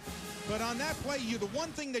late. But on that play, the one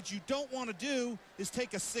thing that you don't want to do is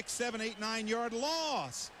take a 6, 7, 8, 9-yard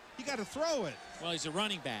loss. You got to throw it. Well, he's a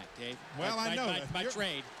running back, Dave. Well, I know that. By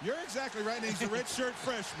trade. You're exactly right. And he's a redshirt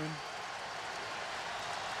freshman.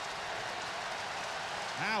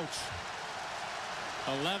 Ouch.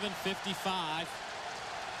 11:55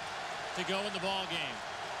 to go in the ball game.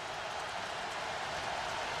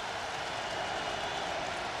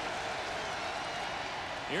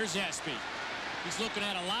 Here's Espy. He's looking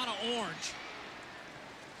at a lot of orange.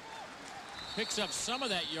 Picks up some of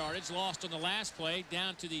that yardage lost on the last play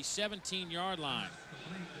down to the 17-yard line.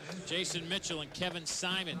 Jason Mitchell and Kevin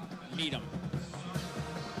Simon meet him.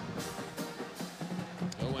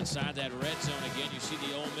 Go inside that red zone again. You see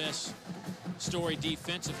the Ole Miss story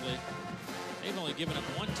defensively. They've only given up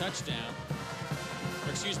 1 touchdown.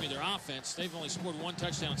 Or excuse me, their offense. They've only scored 1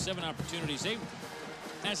 touchdown, 7 opportunities. They,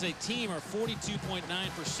 as a team, are 42.9%.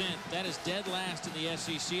 That is dead last in the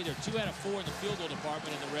SEC. They're 2 out of 4 in the field goal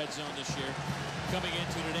department in the red zone this year coming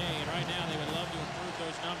into today. And right now they would love to improve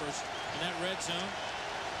those numbers. And that red zone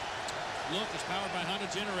look is powered by Honda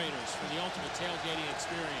Generators for the ultimate tailgating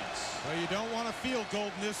experience. Well, you don't want to field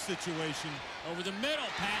goal in this situation. Over the middle,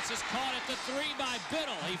 pass is caught at the 3 by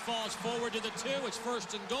Biddle. He falls forward to the 2. It's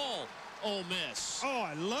 1st and goal. Ole Miss. Oh,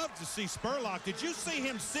 I love to see Spurlock. Did you see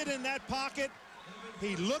him sit in that pocket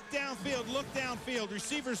He looked downfield.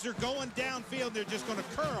 Receivers are going downfield. They're just going to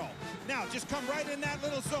curl. Now, just come right in that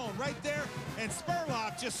little zone right there. And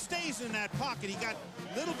Spurlock just stays in that pocket. He got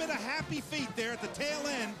a little bit of happy feet there at the tail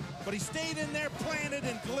end, but he stayed in there, planted,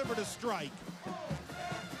 and delivered a strike.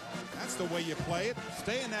 That's the way you play it.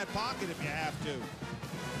 Stay in that pocket if you have to.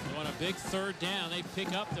 They want a big third down. They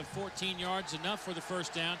pick up the 14 yards, enough for the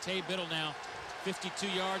first down. Tay Biddle now 52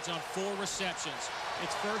 yards on 4 receptions.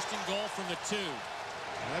 It's first and goal from the 2.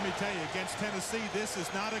 Let me tell you, against Tennessee, this is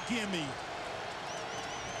not a gimme.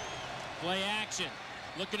 Play action.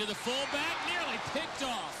 Looking to the fullback, nearly picked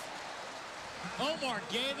off. Omar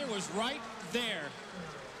Gaither was right there.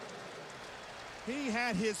 He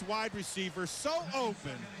had his wide receiver so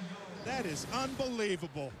open. That is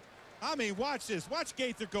unbelievable. I mean, watch this. Watch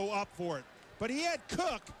Gaither go up for it. But he had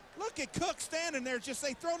Cook. Look at Cook standing there. Just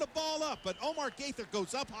they throw the ball up. But Omar Gaither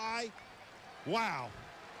goes up high. Wow.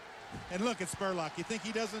 And look at Spurlock. You think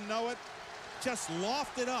he doesn't know it? Just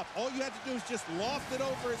loft it up. All you had to do is just loft it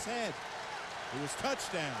over his head. It was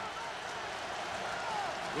touchdown.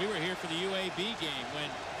 We were here for the UAB game when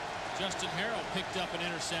Justin Harrell picked up an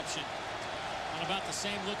interception on about the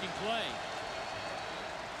same looking play.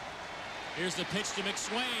 Here's the pitch to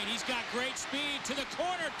McSwain. He's got great speed to the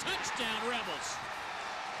corner. Touchdown, Rebels.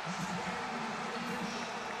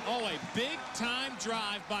 Oh, a big-time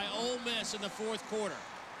drive by Ole Miss in the 4th quarter.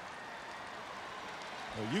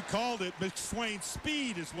 Well, you called it. McSwain's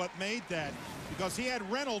speed is what made that, because he had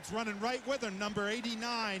Reynolds running right with him, number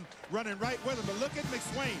 89, running right with him. But look at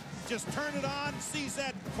McSwain. Just turn it on, sees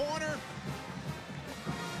that corner.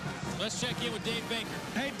 Let's check in with Dave Baker.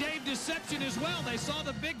 Hey, Dave, deception as well. They saw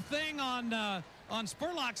the big thing on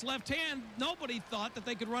Spurlock's left hand. Nobody thought that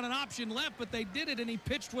they could run an option left, but they did it, and he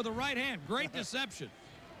pitched with a right hand. Great deception.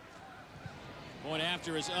 Point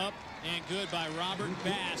after is up and good by Robert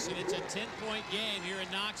Bass, and it's a 10-point game here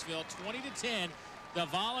in Knoxville. 20-10, the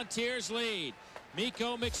Volunteers lead.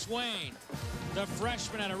 Miko McSwain, the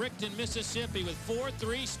freshman out of Rickton, Mississippi, with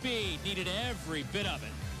 4.3 speed, needed every bit of it.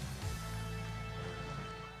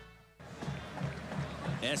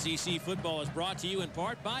 SEC football is brought to you in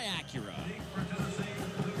part by Acura.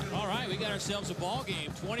 All right, we got ourselves a ball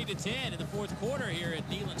game, 20-10 in the 4th quarter here at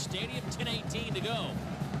Neyland Stadium. 10:18 to go.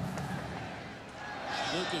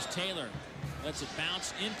 Lucas Taylor lets it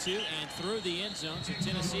bounce into and through the end zone, so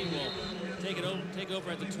Tennessee will take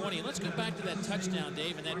over at the 20. And let's go back to that touchdown,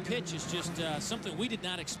 Dave, and that pitch is just something we did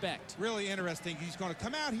not expect. Really interesting. He's going to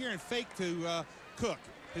come out here and fake to Cook,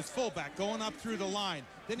 his fullback, going up through the line.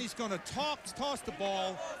 Then he's going to toss the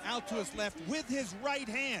ball out to his left with his right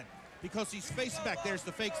hand, because he's facing back. There's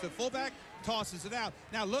the fake to the fullback, tosses it out.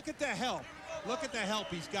 Now look at the help. Look at the help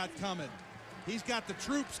he's got coming. He's got the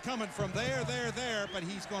troops coming from there, but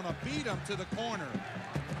he's going to beat them to the corner.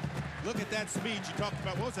 Look at that speed you talked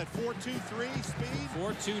about. What was that, 4.23 speed?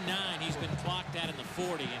 4.29. He's been clocked at in the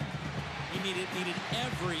 40, and he needed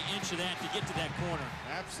every inch of that to get to that corner.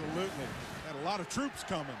 Absolutely. Had a lot of troops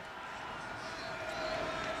coming.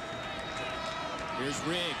 Here's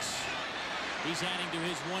Riggs. He's adding to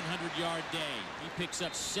his 100-yard day. He picks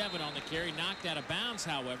up 7 on the carry, knocked out of bounds,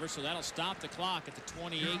 however, so that'll stop the clock at the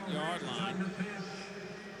 28-yard line.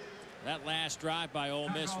 That last drive by Ole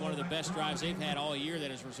Miss, one of the best drives they've had all year,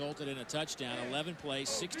 that has resulted in a touchdown. 11 plays,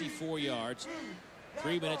 64 yards,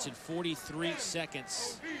 3 minutes and 43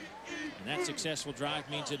 seconds. And that successful drive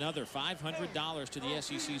means another $500 to the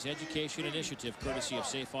SEC's education initiative, courtesy of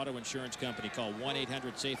Safe Auto Insurance Company. Call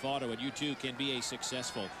 1-800-SAFE-AUTO, and you too can be a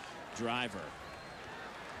successful driver.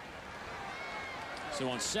 So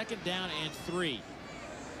on 2nd down and 3.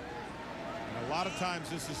 And a lot of times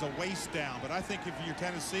this is a waste down, but I think if you're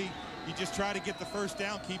Tennessee, you just try to get the first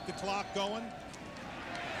down, keep the clock going.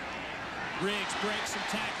 Riggs breaks some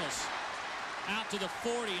tackles. Out to the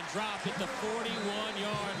 40 and dropped at the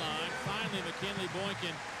 41-yard line. Finally, McKinley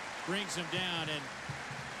Boykin brings him down, and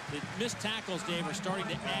the missed tackles, Dave, are starting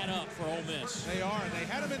to add up for Ole Miss. They are, and they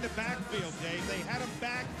had him in the backfield, Dave. They had him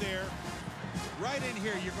back there. Right in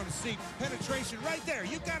here, you're going to see penetration right there.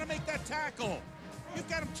 You've got to make that tackle. You've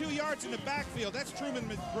got him 2 yards in the backfield. That's Truman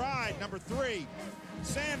McBride, number 3.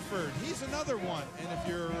 Sanford, he's another one. And if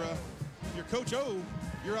you're Coach O,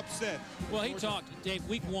 you're upset. Well, he talked, Dave,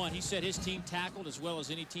 week 1, he said his team tackled as well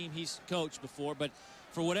as any team he's coached before, but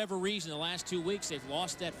for whatever reason, the last 2 weeks, they've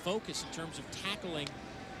lost that focus in terms of tackling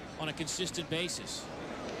on a consistent basis.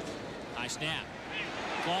 High snap.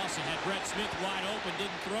 Clausen had Brett Smith wide open,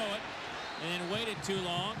 didn't throw it, and then waited too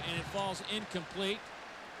long, and it falls incomplete.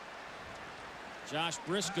 Josh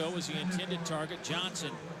Briscoe was the intended target.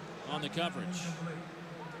 Johnson on the coverage.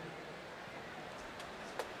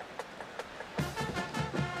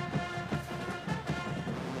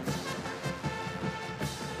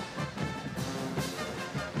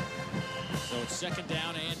 second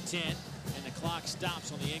down and 10, and the clock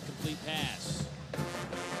stops on the incomplete pass.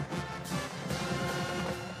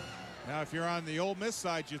 Now, if you're on the Ole Miss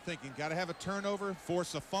side, you're thinking, got to have a turnover,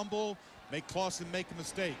 force a fumble, make Clawson make a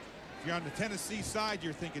mistake. If you're on the Tennessee side,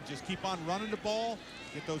 you're thinking just keep on running the ball,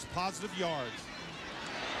 get those positive yards.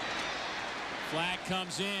 Flag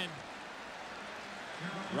comes in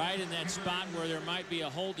right in that spot where there might be a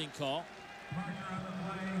holding call.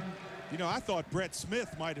 You know, I thought Brett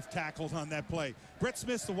Smith might have tackled on that play. Brett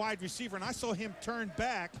Smith's the wide receiver, and I saw him turn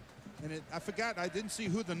back, and I forgot, I didn't see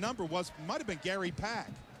who the number was. It might have been Gary Pack.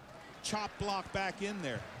 Chop block back in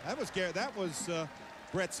there. That was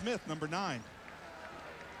Brett Smith, number 9.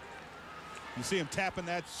 You see him tapping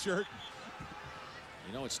that shirt.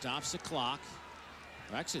 You know, it stops the clock.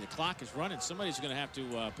 Well, actually, the clock is running. Somebody's going to have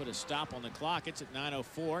to put a stop on the clock. It's at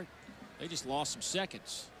 9:04. They just lost some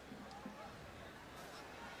seconds.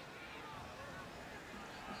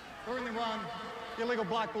 During the run, illegal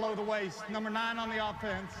block below the waist. Number 9 on the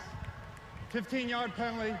offense. 15-yard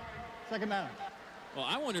penalty. Second down. Well,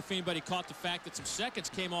 I wonder if anybody caught the fact that some seconds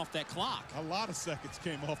came off that clock. A lot of seconds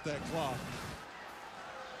came off that clock.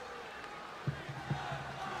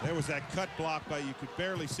 There was that cut block, but you could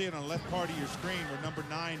barely see it on the left part of your screen where number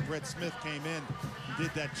 9, Brett Smith, came in and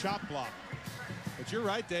did that chop block. But you're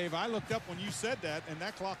right, Dave. I looked up when you said that, and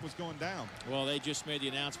that clock was going down. Well, they just made the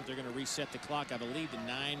announcement they're going to reset the clock, I believe, to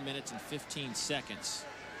 9 minutes and 15 seconds.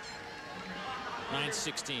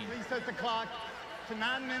 9:16. Reset the clock to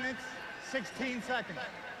 9 minutes, 16 seconds.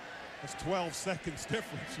 That's 12 seconds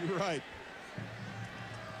difference. You're right.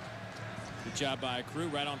 Good job by a crew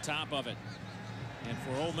right on top of it. And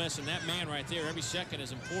for Ole Miss and that man right there, every second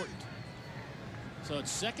is important. So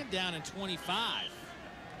it's second down and 25.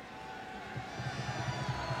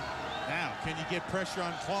 Now, can you get pressure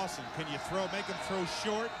on Clawson? Can you make him throw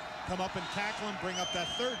short, come up and tackle him, bring up that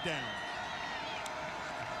third down?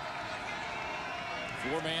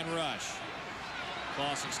 4-man rush.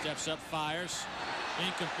 Clawson steps up, fires.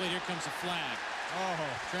 Incomplete. Here comes the flag. Oh.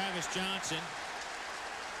 Travis Johnson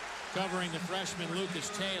covering the freshman Lucas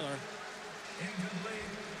Taylor.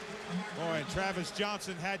 Boy, and Travis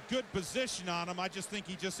Johnson had good position on him. I just think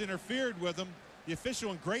he just interfered with him. The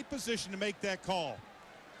official in great position to make that call.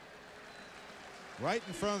 Right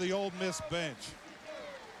in front of the Ole Miss bench.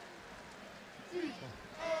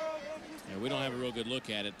 Yeah, we don't have a real good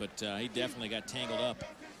look at it, but he definitely got tangled up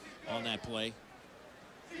on that play.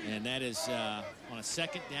 And that is on a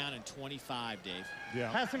second down and 25, Dave.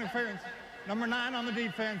 Yeah. Pass interference. Number 9 on the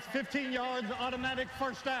defense. 15 yards, automatic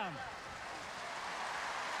first down.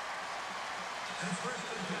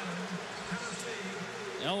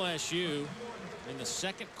 LSU in the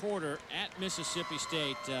second quarter at Mississippi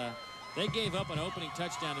State. They gave up an opening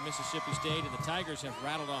touchdown to Mississippi State, and the Tigers have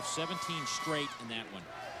rattled off 17 straight in that one.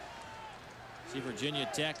 See Virginia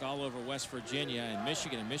Tech all over West Virginia and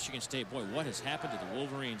Michigan State. Boy, what has happened to the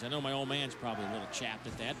Wolverines? I know my old man's probably a little chapped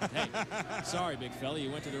at that, but hey, sorry, big fella, you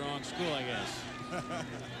went to the wrong school, I guess.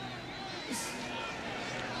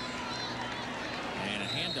 And a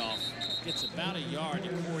handoff gets about a yard to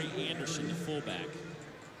Corey Anderson, the fullback.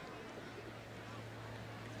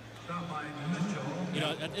 You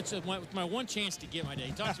know, it's my one chance to get my day.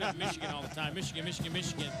 He talks about Michigan all the time. Michigan.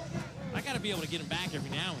 I got to be able to get him back every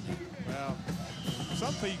now and then. Well,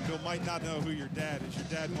 some people might not know who your dad is. Your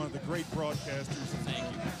dad, one of the great broadcasters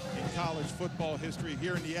in college football history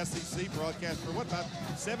here in the SEC, broadcast for what, about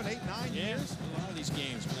 7, 8, 9 years? A lot of these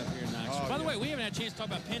games went up here in Knoxville. By the way, we haven't had a chance to talk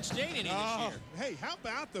about Penn State any this year. Hey, how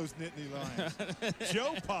about those Nittany Lions?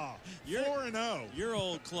 Joe Pa, 4-0. Your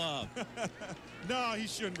old club. No, he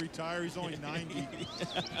shouldn't retire. He's only 90.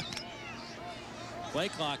 Play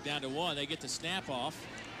clock down to 1. They get the snap off.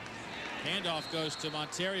 Handoff goes to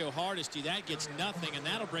Montario Hardesty. That gets nothing, and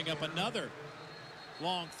that'll bring up another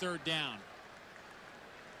long third down.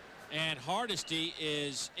 And Hardesty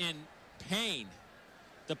is in pain.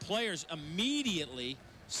 The players immediately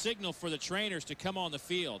signal for the trainers to come on the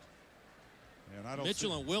field. And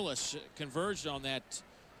Mitchell and Willis converged on that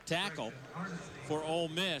tackle for Ole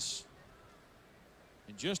Miss.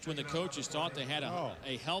 And just when the coaches thought they had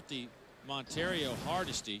a healthy Montario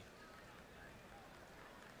Hardesty.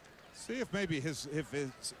 See if maybe his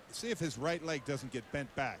right leg doesn't get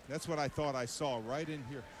bent back. That's what I thought I saw right in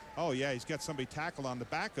here. Oh yeah, he's got somebody tackled on the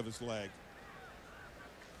back of his leg.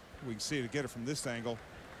 We can see it, get it from this angle.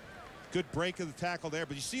 Good break of the tackle there,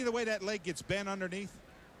 but you see the way that leg gets bent underneath?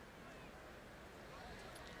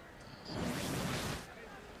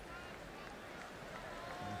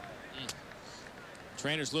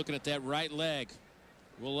 Trainer's looking at that right leg.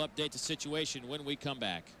 We'll update the situation when we come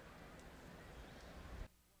back.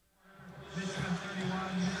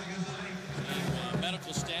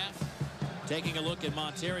 Taking a look at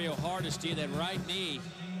Montario Hardesty, that right knee.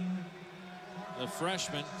 The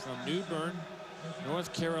freshman from New Bern,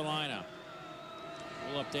 North Carolina.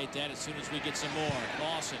 We'll update that as soon as we get some more.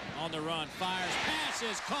 Lawson on the run, fires,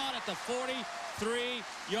 passes, caught at the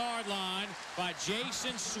 43-yard line by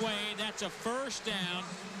Jason Swain. That's a first down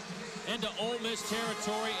into Ole Miss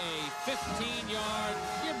territory, a 15-yard,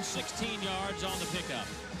 give him 16 yards on the pickup.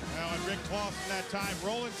 Well, and Rick Clausen that time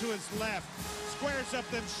rolling to his left, squares up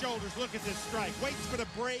them shoulders. Look at this strike. Waits for the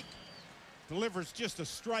break, delivers just a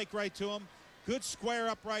strike right to him. Good square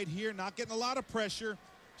up right here, not getting a lot of pressure.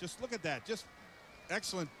 Just look at that, just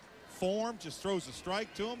excellent form, just throws a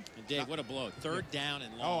strike to him. And Dave, what a blow. Third down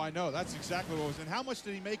and long. Oh, I know, that's exactly what it was. And how much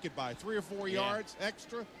did he make it by? 3 or 4 yards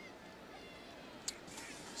extra?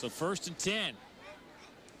 So 1st and 10.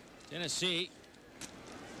 Tennessee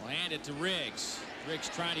will hand it to Riggs. Riggs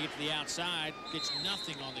trying to get to the outside, gets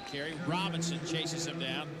nothing on the carry. Robinson chases him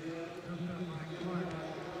down.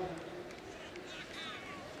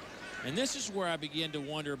 And this is where I begin to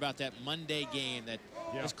wonder about that Monday game that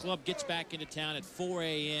this club gets back into town at 4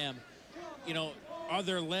 a.m. You know, are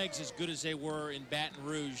their legs as good as they were in Baton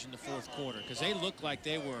Rouge in the 4th quarter? Because they look like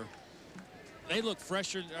they look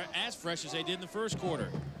fresher, as fresh as they did in the 1st quarter.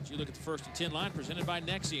 As you look at the 1st and 10 line presented by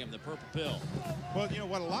Nexium, the purple pill. Well, you know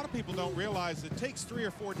what a lot of people don't realize, it takes 3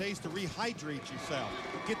 or 4 days to rehydrate yourself,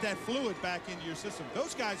 get that fluid back into your system.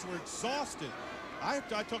 Those guys were exhausted. I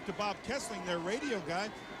talked to Bob Kessling, their radio guy,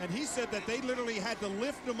 and he said that they literally had to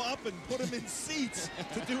lift them up and put them in seats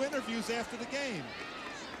to do interviews after the game.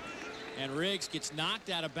 And Riggs gets knocked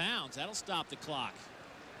out of bounds. That'll stop the clock.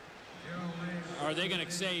 Or are they going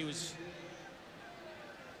to say he was...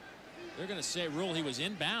 They're going to say, rule he was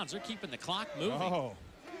in bounds. They're keeping the clock moving. Oh.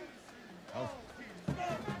 Yeah,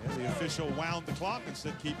 the official wound the clock and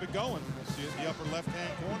said, keep it going. We'll see it in the upper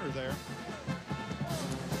left-hand corner there.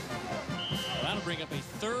 Well, that'll bring up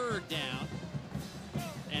a 3rd down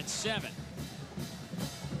and 7.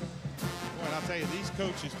 Boy, and I'll tell you, these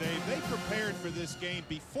coaches, Dave, they prepared for this game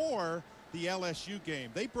before the LSU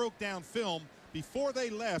game. They broke down film before they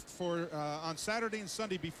left for on Saturday and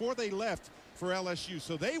Sunday before they left for LSU.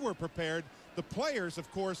 So they were prepared. The players, of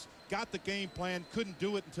course, got the game plan, couldn't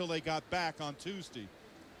do it until they got back on Tuesday.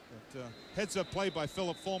 But heads-up play by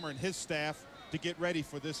Philip Fulmer and his staff to get ready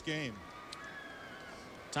for this game.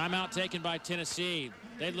 Timeout taken by Tennessee.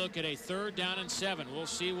 They look at a 3rd down and 7. We'll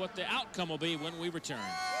see what the outcome will be when we return.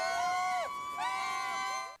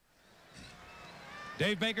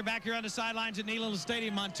 Dave Baker back here on the sidelines at Neyland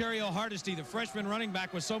Stadium. Montario Hardesty, the freshman running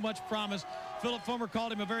back with so much promise. Philip Fulmer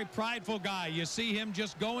called him a very prideful guy. You see him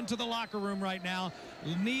just going to the locker room right now.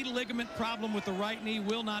 Knee ligament problem with the right knee,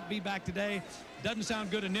 will not be back today. Doesn't sound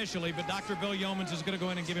good initially, but Dr. Bill Yeomans is going to go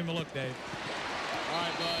in and give him a look, Dave. All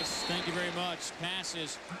right, Buzz, thank you very much. Pass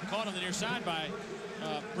is caught on the near side by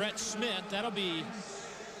Brett Smith. That'll be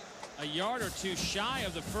a yard or 2 shy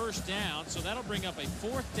of the 1st down, so that'll bring up a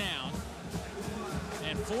 4th down.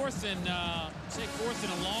 And 4th and say 4th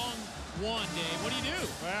and a long 1, Dave. What do you do?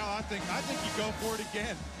 Well, I think you go for it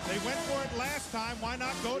again. They went for it last time. Why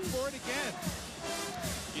not go for it again?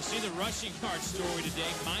 You see the rushing yard story today.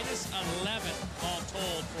 -11 all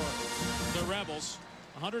told for the Rebels.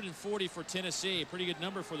 140 for Tennessee. A pretty good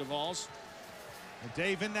number for the Vols. And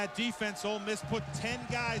Dave, in that defense, Ole Miss put 10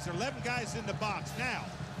 guys or 11 guys in the box. Now,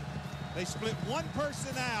 they split one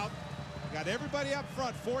person out. Got everybody up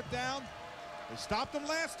front. 4th down. They stopped them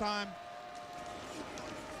last time.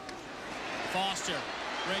 Foster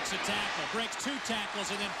breaks a tackle, breaks 2 tackles,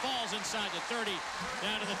 and then falls inside the 30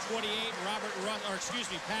 down to the 28.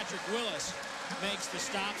 Patrick Willis makes the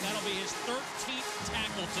stop. That'll be his 13th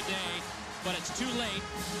tackle today, but it's too late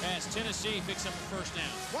as Tennessee picks up the 1st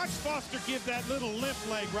down. Watch Foster give that little limp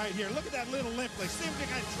leg right here. Look at that little limp leg. See him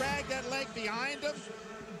kind of drag that leg behind him.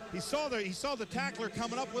 He saw the tackler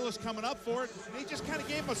coming up, Willis coming up for it, and he just kind of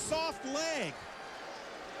gave him a soft leg.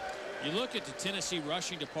 You look at the Tennessee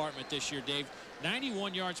rushing department this year, Dave,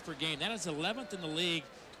 91 yards per game. That is 11th in the league,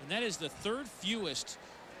 and that is the 3rd fewest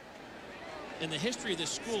in the history of this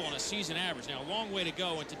school on a season average. Now, a long way to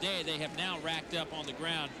go, and today they have now racked up on the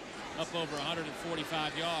ground up over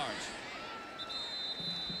 145 yards.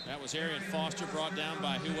 That was Arian Foster, brought down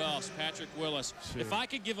by who else? Patrick Willis. If I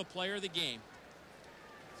could give a player of the game,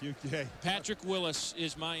 Patrick Willis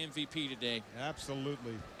is my MVP today.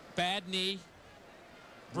 Absolutely. Bad knee,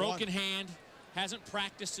 broken hand, hasn't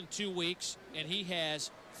practiced in 2 weeks, and he has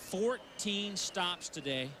 14 stops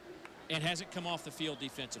today and hasn't come off the field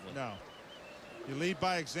defensively. No. You lead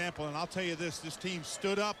by example, and I'll tell you this team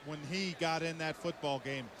stood up when he got in that football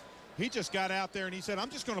game. He just got out there and he said, I'm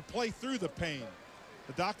just going to play through the pain.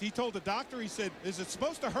 The doctor, he told the doctor, he said, "Is it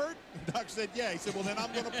supposed to hurt?" The doctor said, "Yeah." He said, "Well, then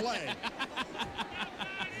I'm going to play."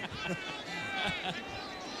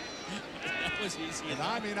 That was easy. And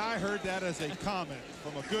I mean, I heard that as a comment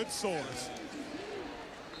from a good source.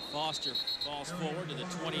 Foster falls forward to the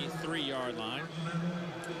 23-yard line.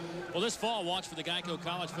 Well, this fall, watch for the Geico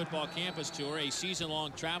College Football Campus Tour, a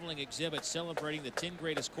season-long traveling exhibit celebrating the 10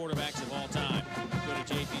 greatest quarterbacks of all time. Go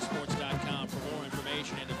to jpsports.com for more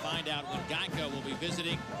information and to find out when Geico will be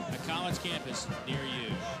visiting a college campus near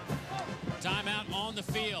you. Timeout on the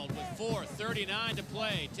field with 4:39 to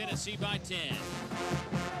play. Tennessee by 10.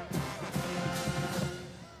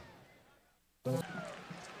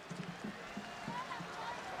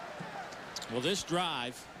 Well, this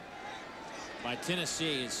drive by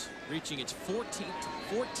Tennessee is reaching its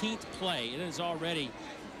 14th play. It has already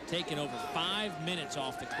taken over 5 minutes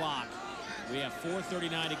off the clock. We have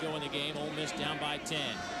 4:39 to go in the game. Ole Miss down by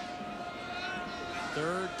 10.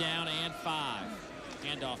 3rd down and 5.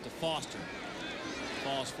 Handoff to Foster.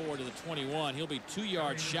 Falls forward to the 21. He'll be 2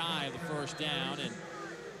 yards shy of the first down. And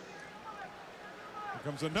here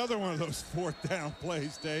comes another one of those 4th down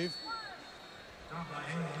plays, Dave.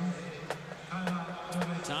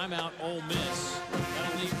 Timeout, Ole Miss.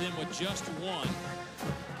 That'll leave them with just one.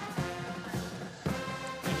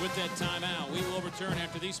 And with that timeout, we will return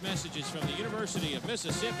after these messages from the University of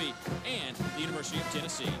Mississippi and the University of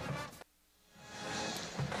Tennessee.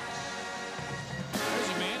 There's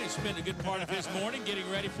a man who spent a good part of his morning getting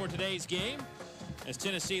ready for today's game as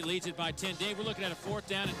Tennessee leads it by 10. Dave, we're looking at a 4th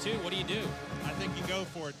down and 2. What do you do? I think you go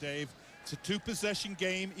for it, Dave. It's a 2-possession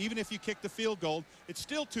game. Even if you kick the field goal, it's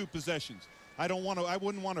still 2 possessions. I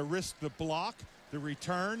wouldn't want to risk the block, the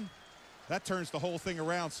return. That turns the whole thing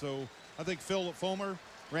around. So I think Philip Fulmer,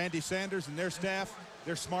 Randy Sanders, and their staff,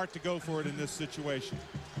 they're smart to go for it in this situation.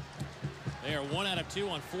 They are 1 out of 2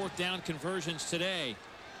 on 4th down conversions today.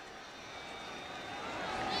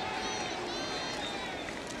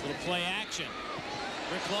 Little play action.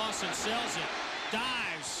 Rick Lawson sells it.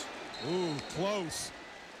 Dives. Ooh, close.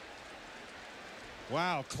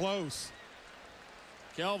 Wow, close.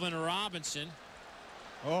 Kelvin Robinson.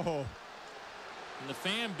 Oh. And the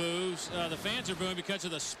fan boos. The fans are booing because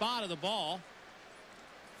of the spot of the ball.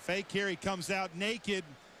 Fake here. He comes out naked.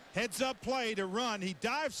 Heads up play to run. He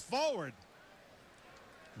dives forward.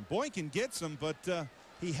 And Boykin gets him, but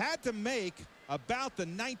he had to make about the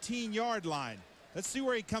 19-yard line. Let's see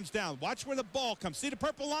where he comes down. Watch where the ball comes. See the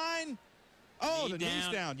purple line? Oh, the knee's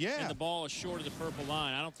down. Yeah. And the ball is short of the purple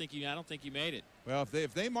line. I don't think you made it. Well,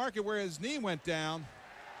 if they mark it where his knee went down,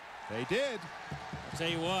 they did. I'll tell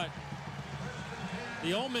you what.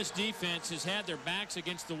 The Ole Miss defense has had their backs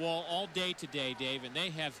against the wall all day today, Dave, and they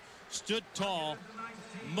have stood tall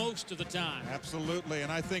most of the time. Absolutely,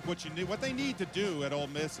 and I think what they need to do at Ole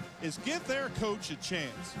Miss is give their coach a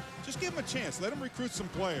chance. Just give him a chance. Let him recruit some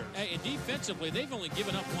players. Hey, and defensively, they've only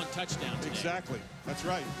given up 1 touchdown today. Exactly. That's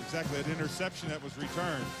right. Exactly. An interception that was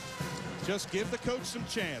returned. Just give the coach some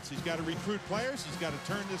chance. He's got to recruit players. He's got to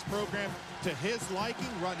turn this program to his liking,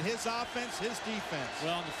 run his offense, his defense.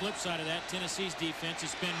 Well, on the flip side of that, Tennessee's defense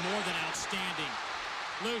has been more than outstanding.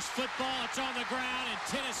 Loose football, it's on the ground, and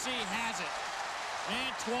Tennessee has it.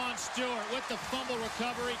 Antoine Stewart with the fumble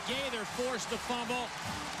recovery. Gaither forced the fumble,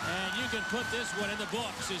 and you can put this one in the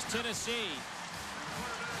books as Tennessee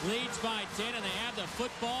leads by 10, and they have the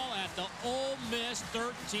football at the Ole Miss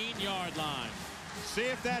 13-yard line. See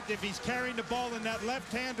if he's carrying the ball in that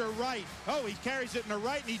left hand or right. Oh, he carries it in the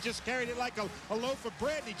right, and he just carried it like a loaf of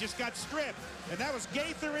bread, and he just got stripped. And that was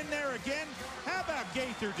Gaither in there again. How about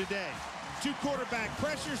Gaither today? 2 quarterback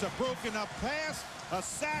pressures, a broken up pass, a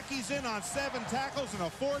sack. He's in on 7 tackles, and a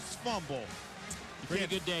forced fumble. Pretty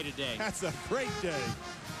good day today. That's a great day.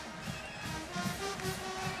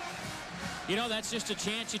 You know, that's just a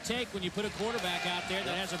chance you take when you put a quarterback out there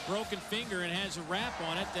that has a broken finger and has a wrap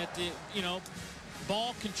on it that,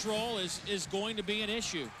 ball control is going to be an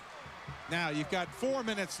issue. Now, you've got 4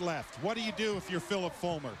 minutes left. What do you do if you're Philip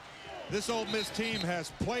Fulmer? This Ole Miss team has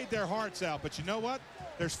played their hearts out, but you know what?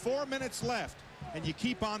 There's 4 minutes left, and you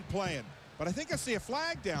keep on playing. But I think I see a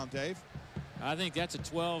flag down, Dave. I think that's a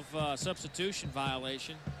 12 substitution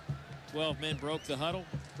violation. 12 men broke the huddle,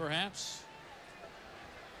 perhaps.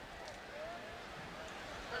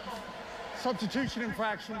 Substitution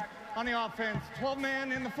infraction on the offense. 12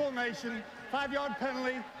 men in the formation. 5-yard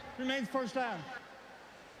penalty. Remains first down.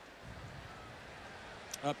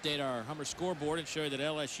 Update our Hummer scoreboard and show you that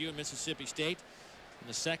LSU and Mississippi State in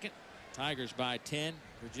the second. Tigers by 10.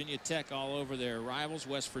 Virginia Tech all over their rivals,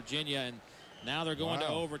 West Virginia, and now they're going to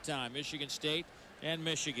overtime. Michigan State and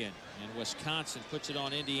Michigan. And Wisconsin puts it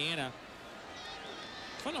on Indiana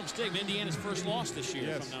If I'm not mistaken, Indiana's first loss this year,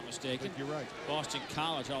 if I'm not mistaken. I think you're right. Boston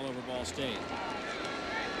College all over Ball State.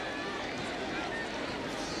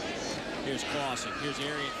 Here's Clausen. Here's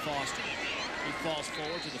Arian Foster. He falls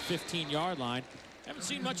forward to the 15-yard line. Haven't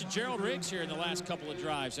seen much of Gerald Riggs here in the last couple of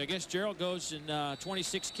drives. I guess Gerald goes in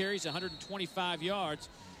 26 carries, 125 yards.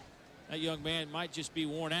 That young man might just be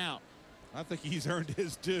worn out. I think he's earned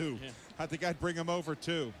his due. Yeah. I think I'd bring him over,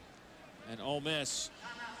 too. And Ole Miss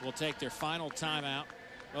will take their final timeout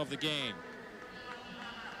of the game.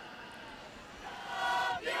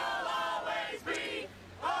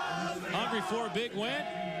 Hungry for a big win?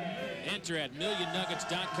 Enter at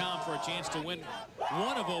millionnuggets.com for a chance to win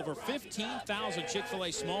one of over 15,000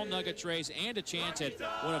 Chick-fil-A small nugget trays and a chance at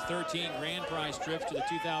one of 13 grand prize trips to the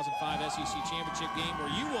 2005 SEC Championship game, where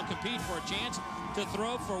you will compete for a chance to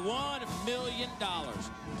throw for $1 million.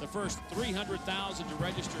 The first 300,000 to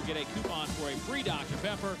register get a coupon for a free Dr.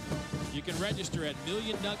 Pepper. You can register at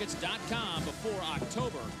millionnuggets.com before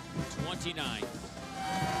October 29th.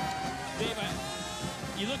 Dave,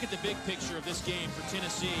 you look at the big picture of this game for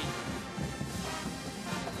Tennessee.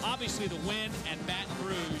 Obviously, the win at Baton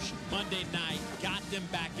Rouge Monday night got them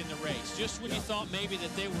back in the race. Just when you thought maybe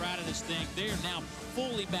that they were out of this thing, they are now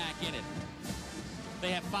fully back in it.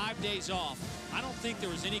 They have 5 days off. I don't think there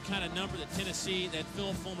was any kind of number that Tennessee, that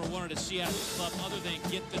Philip Fulmer wanted to see out of this club other than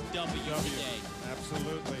get the W today.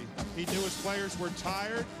 Absolutely. He knew his players were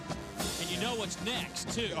tired. And you know what's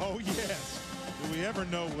next, too. Oh, yes. Do we ever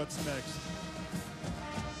know what's next?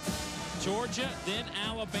 Georgia, then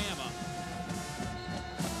Alabama.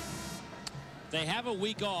 They have a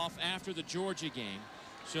week off after the Georgia game.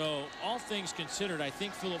 So all things considered, I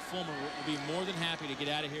think Philip Fulmer will be more than happy to get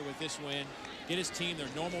out of here with this win, get his team their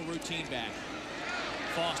normal routine back.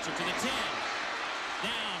 Foster to the 10,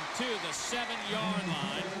 down to the 7-yard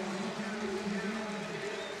line.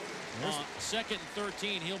 On 2nd and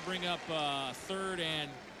 13, he'll bring up 3rd and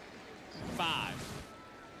 5.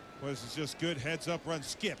 Well, this is just good heads-up run.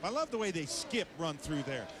 Skip. I love the way they skip run through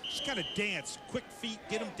there. Just kind of dance. Quick feet.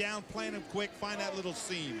 Get them down. Plant them quick. Find that little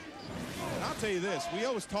seam. And I'll tell you this. We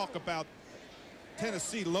always talk about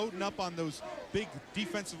Tennessee loading up on those big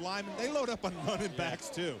defensive linemen. They load up on running backs,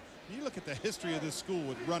 too. You look at the history of this school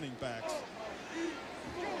with running backs.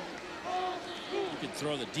 You could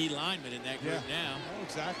throw the D lineman in that group now. Oh,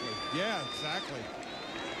 exactly. Yeah, exactly.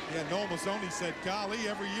 Yeah, Noel Mazzoni said, golly,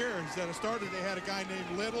 every year instead of starter, they had a guy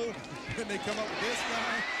named Little, and they come up with this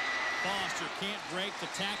guy. Foster can't break the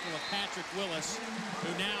tackle of Patrick Willis,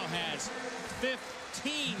 who now has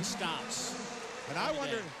 15 stops. And I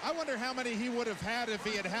wonder how many he would have had if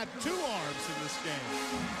he had had 2 arms in this game.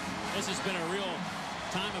 This has been a real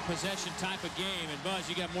time of possession type of game. And Buzz,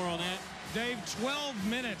 you got more on that? Dave, 12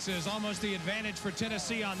 minutes is almost the advantage for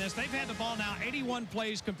Tennessee on this. They've had the ball now 81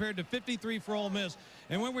 plays compared to 53 for Ole Miss.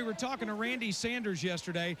 And when we were talking to Randy Sanders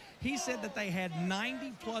yesterday, he said that they had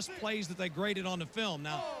 90-plus plays that they graded on the film.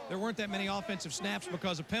 Now, there weren't that many offensive snaps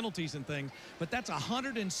because of penalties and things, but that's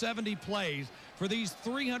 170 plays for these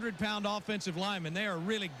 300-pound offensive linemen. They are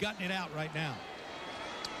really gutting it out right now.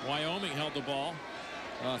 Wyoming held the ball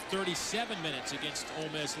 37 minutes against Ole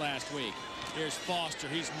Miss last week. Here's Foster.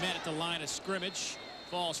 He's met at the line of scrimmage.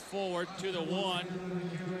 Falls forward to the 1.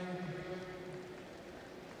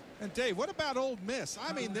 And Dave, what about Ole Miss?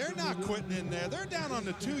 I mean, they're not quitting in there. They're down on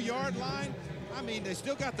the 2-yard line. I mean, they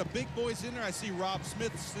still got the big boys in there. I see Rob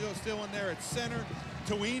Smith still in there at center.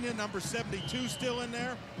 Toina, number 72, still in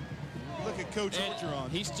there. Look at Coach Orgeron.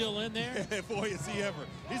 He's still in there? Boy, is he ever.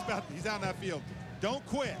 He's out in that field. Don't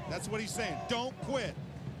quit. That's what he's saying. Don't quit.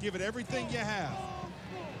 Give it everything you have.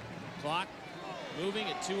 Clock moving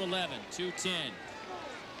at 2:11, 2:10.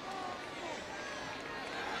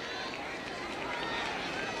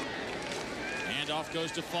 Handoff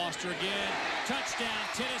goes to Foster again. Touchdown,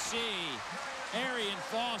 Tennessee. Arian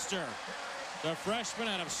Foster, the freshman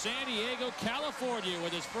out of San Diego, California,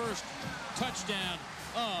 with his first touchdown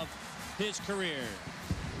of his career.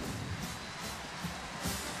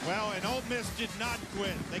 Well, and Ole Miss did not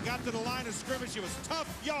quit. They got to the line of scrimmage. It was tough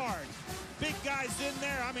yards. Big guys in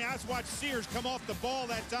there. I mean, I just watched Sears come off the ball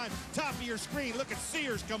that time. Top of your screen, look at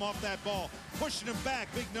Sears come off that ball. Pushing him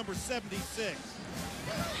back, big number 76.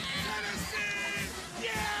 Tennessee!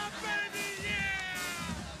 Yeah, baby, yeah!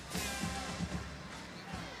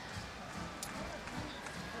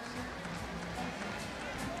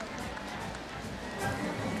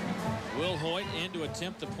 Will Hoyt in to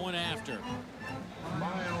attempt the point after.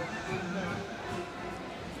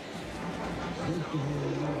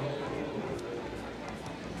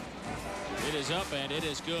 It is up and it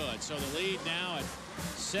is good. So the lead now at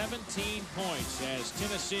 17 points as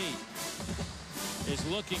Tennessee is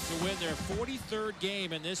looking to win their 43rd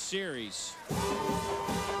game in this series.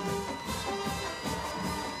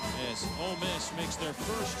 As Ole Miss makes their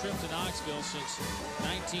first trip to Knoxville since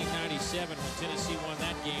 1997 when Tennessee won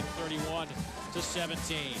that game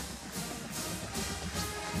 31-17.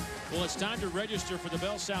 Well, it's time to register for the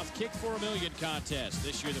Bell South Kick for $1 Million contest.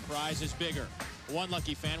 This year the prize is bigger. One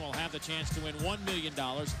lucky fan will have the chance to win $1 million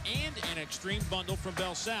and an extreme bundle from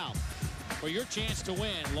Bell South. For your chance to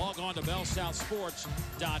win, log on to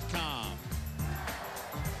bellsouthsports.com.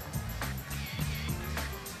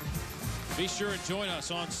 Be sure and join us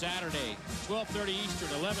on Saturday, 12:30 Eastern,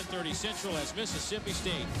 11:30 Central, as Mississippi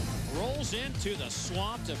State rolls into the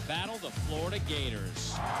swamp to battle the Florida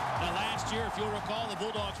Gators. Now, last year, if you'll recall, the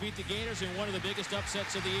Bulldogs beat the Gators in one of the biggest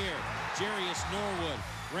upsets of the year. Jarius Norwood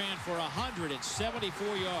ran for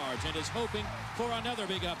 174 yards and is hoping for another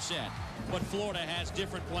big upset. But Florida has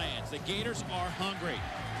different plans. The Gators are hungry.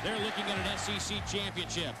 They're looking at an SEC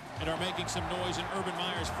championship and are making some noise in Urban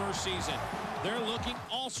Meyer's first season. They're looking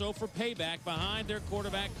also for payback behind their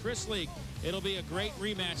quarterback, Chris Leak. It'll be a great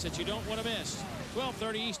rematch that you don't want to miss.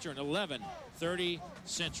 12:30 Eastern, 11:30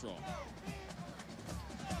 Central.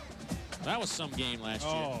 That was some game last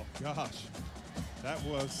year. Oh, gosh. That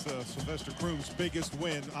was Sylvester Croom's biggest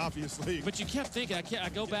win, obviously. But you kept thinking, I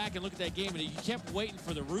go back and look at that game, and you kept waiting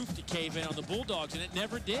for the roof to cave in on the Bulldogs, and it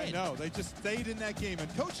never did. I know. They just stayed in that game. And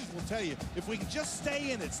coaches will tell you, if we can just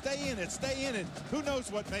stay in it, stay in it, stay in it, who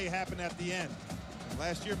knows what may happen at the end.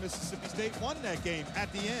 Last year, Mississippi State won that game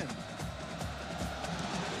at the end.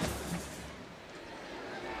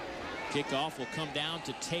 Kickoff will come down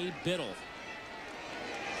to Tay Biddle.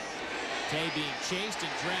 Tay being chased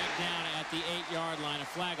and dragged down at the 8-yard line. A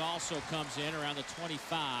flag also comes in around the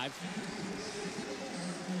 25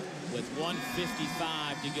 with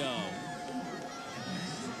 1:55 to go.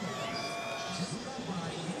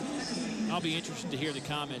 I'll be interested to hear the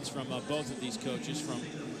comments from both of these coaches from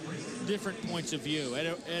different points of view.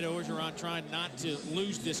 Ed Orgeron trying not to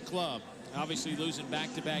lose this club. Obviously losing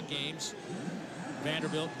back-to-back games.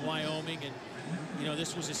 Vanderbilt, Wyoming, and you know,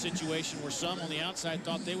 this was a situation where some on the outside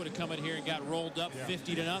thought they would have come in here and got rolled up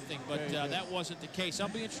 50-0, but that wasn't the case. I'll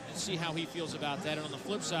be interested to see how he feels about that. And on the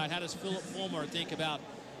flip side, how does Philip Fulmer think about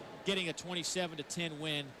getting a 27-10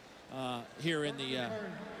 win here in the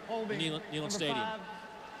Neyland Stadium? 5,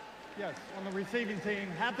 yes, on the receiving team,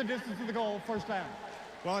 half the distance to the goal, first down.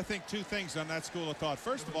 Well, I think two things on that school of thought.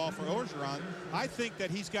 First of all, for Orgeron, I think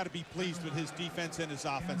that he's got to be pleased with his defense and his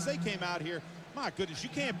offense. They came out here. My goodness, you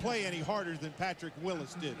can't play any harder than Patrick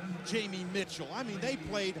Willis did. Jamie Mitchell. I mean, they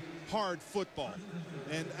played hard football.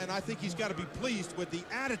 And I think he's got to be pleased with the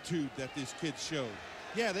attitude that this kid showed.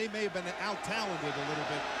 Yeah, they may have been out-talented a little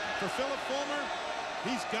bit. For Philip Fulmer,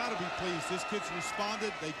 he's got to be pleased. This kid's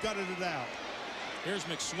responded. They gutted it out. Here's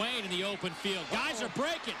McSwain in the open field. Guys are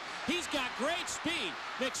breaking. He's got great speed.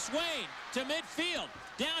 McSwain to midfield.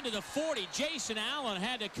 Down to the 40. Jason Allen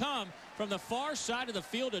had to come from the far side of the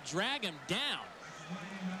field to drag him down.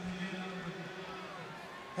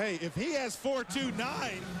 Hey, if he has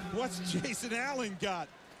 4.29, what's Jason Allen got?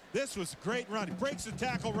 This was a great run. He breaks the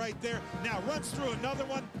tackle right there. Now runs through another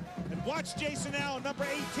one. And watch Jason Allen, number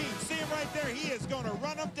 18. See him right there. He is going to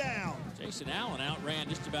run him down. Jason Allen outran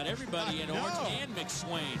just about everybody in Orange and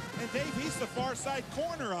McSwain. And Dave, he's the far side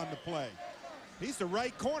corner on the play. He's the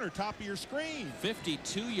right corner, top of your screen.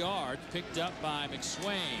 52 yards picked up by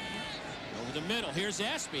McSwain. Over the middle, here's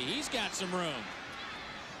Espy. He's got some room.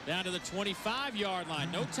 Down to the 25-yard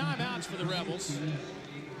line. No timeouts for the Rebels.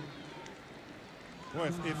 Boy,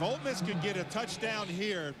 if Ole Miss could get a touchdown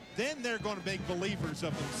here, then they're going to make believers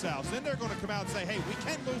of themselves. Then they're going to come out and say, hey, we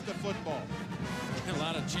can move the football. A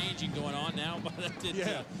lot of changing going on now by the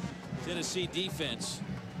Tennessee defense.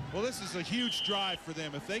 Well, this is a huge drive for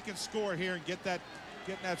them. If they can score here and get that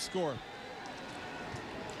score.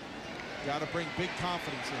 Got to bring big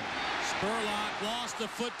confidence in. Spurlock lost the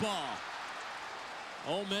football.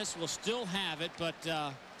 Ole Miss will still have it, but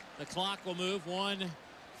the clock will move.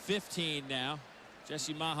 1:15 now.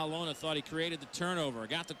 Jesse Mahalona thought he created the turnover.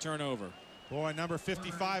 Got the turnover. Boy, number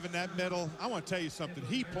 55 in that middle. I want to tell you something.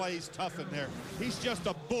 He plays tough in there. He's just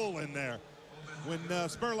a bull in there. When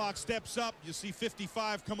Spurlock steps up, you see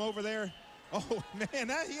 55 come over there. Oh,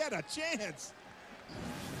 man, he had a chance.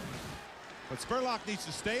 But Spurlock needs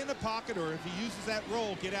to stay in the pocket, or if he uses that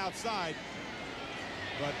roll, get outside.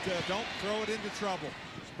 But don't throw it into trouble.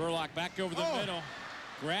 Spurlock back over the middle.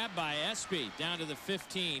 Grabbed by Espy down to the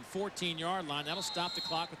 15, 14-yard line. That'll stop the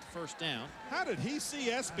clock with the first down. How did he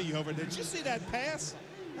see Espy over there? Did you see that pass?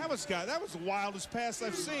 That was the wildest pass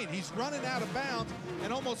I've seen. He's running out of bounds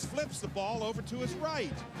and almost flips the ball over to his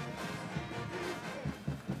right.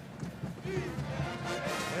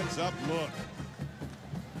 Hands up, look.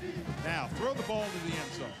 Now, throw the ball to the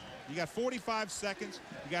end zone. You got 45 seconds.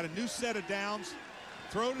 You got a new set of downs.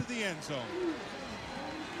 Throw to the end zone.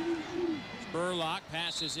 Spurlock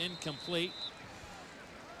passes incomplete.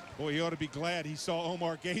 Boy, you ought to be glad he saw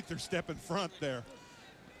Omar Gaither step in front there.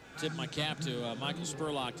 Tip my cap to Michael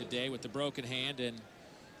Spurlock today with the broken hand, and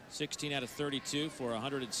 16 out of 32 for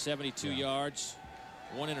 172 yards.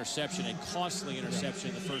 One interception, a costly interception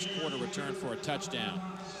in the first quarter, return for a touchdown.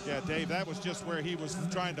 Yeah, Dave, that was just where he was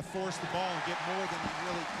trying to force the ball and get more than he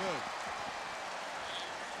really could.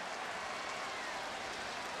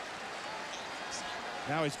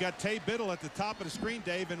 Now he's got Tay Biddle at the top of the screen,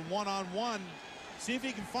 Dave, and one-on-one. See if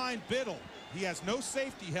he can find Biddle. He has no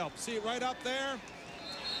safety help. See it right up there?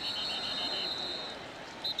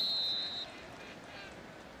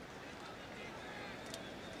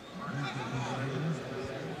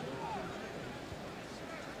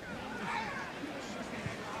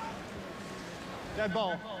 Dead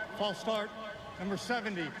ball, false start, number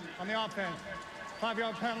 70 on the offense.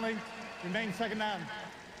 5-yard penalty, remain second down.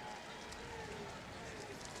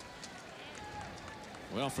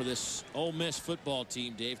 Well, for this Ole Miss football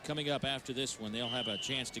team, Dave, coming up after this one, they'll have a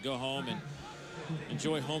chance to go home and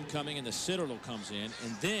enjoy homecoming, and the Citadel comes in,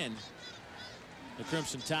 and then the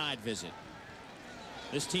Crimson Tide visit.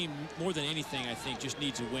 This team, more than anything, I think, just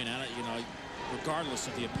needs a win. Regardless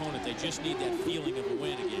of the opponent, they just need that feeling of a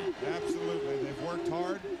win again. Absolutely. They've worked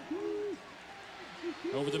hard.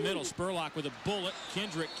 Over the middle, Spurlock with a bullet.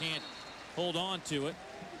 Kendrick can't hold on to it.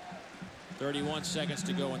 31 seconds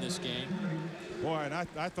to go in this game. Boy, and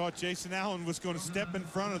I thought Jason Allen was going to step in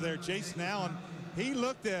front of there. Jason Allen, he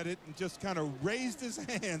looked at it and just kind of raised his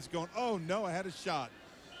hands going, oh, no, I had a shot.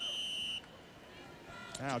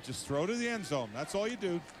 Now just throw to the end zone. That's all you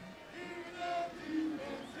do.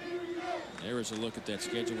 There is a look at that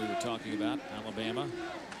schedule we were talking about. Alabama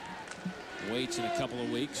waits in a couple of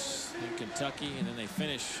weeks in Kentucky, and then they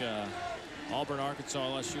finish Auburn, Arkansas,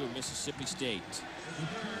 LSU, and Mississippi State.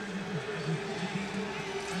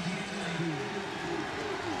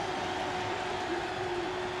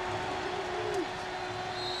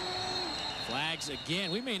 Flags again.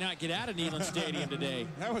 We may not get out of Neyland Stadium today.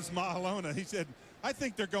 That was Mahalona. He said, I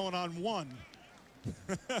think they're going on one.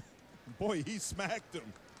 Boy, he smacked him.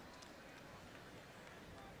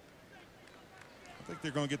 I think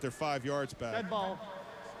they're going to get their 5 yards back. Dead ball,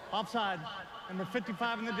 offside, number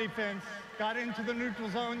 55 in the defense, got into the neutral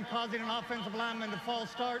zone, causing an offensive lineman to false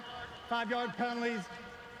start. 5-yard penalties,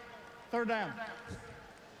 third down.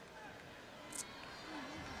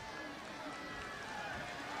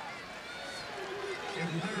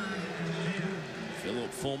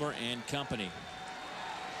 Philip Fulmer and company.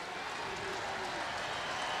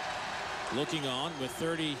 Looking on with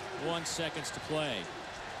 31 seconds to play.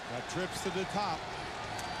 Got trips to the top.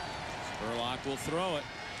 Spurlock will throw it.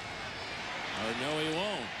 Or no, he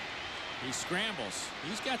won't. He scrambles.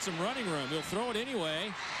 He's got some running room. He'll throw it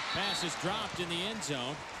anyway. Pass is dropped in the end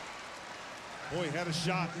zone. Boy, he had a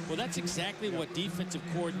shot. Well, that's exactly what defensive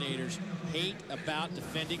coordinators hate about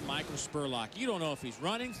defending Michael Spurlock. You don't know if he's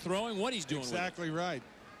running, throwing, what he's doing. Exactly right.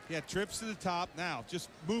 He had trips to the top. Now just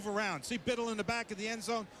move around. See Biddle in the back of the end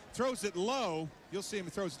zone. Throws it low. You'll see him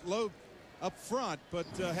throws it low up front, but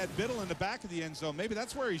had Biddle in the back of the end zone. Maybe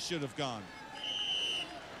that's where he should have gone.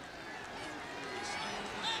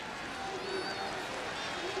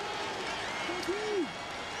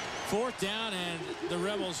 Fourth down, and the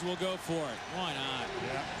Rebels will go for it. Why not?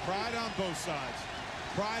 Yeah, pride on both sides.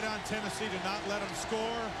 Pride on Tennessee to not let them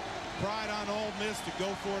score. Pride on Ole Miss to go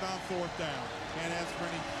for it on fourth down. Can't ask for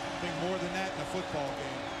anything more than that in a football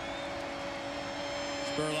game.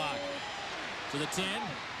 Spurlock to the 10,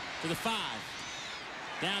 to the 5,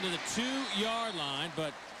 down to the 2-yard line,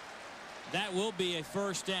 but that will be a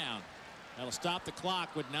first down. That'll stop the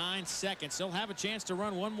clock with 9 seconds. They'll have a chance to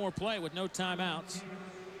run one more play with no timeouts.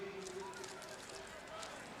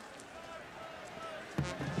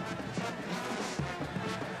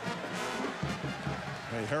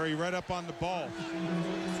 Hey, hurry right up on the ball.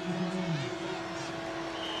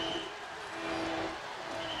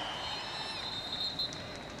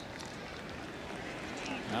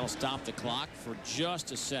 That'll stop the clock for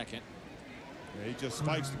just a second. Yeah, he just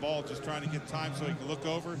spikes the ball, just trying to get time so he can look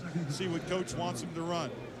over, see what coach wants him to run.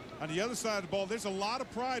 On the other side of the ball, there's a lot of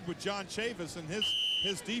pride with John Chavis and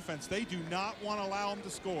his defense. They do not want to allow him to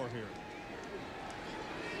score here.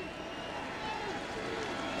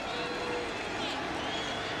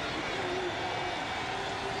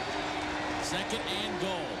 Second and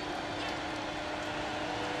goal.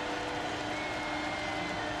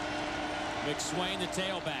 McSwain, the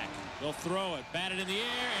tailback. They'll throw it, batted in the air,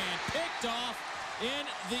 and picked off in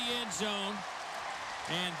the end zone.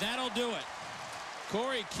 And that'll do it.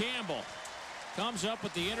 Corey Campbell comes up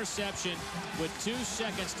with the interception with 2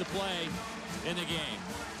 seconds to play in the game.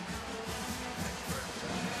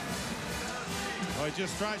 Well, he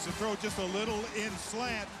just tries to throw just a little in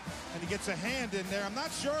slant, and he gets a hand in there. I'm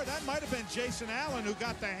not sure. That might have been Jason Allen who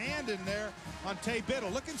got the hand in there on Tay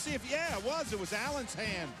Biddle. Look and see if, yeah, it was. It was Allen's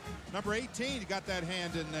hand. Number 18, he got that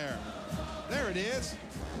hand in there. There it is.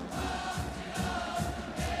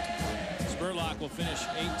 Spurlock will finish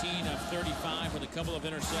 18 of 35 with a couple of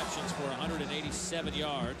interceptions for 187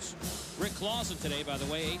 yards. Rick Clausen today, by the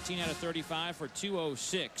way, 18 out of 35 for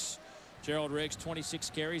 206. Gerald Riggs,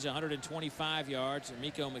 26 carries, 125 yards. And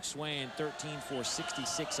Miko McSwain, 13 for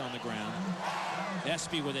 66 on the ground.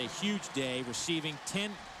 Espy with a huge day, receiving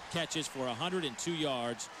 10 catches for 102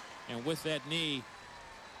 yards. And with that knee,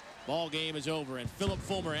 ball game is over. And Philip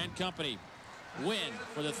Fulmer and company win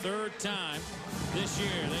for the 3rd time this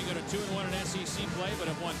year. They go to 2-1 in SEC play, but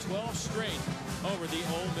have won 12 straight over the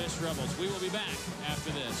Ole Miss Rebels. We will be back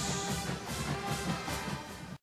after this.